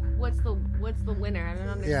 yeah, but what's the winner? I don't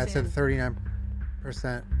understand. Yeah, it said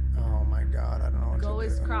 39%. Oh my god, I don't know what Go to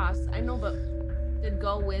is do. cross. I know, but did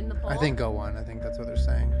go win the poll? I think go won. I think that's what they're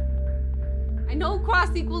saying. I know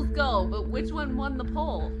cross equals go, but which one won the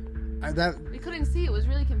poll? We couldn't see. It was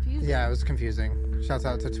really confusing. Yeah, it was confusing. Shouts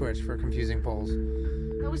out to Twitch for confusing polls.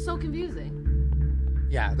 That was so confusing.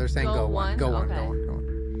 Yeah, they're saying go one. Go one, Okay. go one, go one.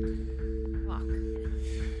 Fuck.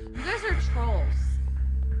 You guys are trolls.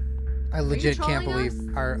 I legit can't trolling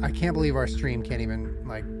believe I can't believe our stream can't even,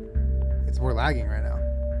 like, we're lagging right now.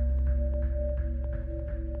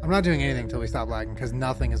 I'm not doing anything until we stop lagging, because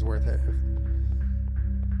nothing is worth it.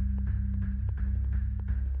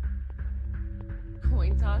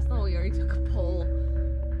 Coin toss? No, we already took a poll.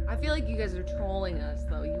 I feel like you guys are trolling us,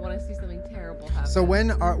 though. You want to see something terrible happen. So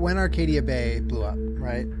when Arcadia Bay blew up,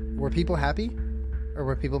 right? Were people happy, or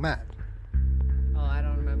were people mad? Oh, I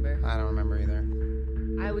don't remember. I don't remember either.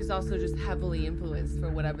 I was also just heavily influenced for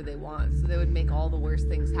whatever they want, so they would make all the worst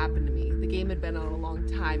things happen to me. The game had been on a long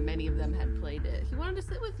time. Many of them had played it. He wanted to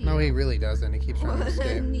sit with you. No, he really doesn't. He keeps trying to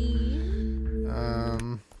escape. Honey.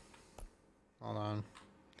 Hold on.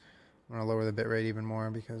 I'm gonna lower the bitrate even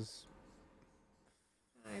more because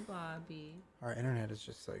Hi, Bobby. our internet is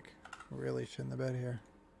just like really shitting the bed here.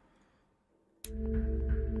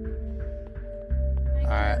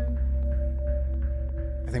 Alright.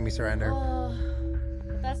 I think we surrender.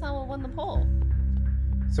 But that's not what won the poll.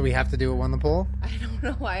 So we have to do it won the poll? I don't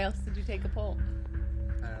know. Why else did you take a poll?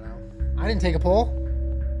 I don't know. I didn't take a poll.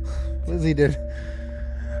 Lizzie did.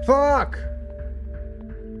 Fuck!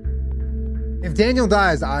 If Daniel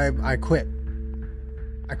dies, I quit.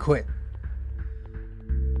 I quit.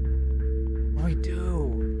 What do we do?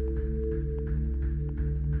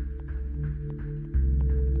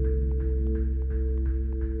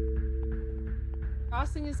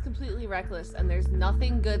 Crossing is completely reckless, and there's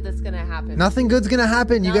nothing good that's gonna happen. Nothing good's gonna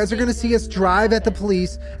happen. You guys are gonna see us drive at the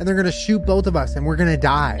police, and they're gonna shoot both of us, and we're gonna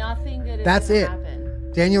die. Nothing good is That's gonna it.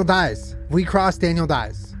 happen. Daniel dies. We cross, Daniel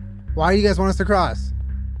dies. Why do you guys want us to cross?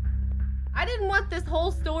 I didn't want this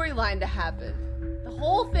whole storyline to happen. The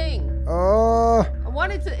whole thing. Oh. I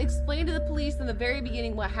wanted to explain to the police in the very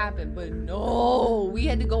beginning what happened, but no, we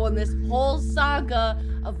had to go on this whole saga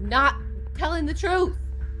of not telling the truth.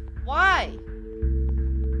 Why?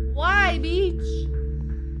 Why, Beach?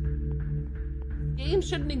 Game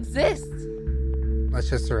shouldn't exist. Let's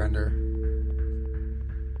just surrender.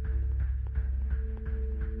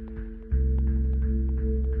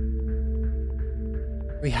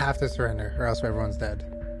 We have to surrender, or else everyone's dead.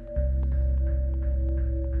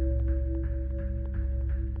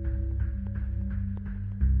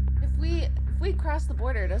 If we cross the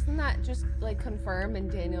border, doesn't that just like confirm in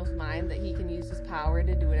Daniel's mind that he can use his power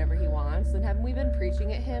to do whatever he wants? And haven't we been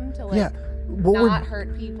preaching at him to like not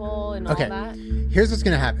hurt people and all that? Here's what's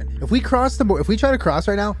gonna happen. If we cross the border, if we try to cross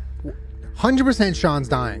right now, 100% Sean's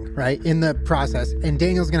dying, right? In the process, and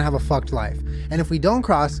Daniel's gonna have a fucked life. And if we don't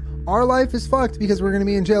cross, our life is fucked because we're gonna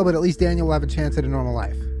be in jail, but at least Daniel will have a chance at a normal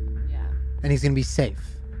life. Yeah. And he's gonna be safe.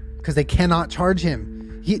 Because they cannot charge him.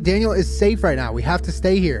 Daniel is safe right now. We have to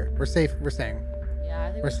stay here. We're safe. We're staying. Yeah,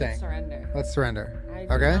 I think we're we staying. should surrender. Let's surrender.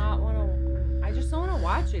 Okay? I just don't want to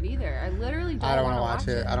watch it either. I literally don't I don't want to watch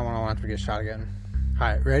it. I don't want to watch him get shot again.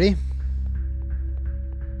 Alright, ready?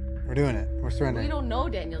 We're doing it. We're surrendering. We don't know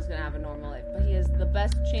Daniel's gonna have a normal life, but he has the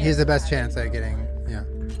best chance. He has the best chance at getting, yeah.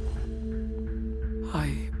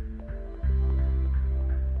 I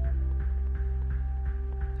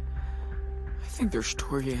think their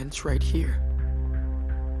story ends right here.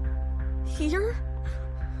 Here?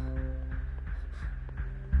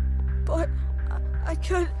 But I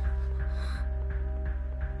could...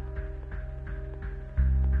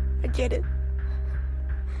 I get it.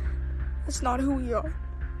 That's not who we are.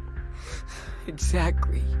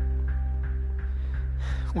 Exactly.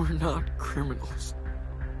 We're not criminals.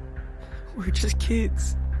 We're just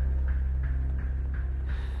kids.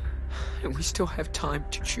 And we still have time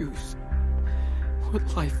to choose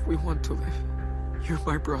what life we want to live. You're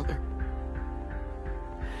my brother.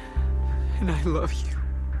 And I love you.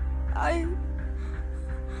 I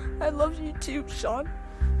love you too, Sean.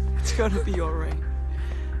 It's gonna be alright.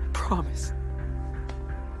 Promise.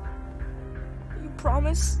 You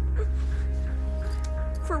promise?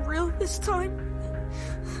 For real this time?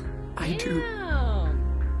 I do.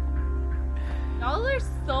 Y'all are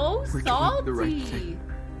so We're salty. doing the right thing.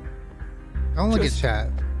 Don't look at chat.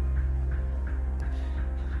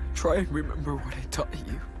 Try and remember what I taught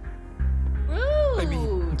you. Rude. I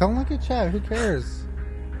mean, don't look at chat. Who cares?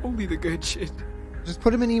 Only the good shit. Just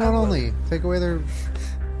put them in email only. Take away their...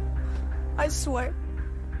 I swear.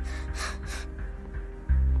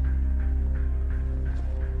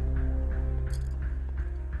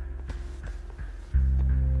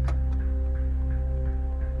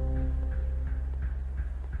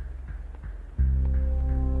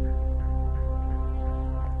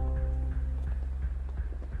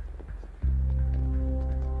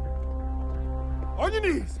 On your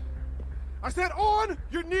knees! I said on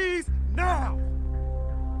your knees now!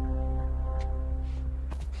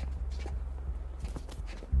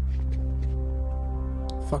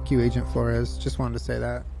 Fuck you, Agent Flores. Just wanted to say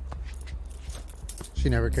that. She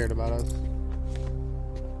never cared about us.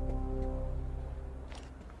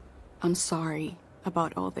 I'm sorry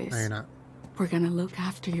about all this. No, you're not. We're gonna look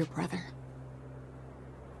after your brother.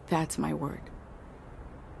 That's my word.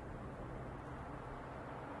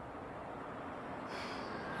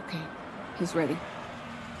 Okay, he's ready.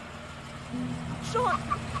 Sean!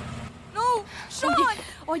 No! Sean!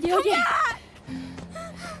 Oye, Come oye. back!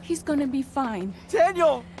 He's gonna be fine.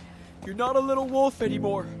 Daniel! You're not a little wolf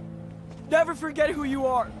anymore. Never forget who you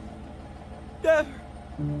are. Never.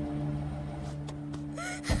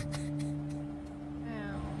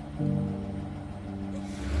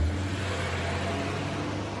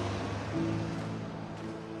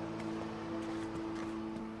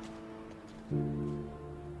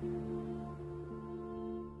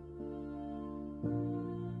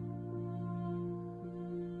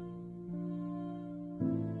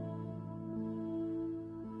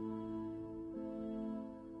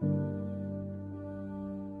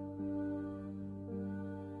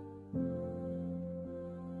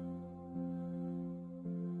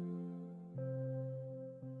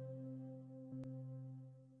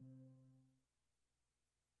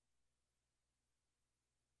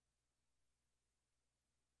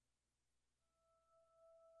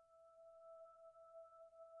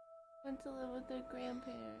 Went to live with their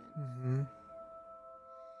grandparents. Mm-hmm.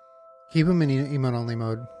 Keep them in email only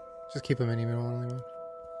mode. Just keep them in email only mode.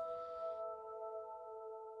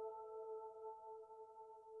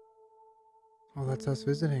 Oh, that's us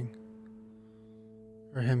visiting.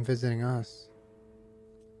 Or him visiting us.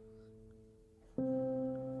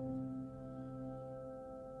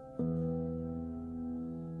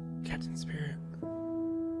 Captain Spirit.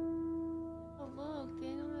 Oh look,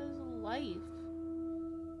 Daniel has a life.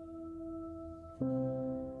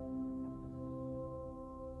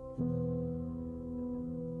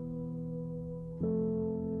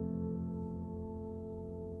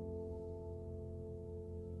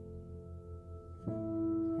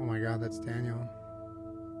 Oh my god, that's Daniel.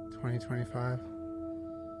 2025.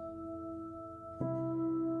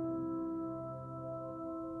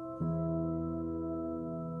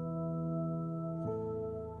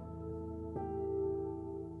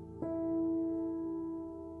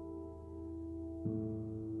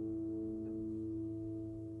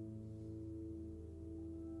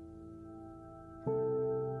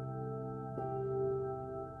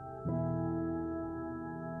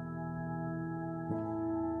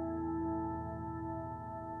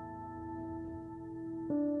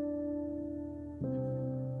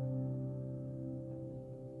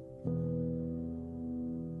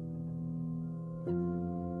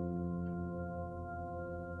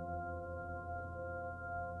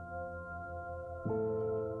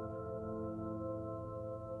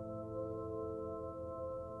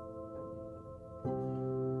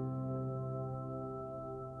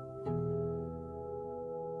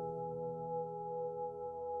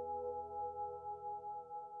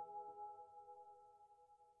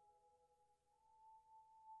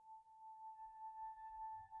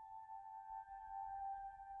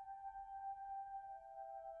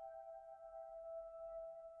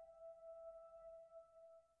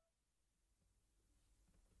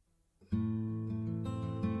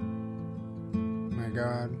 My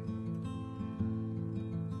god.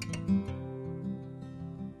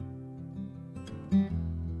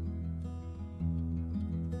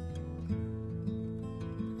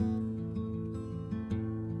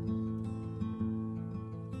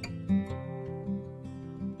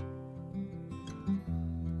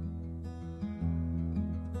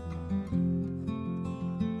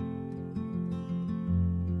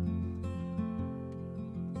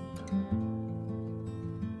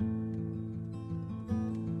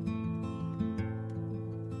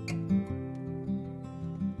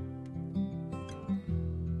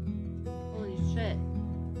 Holy shit.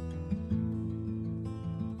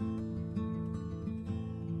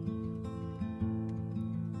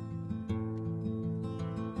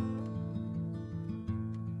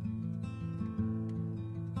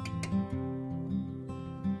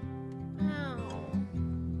 Ow.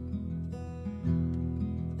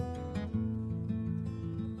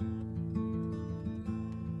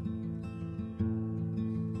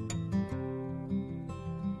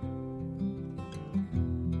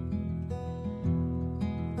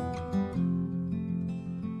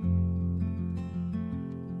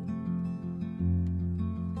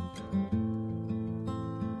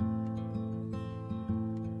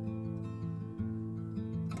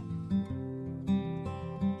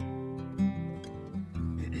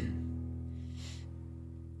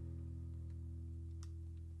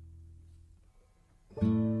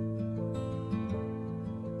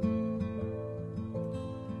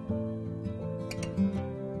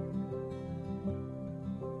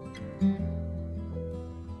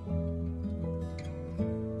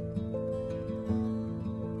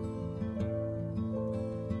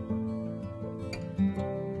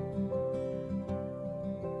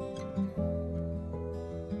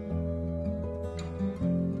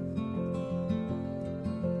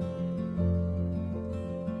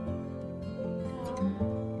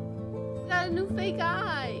 Got a new fake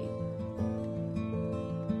eye.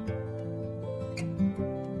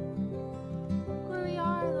 Where we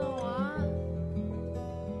are though, huh?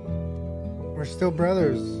 We're still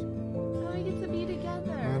brothers. How we get to be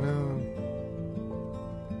together? I know.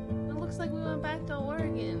 It looks like we went back to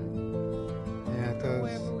Oregon. Yeah, it Or does.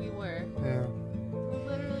 wherever we were. Yeah. We're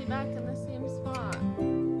literally back in the same spot.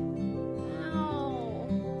 Ow.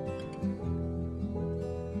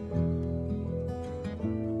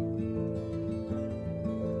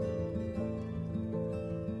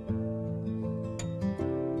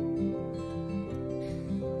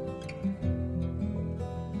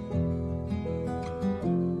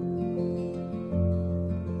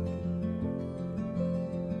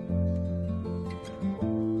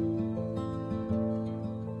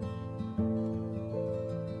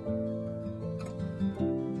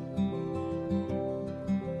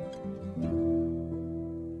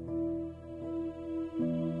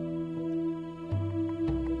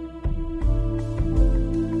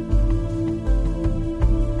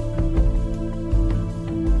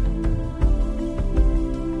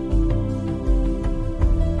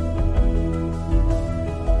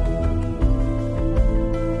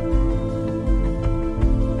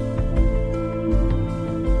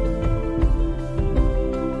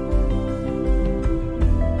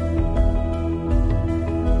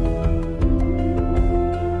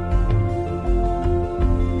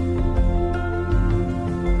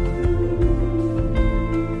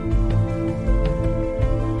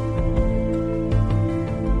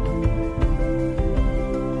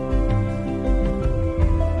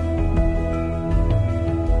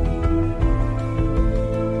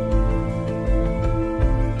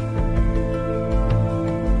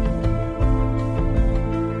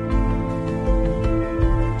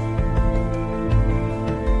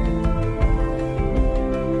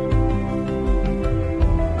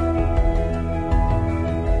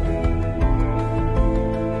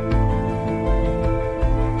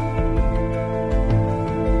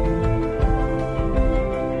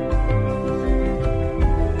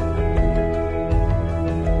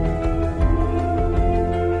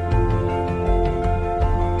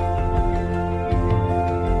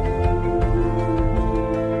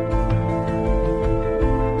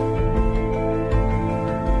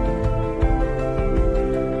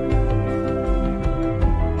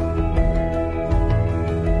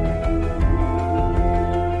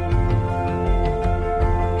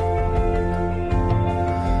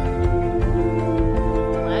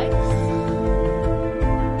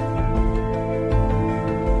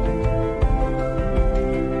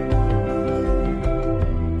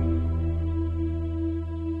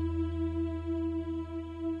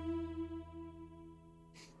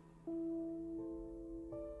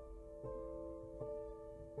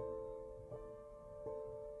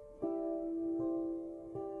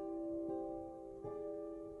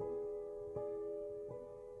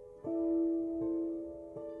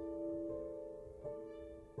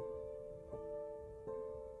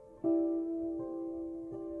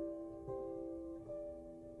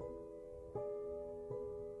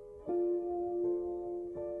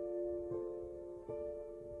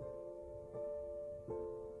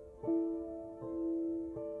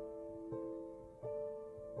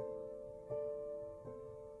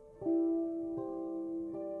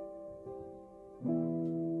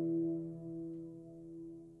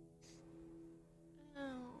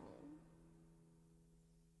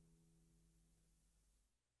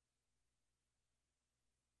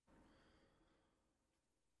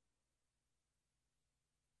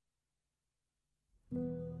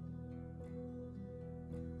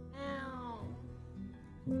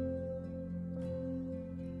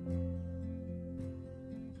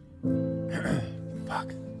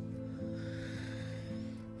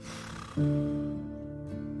 Ow!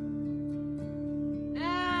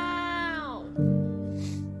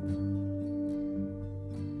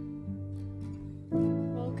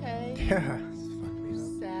 Okay. Yeah.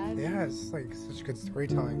 Sad. Yeah, it's like such good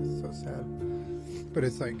storytelling. It's so sad. But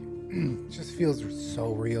it's like, it just feels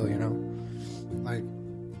so real, you know? Like,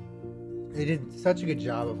 they did such a good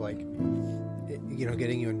job of like, you know,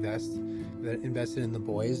 getting you invested in the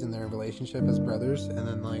boys and their relationship as brothers. And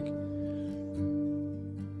then like,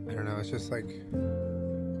 I don't know, it's just like,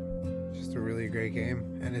 just a really great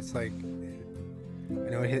game. And it's like, I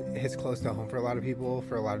know it hits close to home for a lot of people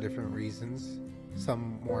for a lot of different reasons.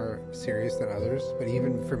 Some more serious than others, but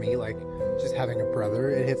even for me, like just having a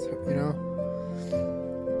brother, it hits, you know.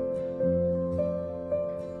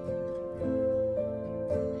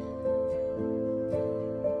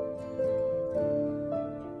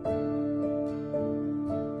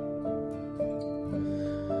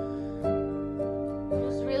 It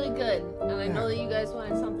was really good, and I know that you guys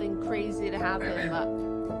wanted something crazy to happen, but I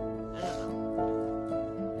don't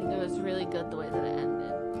know. I think it was really good the way that it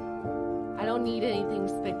ended. I don't need anything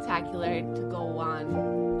spectacular to go on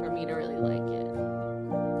for me to really like it.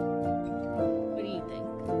 What do you think?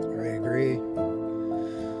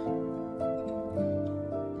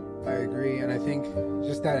 I agree, and I think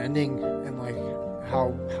just that ending and like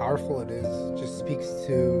how powerful it is just speaks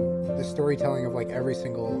to the storytelling of like every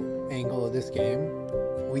single angle of this game.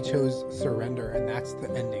 We chose surrender, and that's the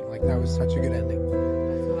ending. Like that was such a good ending.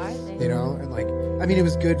 That's what I think. You know, and like, I mean, it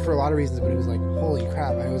was good for a lot of reasons, but it was like, holy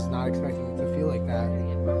crap, I was not expecting it to feel like that.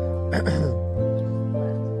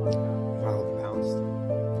 Wow, bounced.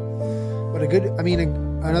 But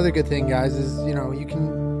another good thing, guys, is, you know, you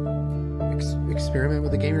can experiment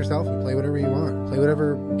with the game yourself and play whatever you want. Play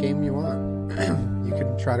whatever game you want. You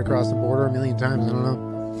can try to cross the border a million times. I don't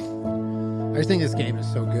know. I just think this game is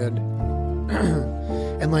so good.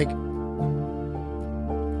 And like,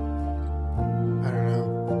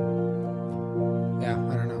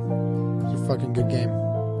 fucking good game.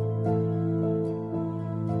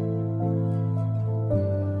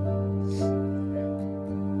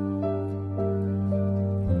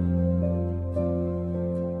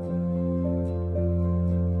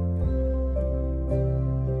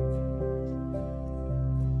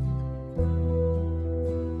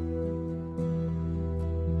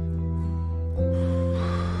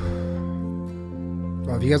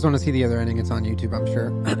 Well, if you guys want to see the other ending, it's on YouTube, I'm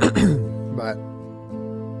sure. But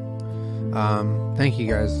thank you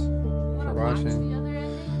guys for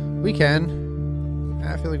watching. We can.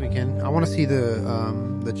 I feel like we can. I want to see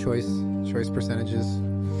the choice percentages.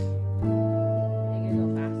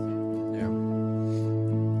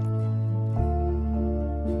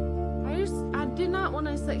 I did not want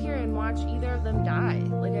to sit here and watch either of them die.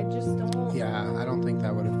 Like I just don't. Yeah, I don't think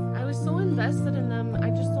that would have. I was so invested in them. I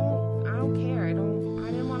don't care. I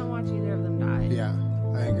didn't want to watch either of them die. Yeah,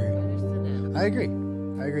 I agree. I just didn't. I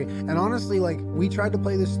agree. And honestly, like, we tried to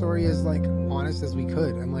play this story as like honest as we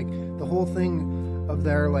could, and like the whole thing of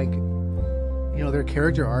their like, you know, their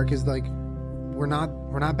character arc is like, we're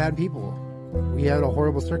not bad people. We had a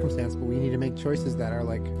horrible circumstance, but we need to make choices that are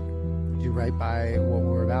like do right by what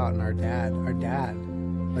we're about. And our dad,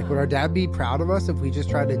 like, would our dad be proud of us if we just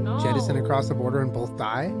tried to jettison across the border and both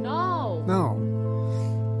die? No.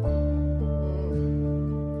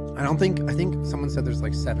 I think someone said there's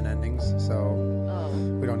like 7 endings, so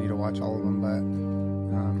we don't need to watch all of them, but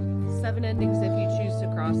 7 endings if you choose to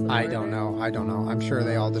cross the border. I don't know. I'm sure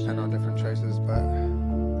they all depend on different choices, but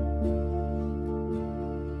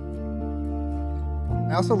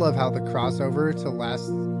I also love how the crossover to last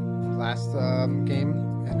game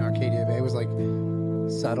in Arcadia Bay was like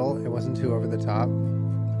subtle. It wasn't too over the top.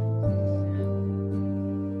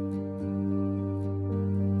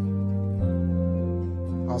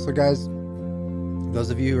 Also, guys, those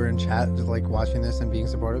of you who are in chat just like watching this and being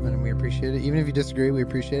supportive, and we appreciate it. Even if you disagree, we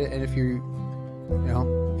appreciate it. And if you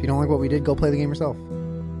don't like what we did, go play the game yourself.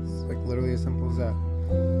 It's like literally as simple as that.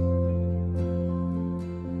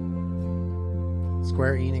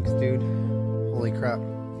 Square Enix, dude. Holy crap.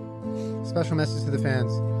 Special message to the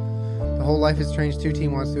fans. The whole Life is Strange 2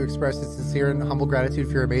 team wants to express its sincere and humble gratitude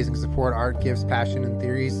for your amazing support, art, gifts, passion, and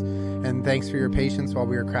theories. And thanks for your patience while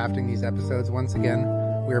we were crafting these episodes. Once again,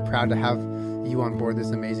 we are proud to have you on board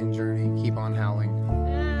this amazing journey. Keep on howling.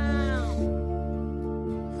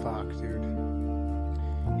 Fuck, dude.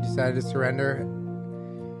 You decided to surrender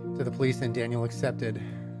to the police and Daniel accepted.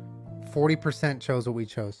 40% chose what we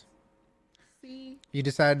chose. You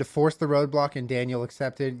decided to force the roadblock and Daniel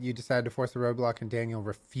accepted. You decided to force the roadblock and Daniel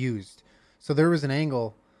refused. So there was an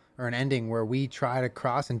angle or an ending where we try to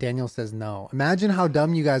cross and Daniel says no. Imagine how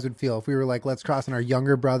dumb you guys would feel if we were like, let's cross, and our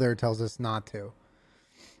younger brother tells us not to.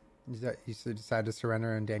 You decide to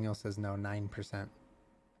surrender and Daniel says no, 9%.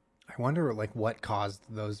 I wonder like what caused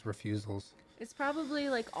those refusals. It's probably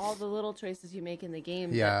like all the little choices you make in the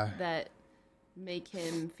game that make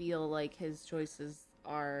him feel like his choices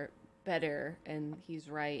are better and he's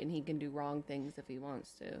right and he can do wrong things if he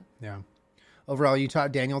wants to. Yeah. Overall, you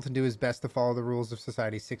taught Daniel to do his best to follow the rules of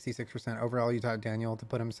society, 66%. Overall, you taught Daniel to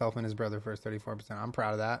put himself and his brother first, 34%. I'm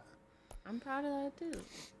proud of that. I'm proud of that too.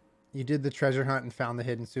 You did the treasure hunt and found the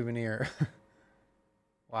hidden souvenir.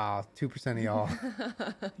 Wow, 2% of y'all.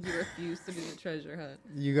 You refused to do the treasure hunt.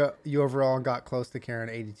 You overall got close to Karen,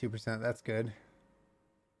 82%. That's good.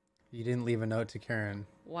 You didn't leave a note to Karen.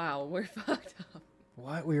 Wow, we're fucked up.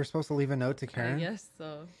 What? We were supposed to leave a note to Karen? I guess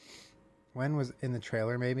so. When was in the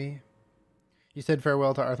trailer, maybe? You said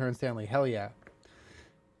farewell to Arthur and Stanley. Hell yeah.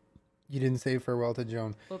 You didn't say farewell to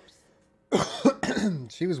Joan. Oops.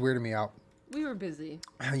 She was weirding me out. We were busy.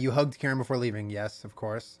 You hugged Karen before leaving. Yes, of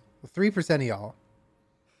course. Well, 3% of y'all.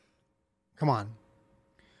 Come on.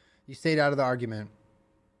 You stayed out of the argument.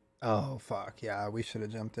 Oh, fuck. Yeah, we should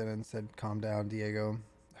have jumped in and said, calm down, Diego.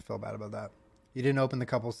 I feel bad about that. You didn't open the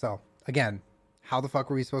couple's cell. Again, how the fuck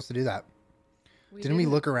were we supposed to do that? Didn't we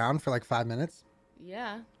look around for like 5 minutes?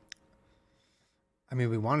 Yeah. I mean,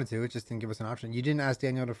 we wanted to. It just didn't give us an option. You didn't ask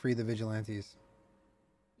Daniel to free the vigilantes.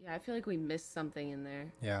 Yeah, I feel like we missed something in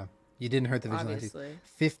there. Yeah. You didn't hurt the vigilantes. Obviously.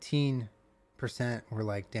 15% were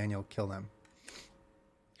like, Daniel, kill them.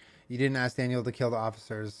 You didn't ask Daniel to kill the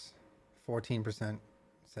officers. 14%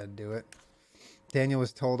 said do it. Daniel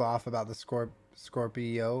was told off about the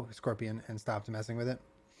scorpion and stopped messing with it.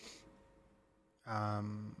 I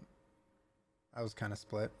was kind of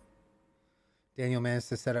split. Daniel managed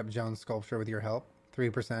to set up Joan's sculpture with your help.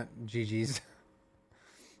 3% GG's.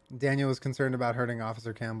 Daniel was concerned about hurting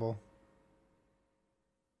Officer Campbell.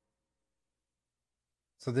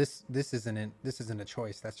 So this isn't a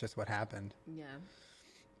choice. That's just what happened. Yeah.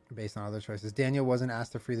 Based on other choices. Daniel wasn't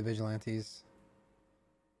asked to free the vigilantes.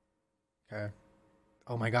 Okay.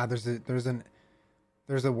 Oh my God,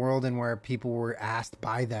 there's a world in where people were asked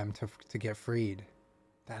by them to get freed.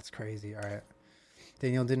 That's crazy. All right.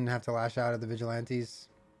 Daniel didn't have to lash out at the vigilantes.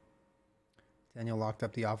 Daniel locked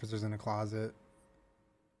up the officers in a closet.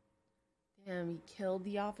 Damn, he killed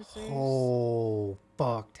the officers? Oh,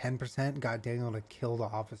 fuck. 10% got Daniel to kill the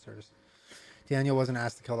officers. Daniel wasn't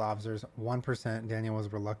asked to kill the officers. 1%, Daniel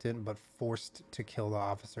was reluctant but forced to kill the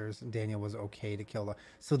officers. Daniel was okay to kill the...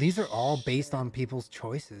 So these are all based on people's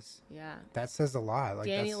choices. Yeah. That says a lot. Like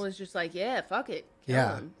Daniel was just like, yeah, fuck it. Kill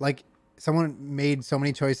him. Like someone made so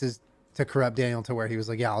many choices to corrupt Daniel to where he was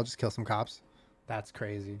like, yeah, I'll just kill some cops. That's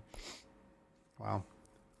crazy. Wow.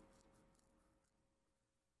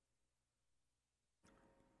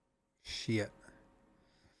 Shit.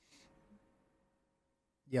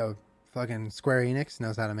 Yo, fucking Square Enix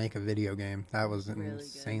knows how to make a video game. That was really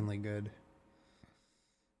insanely good.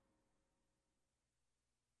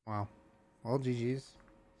 Wow. Well, GG's.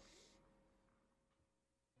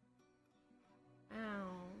 Ow.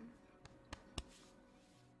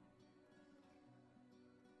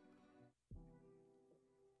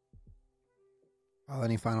 Well,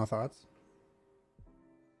 any final thoughts?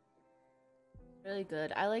 Really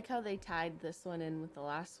good. I like how they tied this one in with the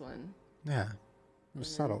last one. Yeah. It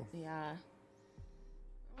was subtle. Yeah.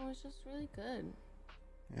 Oh, it's just really good.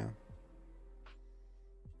 Yeah.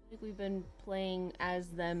 I think we've been playing as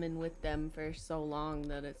them and with them for so long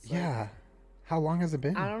that it's yeah. How long has it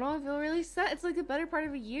been? I don't know. I feel really sad. It's like the better part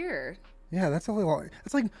of a year. Yeah, that's a little...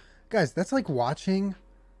 It's like... Guys, that's like watching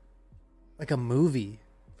like a movie.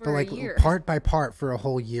 For but like a year. Part by part for a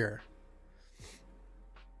whole year.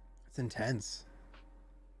 It's intense.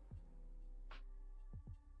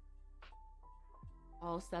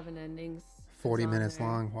 All 7 endings. 40 minutes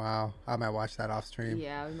long. Wow. I might watch that off stream.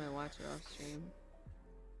 Yeah, we might watch it off stream.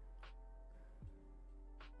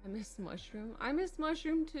 I miss Mushroom. I miss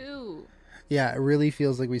Mushroom too. Yeah, it really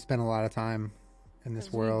feels like we spent a lot of time in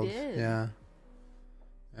this world. We did. Yeah.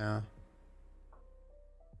 Yeah.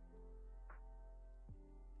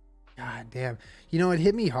 God damn. You know, it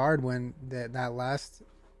hit me hard when that last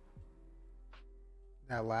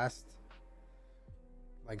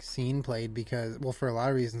like scene played because, well, for a lot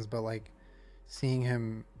of reasons, but like seeing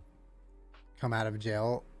him come out of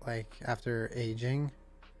jail like after aging,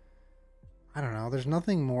 I don't know, there's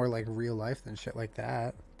nothing more like real life than shit like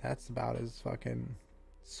that. That's about as fucking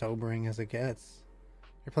sobering as it gets.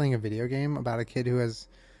 You're playing a video game about a kid who has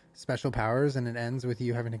special powers and it ends with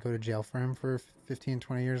you having to go to jail for him for 15,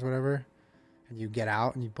 20 years, whatever, and you get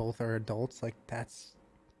out and you both are adults. Like, that's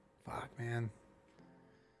Fuck, man.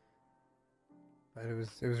 But it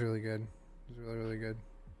was really good. It was really, really good.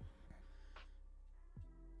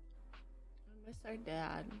 I miss our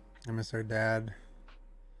dad. I miss our dad.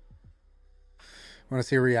 Want to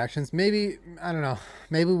see reactions? Maybe, I don't know.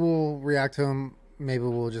 Maybe we'll react to him. Maybe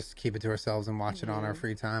we'll just keep it to ourselves and watch it on our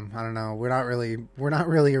free time. I don't know. We're not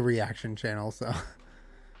really a reaction channel, so.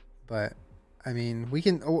 But I mean, we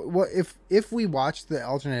can. What if we watch the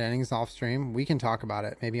alternate endings off stream? We can talk about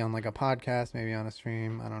it. Maybe on like a podcast. Maybe on a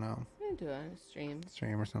stream. I don't know. We can do it on a stream.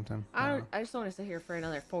 Stream or something. I just don't want to sit here for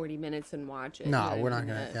another 40 minutes and watch it. No, we're not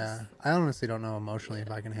gonna. Yeah, I honestly don't know emotionally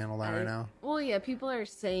if I can handle that right now. Well, yeah, people are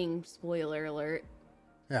saying spoiler alert.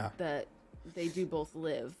 Yeah. That they do both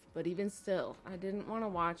live, but even still, I didn't want to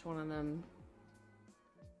watch one of them.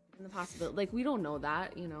 In the possibility, like we don't know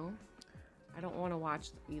that, you know. I don't want to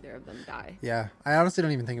watch either of them die. Yeah, I honestly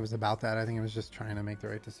don't even think it was about that. I think it was just trying to make the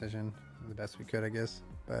right decision, the best we could, I guess.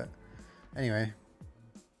 But anyway,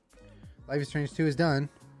 Life is Strange 2 is done.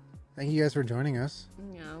 Thank you guys for joining us.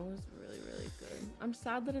 Yeah, it was really, really good. I'm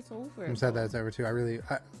sad that it's over. I'm sad that it's over too.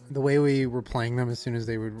 The way we were playing them as soon as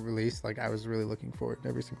they would release, like I was really looking forward to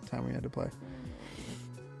every single time we had to play.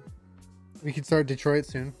 We could start Detroit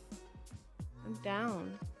soon. I'm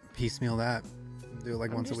down. Piecemeal that. Do it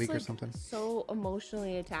like once a week or something. So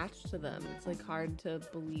emotionally attached to them. It's like hard to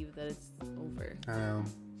believe that it's over.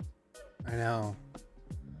 I know.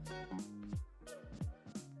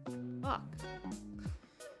 Fuck.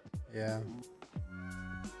 Yeah.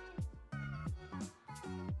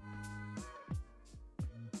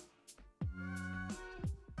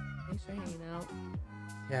 Thanks for hanging out.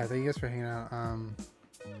 Yeah, thank you guys for hanging out.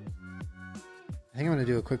 I think I'm gonna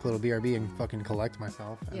do a quick little BRB and fucking collect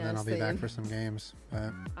myself, and then I'll be back for some games.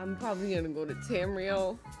 But I'm probably gonna go to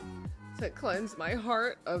Tamriel to cleanse my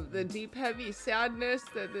heart of the deep, heavy sadness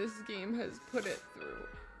that this game has put it through.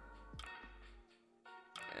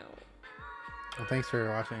 Ow. Well, thanks for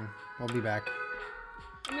watching. We'll be back.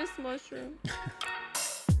 I miss Mushroom.